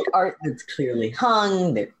aesthetic art that's clearly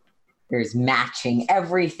hung. There's matching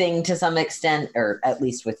everything to some extent, or at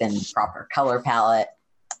least within proper color palette.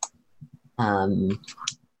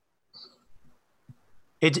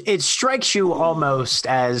 It strikes you almost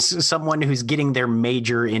as someone who's getting their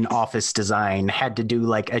major in office design had to do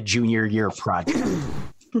like a junior year project.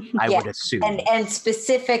 I would assume, and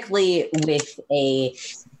specifically with a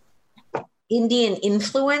Indian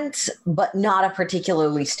influence, but not a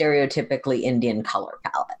particularly stereotypically Indian color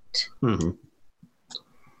palette. Mm-hmm.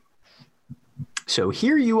 So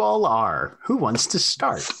here you all are. Who wants to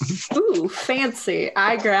start? Ooh, fancy.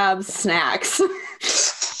 I grab snacks.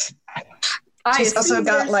 She's also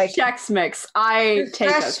got like Chex Mix. I take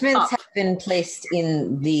refreshments have been placed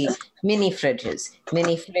in the mini fridges.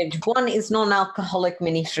 Mini fridge 1 is non-alcoholic.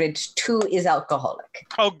 Mini fridge 2 is alcoholic.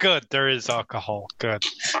 Oh, good. There is alcohol. Good.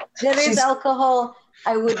 There is alcohol.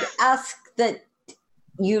 I would ask that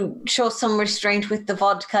you show some restraint with the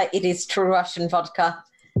vodka. It is true Russian vodka.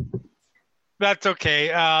 That's okay.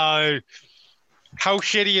 How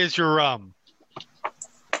shitty is your rum?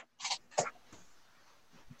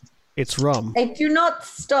 It's rum. I do not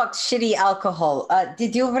stock shitty alcohol.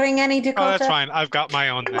 Did you bring any, Dakota? Oh, that's fine. I've got my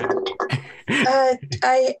own then.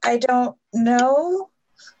 I don't know.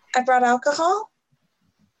 I brought alcohol.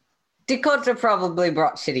 Dakota probably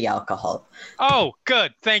brought shitty alcohol. Oh,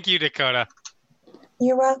 good. Thank you, Dakota.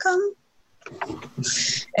 You're welcome.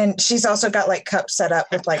 And she's also got like cups set up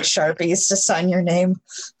with like Sharpies to sign your name.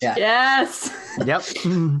 Yeah. Yes. Yep.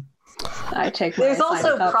 I take. There's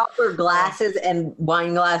also proper glasses and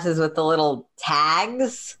wine glasses with the little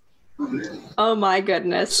tags. Oh my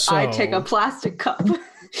goodness. I take a plastic cup.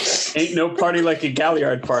 Ain't no party like a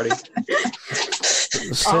Galliard party.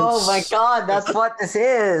 Oh my god, that's what this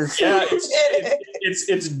is. Yeah,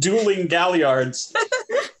 it's dueling Galliards.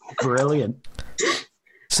 Brilliant.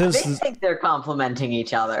 They think they're complimenting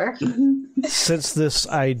each other. Since this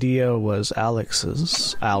idea was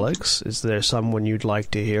Alex's, Alex, is there someone you'd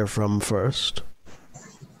like to hear from first?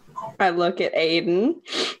 I look at Aiden.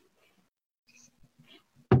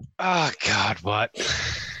 Oh God, what?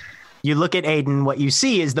 You look at Aiden, what you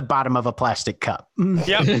see is the bottom of a plastic cup.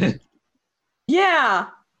 Yep. Yeah.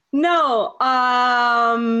 No.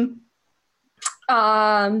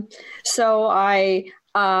 So I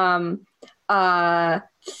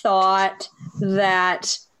thought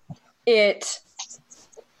that it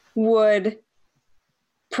would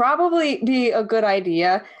probably be a good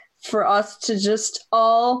idea for us to just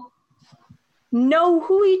all know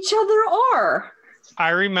who each other are. I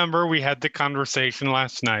remember we had the conversation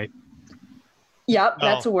last night. Yep,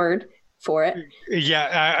 that's a word for it.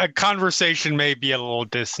 Yeah, a conversation may be a little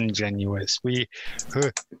disingenuous.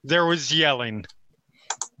 There was yelling.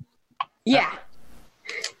 Yeah.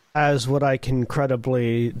 As what I can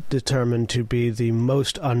credibly determine to be the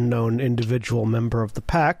most unknown individual member of the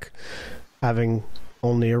pack, having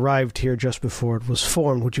only arrived here just before it was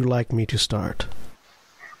formed, would you like me to start?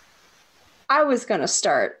 I was going to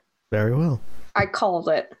start. Very well. I called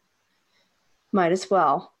it. Might as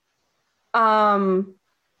well.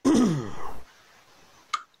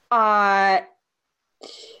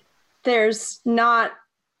 There's not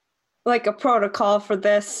like a protocol for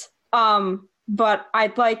this. But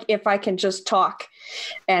I'd like if I can just talk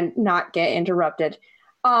and not get interrupted.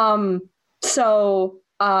 What's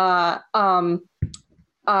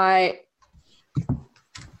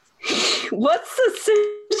the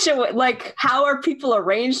situation? Like, how are people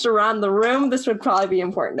arranged around the room? This would probably be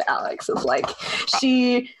important to Alex. It's like,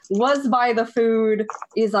 she was by the food,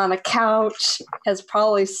 is on a couch, has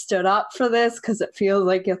probably stood up for this because it feels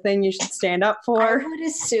like a thing you should stand up for. I would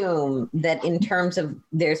assume that in terms of,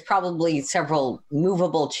 there's probably several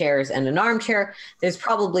movable chairs and an armchair. There's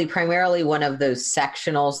probably primarily one of those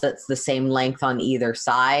sectionals that's the same length on either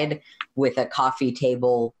side with a coffee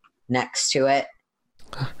table next to it.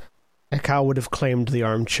 Ekau would have claimed the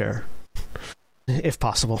armchair, if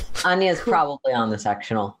possible. Anya's probably on the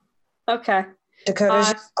sectional. Okay.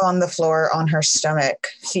 Dakota's just on the floor on her stomach,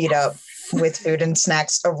 feet up, with food and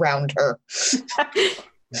snacks around her.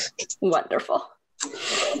 Wonderful.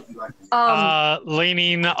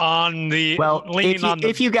 Leaning on the... Well,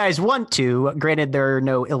 if you guys want to, granted there are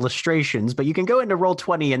no illustrations, but you can go into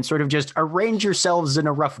Roll20 and sort of just arrange yourselves in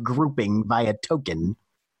a rough grouping via token,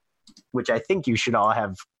 which I think you should all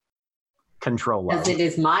have control of. Because it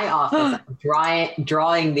is my office.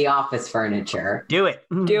 drawing the office furniture. Do it.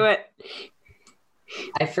 Do it.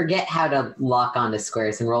 I forget how to lock onto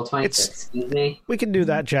squares in Roll20. Excuse me. We can do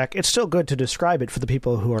that, Jack. It's still good to describe it for the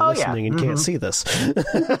people who are listening and can't see this.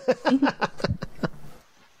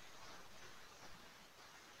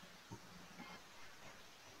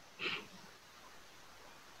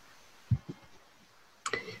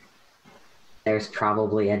 There's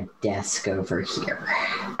probably a desk over here.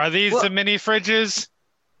 Are these the mini fridges?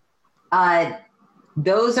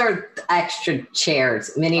 Those are extra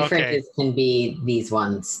chairs. Mini fridges can be these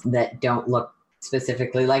ones that don't look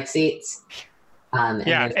specifically like seats. And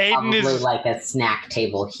there's Aiden probably is like a snack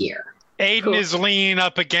table here. Aiden is leaning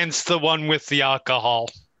up against the one with the alcohol.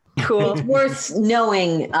 Cool. It's worth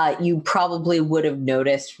knowing. You probably would have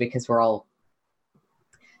noticed because we're all.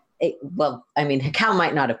 Hekau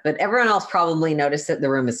might not have, but everyone else probably noticed that the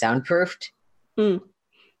room is soundproofed. Mm.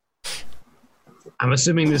 I'm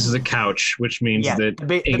assuming this is a couch, which means that the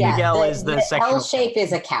big L is the sectional. L shape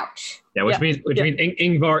is a couch. Yeah, which means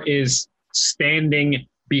Ingvar is standing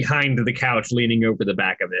behind the couch, leaning over the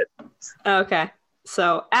back of it. Okay.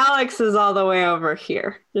 So Alex is all the way over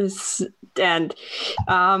here. And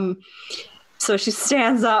so she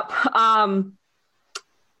stands up. Oh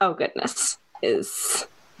goodness.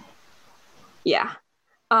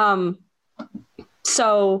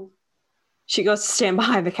 So she goes to stand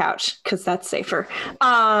behind the couch because that's safer.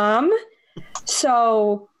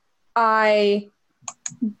 So I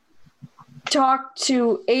talked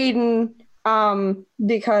to Aiden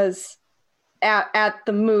because at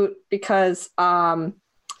the moot because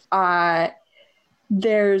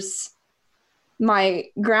there's my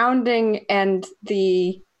grounding and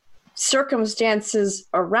the circumstances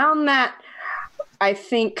around that, I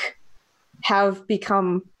think, have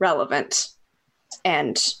become relevant.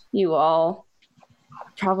 And you all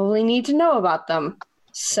probably need to know about them.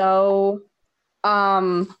 So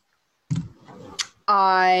I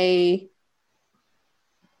I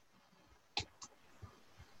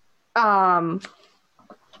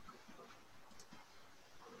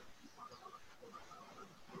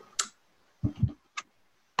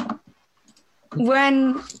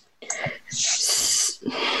when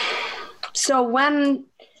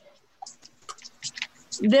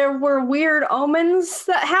there were weird omens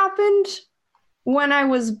that happened when I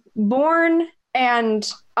was born, and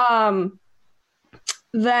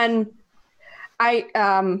then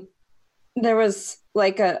there was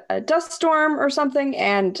like a dust storm or something,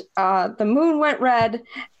 and the moon went red,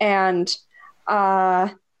 and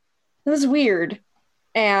it was weird,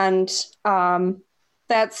 and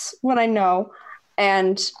that's what I know.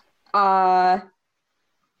 And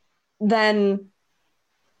then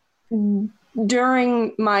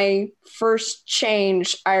during my first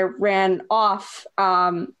change, I ran off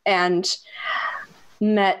and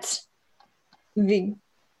met the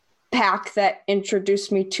pack that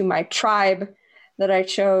introduced me to my tribe that I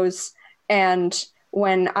chose. And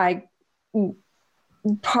when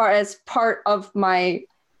as part of my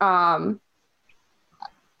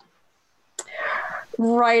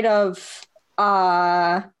rite of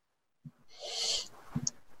that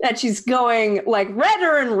she's going like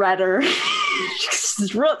redder and redder.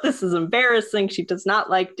 This is embarrassing. She does not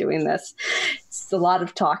like doing this. It's a lot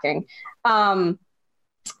of talking.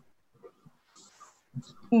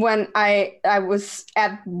 When I was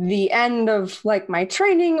at the end of like my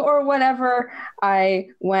training or whatever, I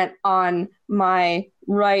went on my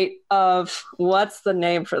rite of, what's the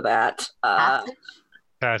name for that?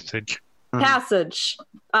 Passage. Passage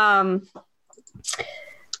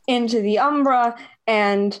into the Umbra,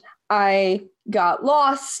 and I got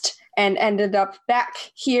lost and ended up back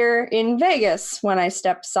here in Vegas. When I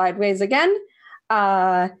stepped sideways again,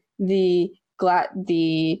 the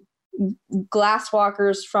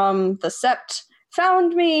glasswalkers from the Sept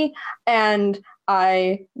found me, and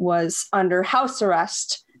I was under house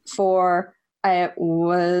arrest for it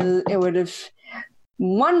would have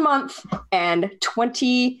 1 month and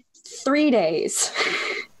 23 days.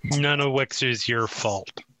 None of which is your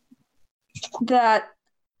fault.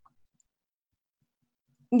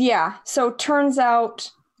 So turns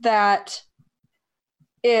out that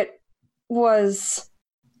it was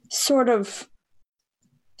sort of,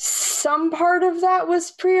 some part of that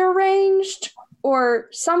was prearranged or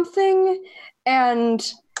something,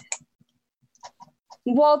 and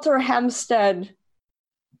Walter Hempstead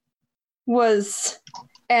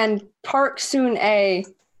and Park Soon-A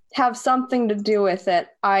have something to do with it.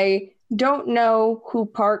 I don't know who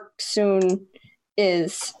Park Soon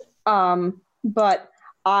is, but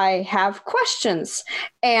I have questions.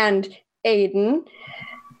 And Aiden,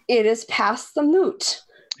 it is past the moot.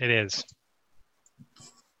 It is.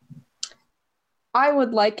 I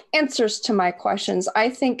would like answers to my questions. I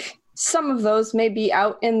think some of those may be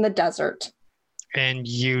out in the desert. And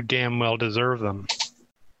you damn well deserve them.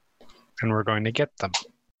 And we're going to get them.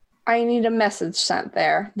 I need a message sent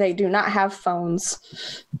there. They do not have phones.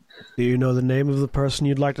 Do you know the name of the person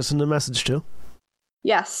you'd like to send a message to?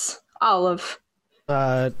 Yes, Olive.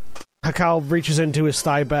 Hakal reaches into his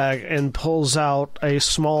thigh bag and pulls out a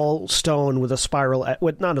small stone with a spiral,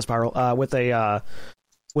 with a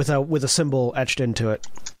symbol etched into it.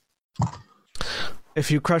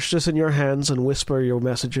 If you crush this in your hands and whisper your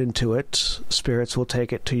message into it, spirits will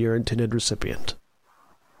take it to your intended recipient.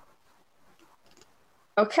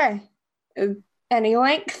 Okay. Any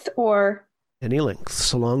length or? Any length,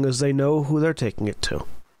 so long as they know who they're taking it to.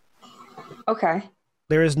 Okay.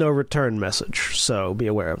 There is no return message, so be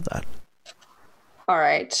aware of that. All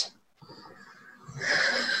right.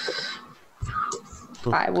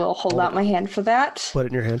 I will hold out my hand for that. Put it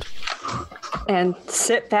in your hand. And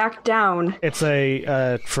sit back down. It's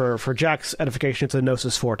for Jack's edification, it's a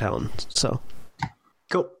Gnosis 4 talent, so.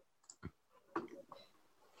 Cool.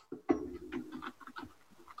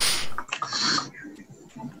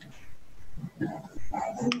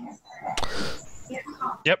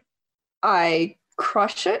 Yep. I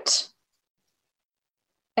crush it.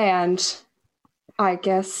 And I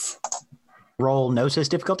guess... Roll Gnosis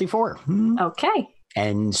difficulty 4. Okay.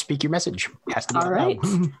 And speak your message. Has to be all right.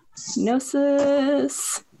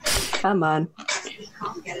 Gnosis. Come on.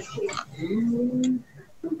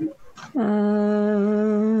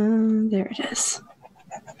 There it is.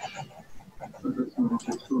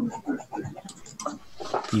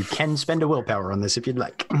 You can spend a willpower on this if you'd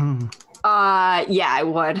like. Yeah, I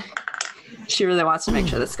would. She really wants to make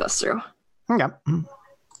sure this goes through. Okay.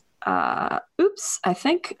 Oops, I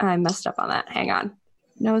think I messed up on that. Hang on.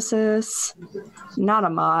 Gnosis, not a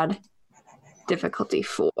mod. Difficulty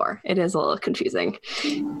 4. It is a little confusing.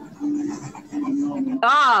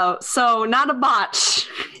 Oh, so not a botch.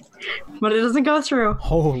 But it doesn't go through.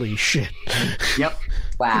 Holy shit. Yep.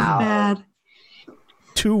 Wow. Bad.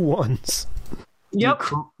 2 1s. Yep.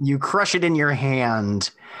 You crush it in your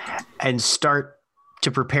hand and start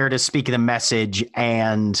to prepare to speak the message,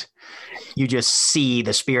 and you just see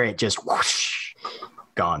the spirit just whoosh,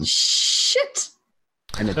 gone. Shit.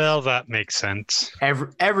 And Well, that makes sense.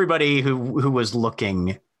 everybody who was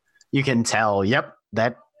looking, you can tell, yep,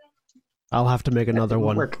 that I'll have to make another didn't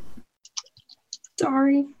one. work.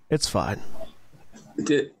 Sorry. It's fine.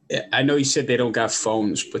 I know you said they don't got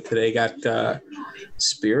phones, but do they got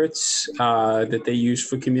spirits that they use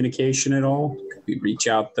for communication at all? Could we reach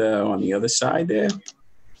out on the other side there?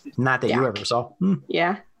 Not that you ever saw.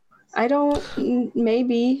 Yeah. I don't.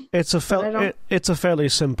 Maybe. It's a it's a fairly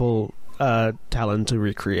simple talent to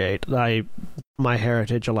recreate. My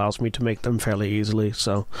heritage allows me to make them fairly easily,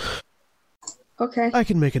 so Okay. I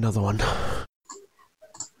can make another one.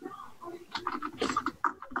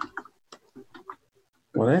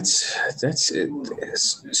 Well, that's it.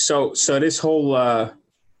 So this whole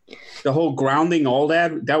the whole grounding, all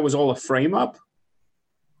that was all a frame up.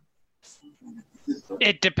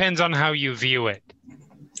 It depends on how you view it.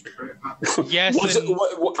 Yes,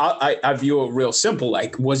 I view it real simple.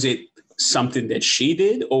 Like, was it something that she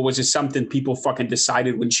did, or was it something people fucking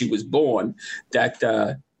decided when she was born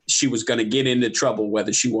that she was going to get into trouble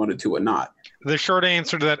whether she wanted to or not? the short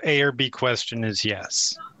answer to that A or B question is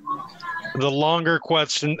yes. The longer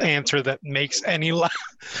question answer that makes any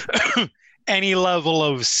any level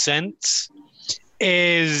of sense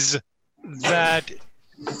is that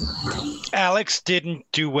Alex didn't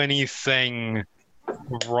do anything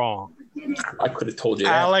wrong. I could have told you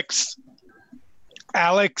that.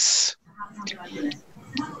 Alex,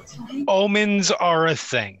 omens are a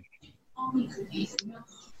thing.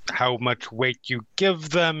 How much weight you give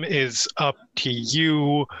them is up to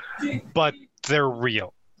you, but they're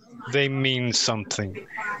real. They mean something.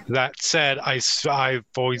 That said, I've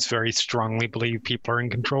always very strongly believed people are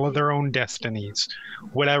in control of their own destinies,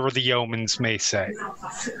 whatever the omens may say.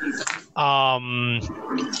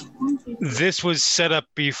 This was set up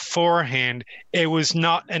beforehand. It was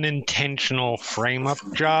not an intentional frame-up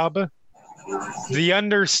job. The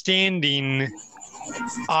understanding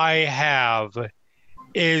I have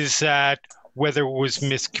is that whether it was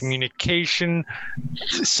miscommunication,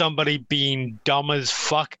 somebody being dumb as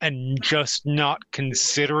fuck and just not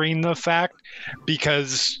considering the fact,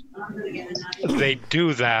 because they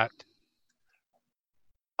do that.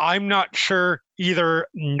 I'm not sure either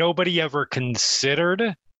nobody ever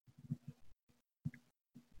considered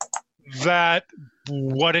that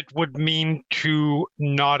what it would mean to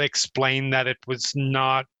not explain that it was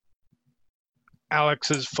not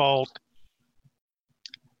Alex's fault.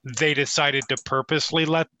 They decided to purposely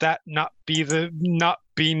let that not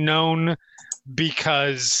be known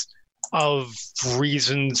because of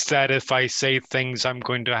reasons that if I say things, I'm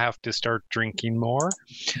going to have to start drinking more.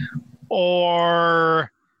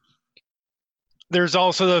 Or there's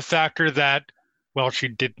also the factor that, well, she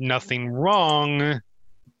did nothing wrong.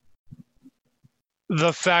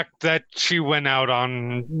 The fact that she went out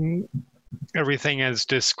on everything as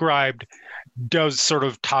described does sort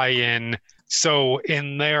of tie in. So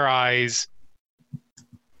in their eyes,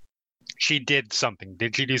 she did something.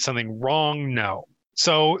 Did she do something wrong? No.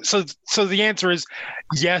 So the answer is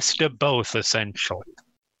yes to both, essentially.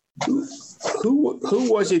 Who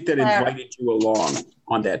was it that invited you along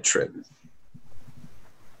on that trip?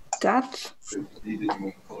 Death.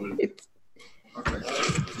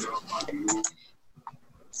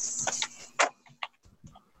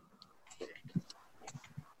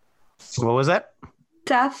 What was that?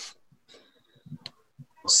 Death.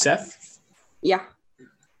 Seth? Yeah.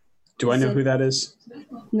 Do I know who that is?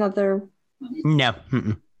 Another. No.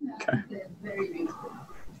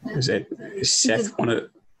 Okay. Is Seth one of?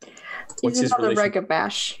 What's He's his another relation?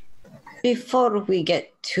 Regabash. Before we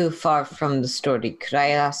get too far from the story, could I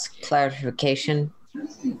ask clarification?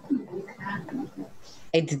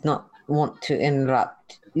 I did not want to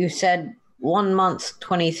interrupt. You said 1 month,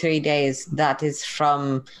 23 days. That is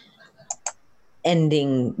from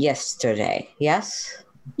ending yesterday, yes?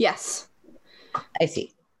 Yes. I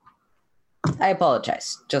see. I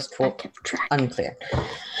apologize. Just I for kept track. unclear.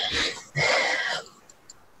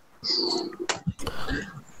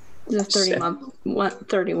 It was a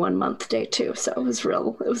 31 month day too, so it was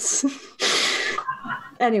real. It was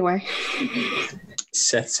anyway.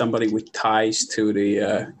 Seth, somebody with ties to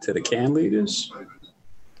the can leaders.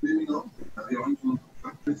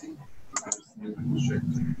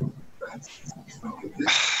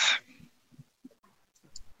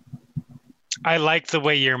 I like the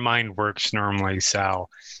way your mind works normally, Sal.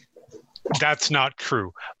 That's not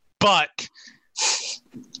true. But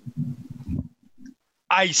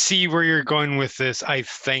I see where you're going with this, I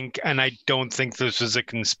think, and I don't think this was a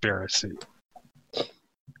conspiracy.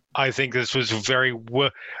 I think this was very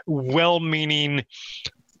well-meaning,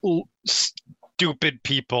 stupid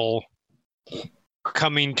people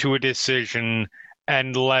coming to a decision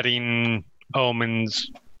and letting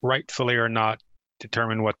omens, rightfully or not,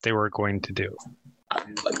 determine what they were going to do.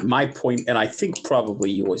 My point, and I think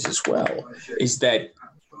probably yours as well, is that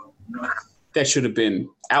should have been,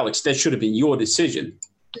 Alex, that should have been your decision.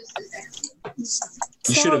 You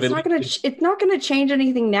should have been. It's not going to change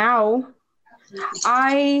anything now.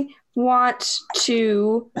 I want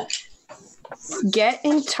to get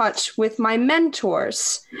in touch with my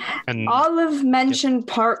mentors. And Olive mentioned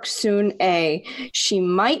Park Soon-A. She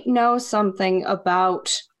might know something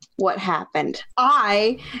about what happened.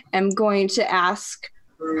 I am going to ask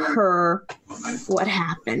her what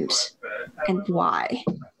happened and why.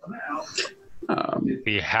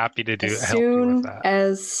 be happy to As help you with soon that.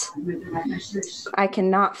 as I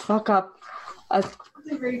cannot fuck up a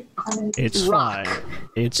It's rock. fine.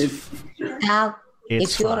 It's Al,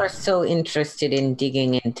 it's if you are fine. so interested in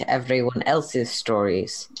digging into everyone else's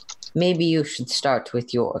stories, maybe you should start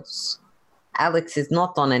with yours. Alex is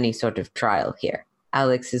not on any sort of trial here.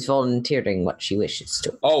 Alex is volunteering what she wishes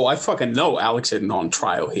to. Oh, I fucking know Alex isn't on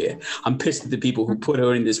trial here. I'm pissed at the people who put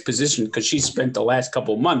her in this position because she spent the last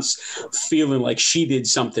couple months feeling like she did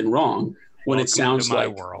something wrong when it Welcome sounds to my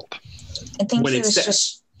like world. I think when he it was says-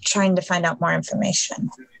 just trying to find out more information.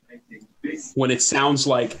 when it sounds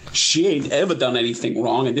like she ain't ever done anything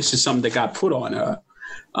wrong and this is something that got put on her.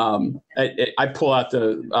 I pull out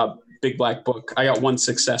the big black book. I got one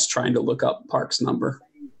success trying to look up Park's number.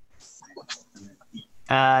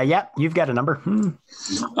 Yeah, you've got a number.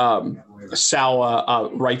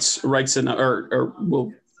 Sal writes an or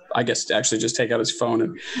will I guess actually just take out his phone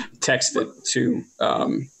and text it to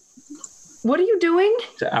What are you doing?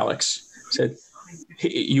 Alex. Said, hey,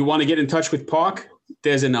 you want to get in touch with Park?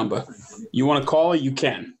 There's a number. You want to call her? You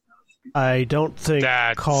can. I don't think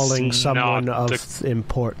That's calling someone not of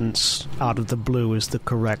importance out of the blue is the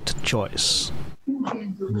correct choice.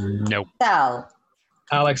 Nope. Sal,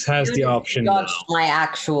 Alex has the option now. dodged my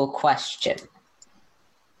actual question.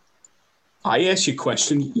 I asked you a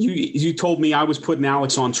question. You told me I was putting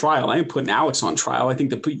Alex on trial. I ain't putting Alex on trial. I think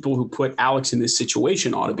the people who put Alex in this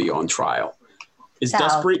situation ought to be on trial. Is Sal,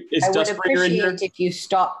 Dustbringer I would in here? appreciate if you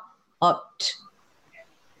stopped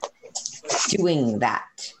doing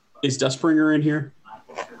that. Is Dustbringer in here?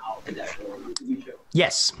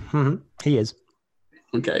 Yes, he is.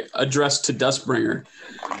 Okay. Addressed to Dustbringer.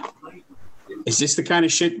 Is this the kind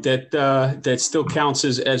of shit that still counts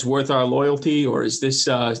as worth our loyalty, or is this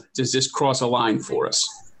does this cross a line for us?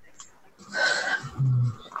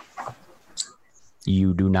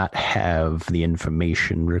 You do not have the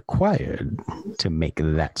information required to make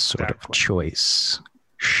that sort of Exactly. choice,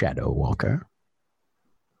 Shadow Walker.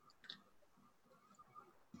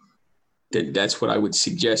 Then that's what I would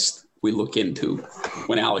suggest we look into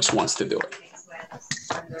when Alex wants to do it.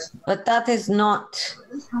 But that is not,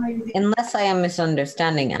 unless I am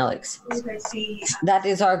misunderstanding Alex, that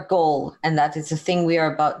is our goal and that is the thing we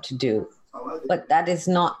are about to do. But that is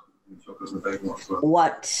not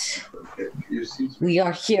what we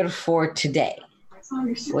are here for today.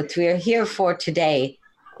 What we are here for today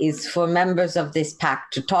is for members of this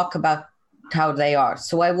pack to talk about how they are.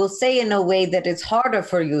 So I will say in a way that is harder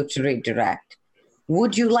for you to redirect.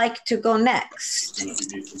 Would you like to go next?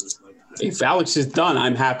 If Alex is done,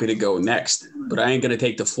 I'm happy to go next, but I ain't going to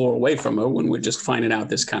take the floor away from her when we're just finding out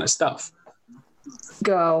this kind of stuff.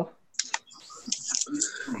 Go.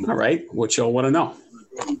 All right. What y'all want to know?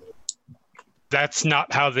 That's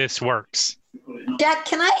not how this works. Jack,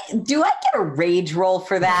 do I get a rage roll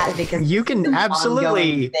for that? Because You can ongoing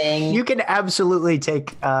absolutely, thing. you can absolutely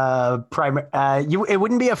take it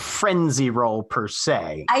wouldn't be a frenzy roll per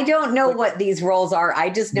se. I don't know what these rolls are. I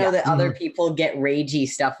just know that other people get ragey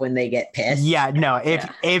stuff when they get pissed. Yeah, no. If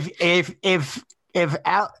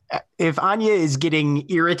Anya is getting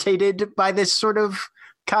irritated by this sort of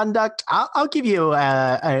conduct, I'll give you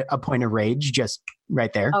a point of rage just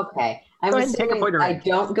right there. Okay. I'm Go ahead and take a assuming point of I rage.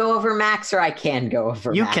 don't go over max, or I can go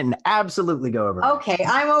over You max. can absolutely go over. Okay,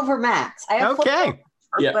 I'm over max. I have Okay.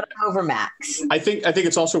 Yeah. but I'm over max. I think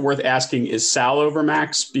it's also worth asking, is Sal over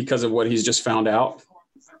Max because of what he's just found out?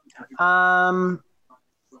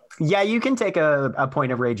 Yeah, you can take a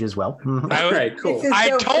point of rage as well. Mhm. I, All right, cool. This is I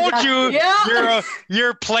so told you productive. Yeah.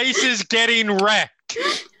 your place is getting wrecked.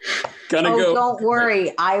 Don't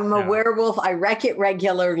worry. I'm a werewolf. I wreck it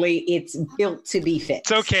regularly. It's built to be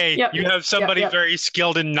fixed. It's okay. Yep. You have somebody Yep. very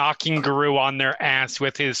skilled in knocking Guru on their ass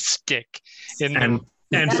with his stick. And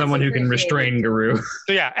That's someone who can appreciated. restrain Guru.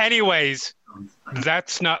 So yeah, anyways,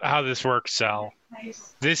 that's not how this works, Sal.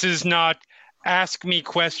 This is not ask me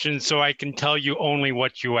questions so I can tell you only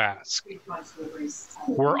what you ask.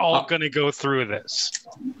 We're all going to go through this.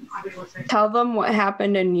 Tell them what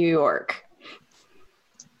happened in New York.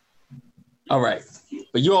 All right.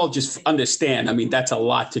 But you all just understand. I mean, that's a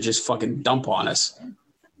lot to just fucking dump on us.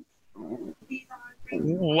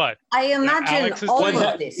 What? I imagine Alex is all playing-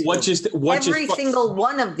 of this. Every fu- single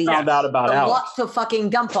one of these found out about a Alex? lot to fucking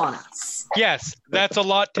dump on us. Yes, that's a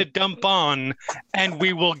lot to dump on, and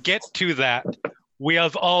we will get to that. We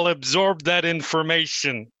have all absorbed that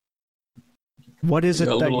information. What is it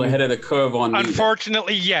You're a that little you... ahead of the curve on me.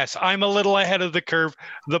 Unfortunately, yes, I'm a little ahead of the curve.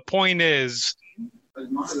 The point is,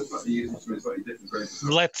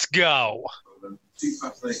 let's go.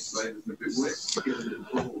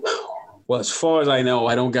 Well, as far as I know,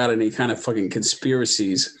 I don't got any kind of fucking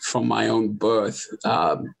conspiracies from my own birth.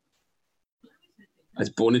 I was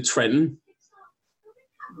born in Trenton.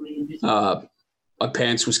 My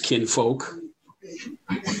parents was kinfolk.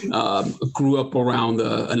 Grew up around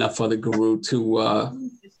enough other Guru to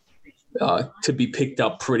be picked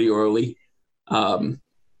up pretty early.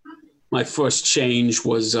 My first change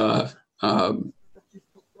was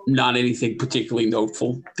not anything particularly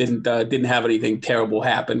notable. Didn't have anything terrible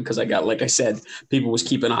happen because I got, like I said, people was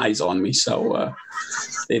keeping eyes on me, so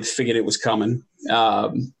they figured it was coming. I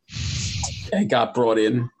got brought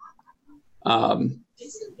in.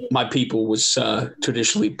 My people was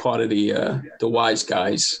traditionally part of the wise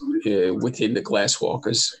guys within the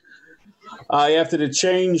Glasswalkers. After the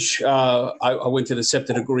change, I went to the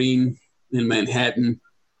Scepter of Green in Manhattan.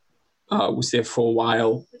 Was there for a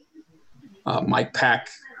while. My pack,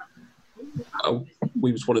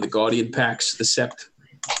 we was one of the Guardian packs, the Sept.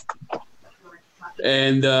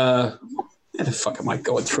 And how the fuck am I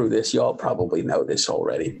going through this? Y'all probably know this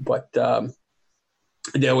already. But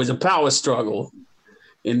there was a power struggle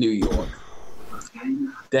in New York.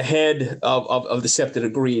 The head of the Scepter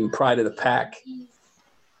of Green, prior to the pack,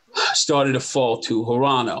 started to fall to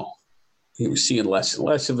Hirano. He was seeing less and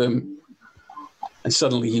less of him. And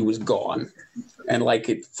suddenly he was gone. And like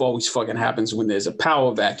it always fucking happens when there's a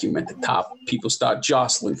power vacuum at the top, people start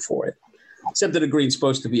jostling for it. Except that the Green's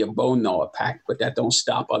supposed to be a bone gnawer pack, but that don't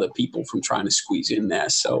stop other people from trying to squeeze in there.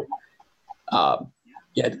 So,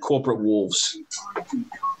 you had corporate wolves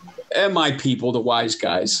and my people, the wise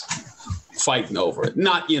guys, fighting over it.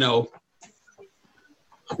 Not,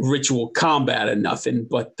 ritual combat or nothing,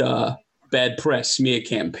 but bad press, smear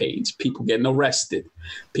campaigns, people getting arrested,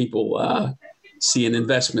 people seeing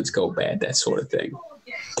investments go bad, that sort of thing.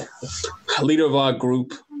 Leader of our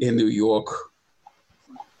group in New York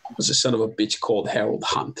was a son of a bitch called Harold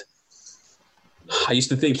Hunt. I used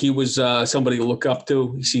to think he was somebody to look up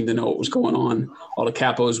to. He seemed to know what was going on. All the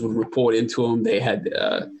capos would report into him. They had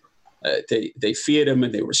they feared him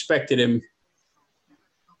and they respected him.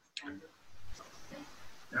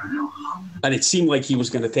 And it seemed like he was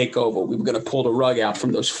going to take over. We were going to pull the rug out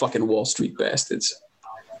from those fucking Wall Street bastards.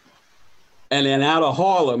 And then out of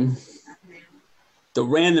Harlem, the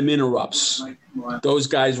random interrupts, those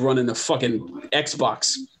guys running the fucking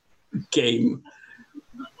Xbox game,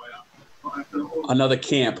 another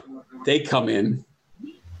camp, they come in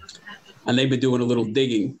and they've been doing a little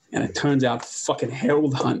digging. And it turns out fucking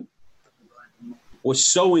Harold Hunt was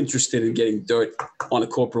so interested in getting dirt on the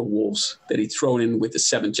corporate wolves that he thrown in with the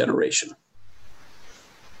 7th generation.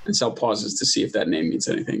 And Sal pauses to see if that name means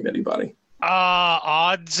anything to anybody.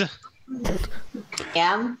 Odds.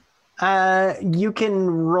 Yeah. You can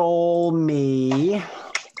roll me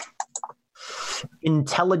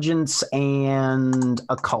intelligence and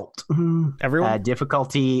occult. Everyone?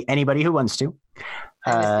 Difficulty, anybody who wants to.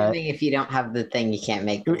 I'm assuming if you don't have the thing, you can't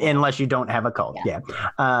make the roll. Unless you don't have occult, yeah.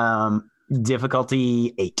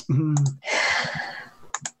 Difficulty 8.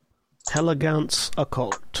 Intelligence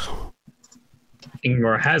occult.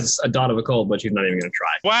 Ingvar has a dot of a cold, but she's not even going to try.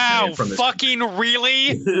 Wow, From this- fucking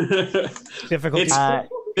really? Difficulty.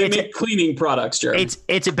 They make cleaning products, Jeremy.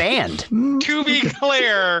 It's a band. To be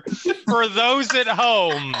clear, for those at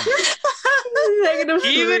home,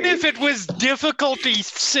 even if it was difficulty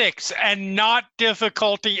 6 and not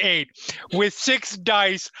difficulty 8, with 6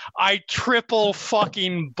 dice, I triple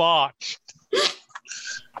fucking botched.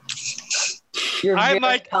 You're I'm very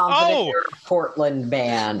like, confident oh. you're a Portland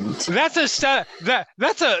band. That's a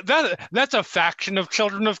faction of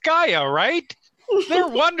Children of Gaia, right? They're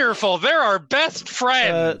wonderful. They're our best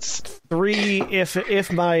friends. 3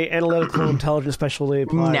 if my analytical intelligence specialty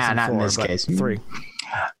applies. Nah, not 4, in this but case. 3.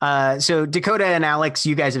 So Dakota and Alex,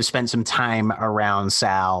 you guys have spent some time around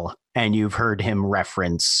Sal, and you've heard him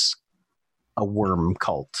reference a worm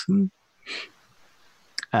cult.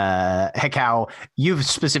 Hekau, you've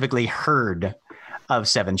specifically heard of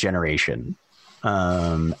Seventh Generation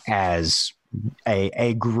as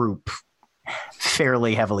a group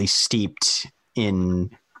fairly heavily steeped in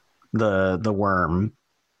the worm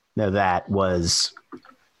that was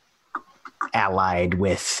allied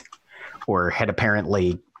with, or had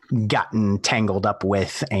apparently gotten tangled up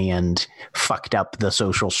with and fucked up the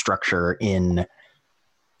social structure in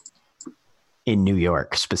New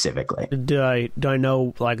York specifically. Do I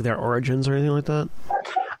know like their origins or anything like that?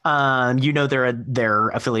 You know, they're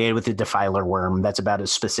affiliated with the Defiler worm. That's about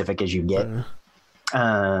as specific as you get.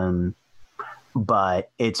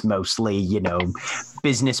 But it's mostly, you know,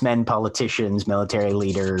 businessmen, politicians, military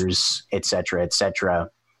leaders, et cetera, et cetera.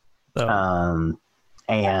 Oh.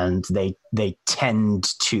 And they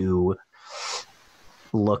tend to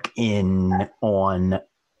look in on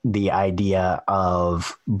the idea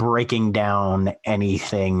of breaking down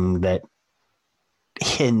anything that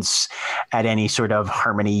hints at any sort of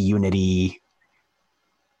harmony, unity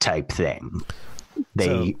type thing.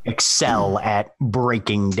 They excel at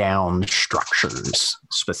breaking down structures,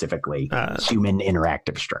 specifically human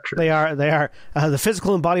interactive structures. They are the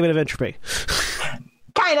physical embodiment of entropy.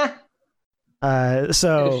 Kinda.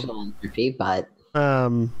 Social entropy, but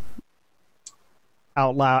out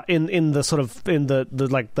loud in the sort of in the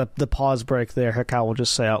like the pause break there, Hekau will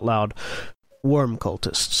just say out loud, "Worm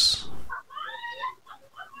cultists."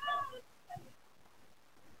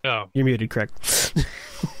 Oh, You're muted, correct?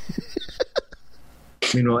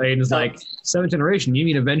 Meanwhile, Aiden's like, 7th Generation, you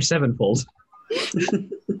mean Avenged Sevenfold.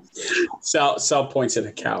 Sal points at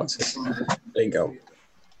a cow and says, bingo.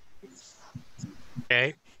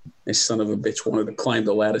 okay. This son of a bitch wanted to climb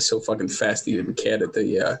the ladder so fucking fast he didn't care that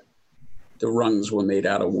the rungs were made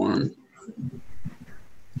out of worm.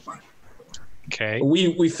 Okay.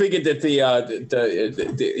 We figured that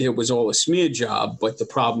it was all a smear job, but the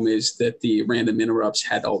problem is that the random interrupts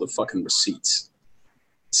had all the fucking receipts.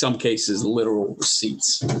 Some cases, literal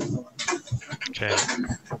receipts. Okay.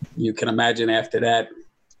 You can imagine after that,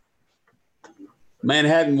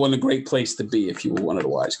 Manhattan wasn't a great place to be if you were one of the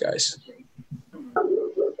wise guys.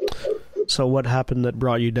 So what happened that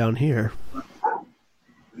brought you down here?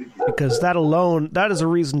 Because that alone, that is a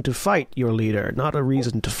reason to fight your leader, not a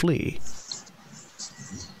reason to flee.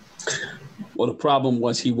 Well, the problem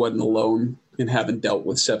was he wasn't alone in having dealt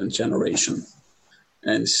with 7th Generation.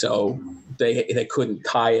 And so they couldn't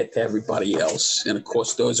tie it to everybody else. And, of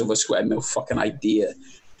course, those of us who had no fucking idea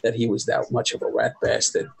that he was that much of a rat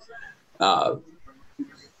bastard,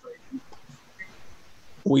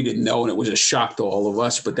 we didn't know, and it was a shock to all of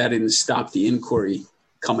us. But that didn't stop the inquiry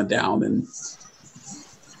coming down. And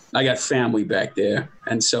I got family back there.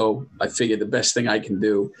 And so I figured the best thing I can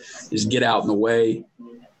do is get out in the way,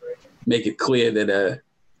 make it clear that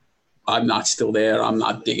I'm not still there. I'm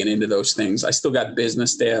not digging into those things. I still got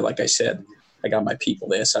business there. Like I said, I got my people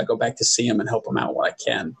there. So I go back to see them and help them out when I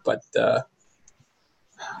can. But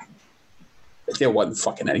there wasn't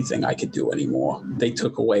fucking anything I could do anymore. They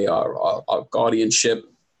took away our guardianship.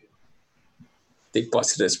 They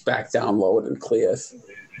busted us back down low and clear.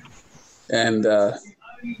 And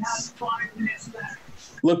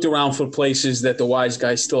looked around for places that the wise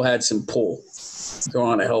guys still had some pull. They're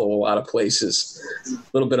on a hell of a lot of places. A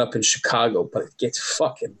little bit up in Chicago, but it gets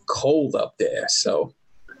fucking cold up there. So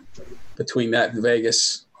between that and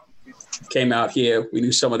Vegas, came out here. We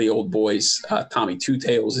knew some of the old boys. Tommy Two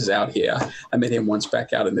Tails is out here. I met him once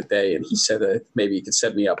back out in the day, and he said maybe he could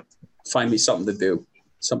set me up, find me something to do,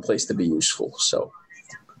 someplace to be useful. So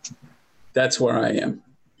that's where I am.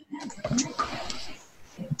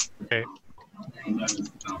 Okay.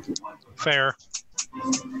 Fair.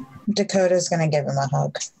 Dakota's going to give him a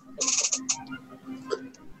hug.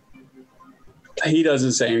 He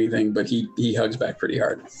doesn't say anything, but he hugs back pretty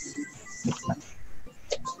hard.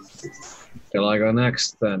 Shall I go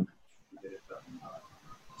next then?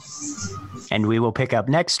 And we will pick up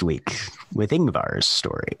next week with Ingvar's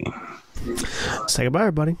story. Say goodbye,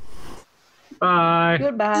 everybody. Bye.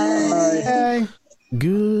 Goodbye.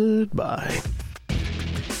 Goodbye.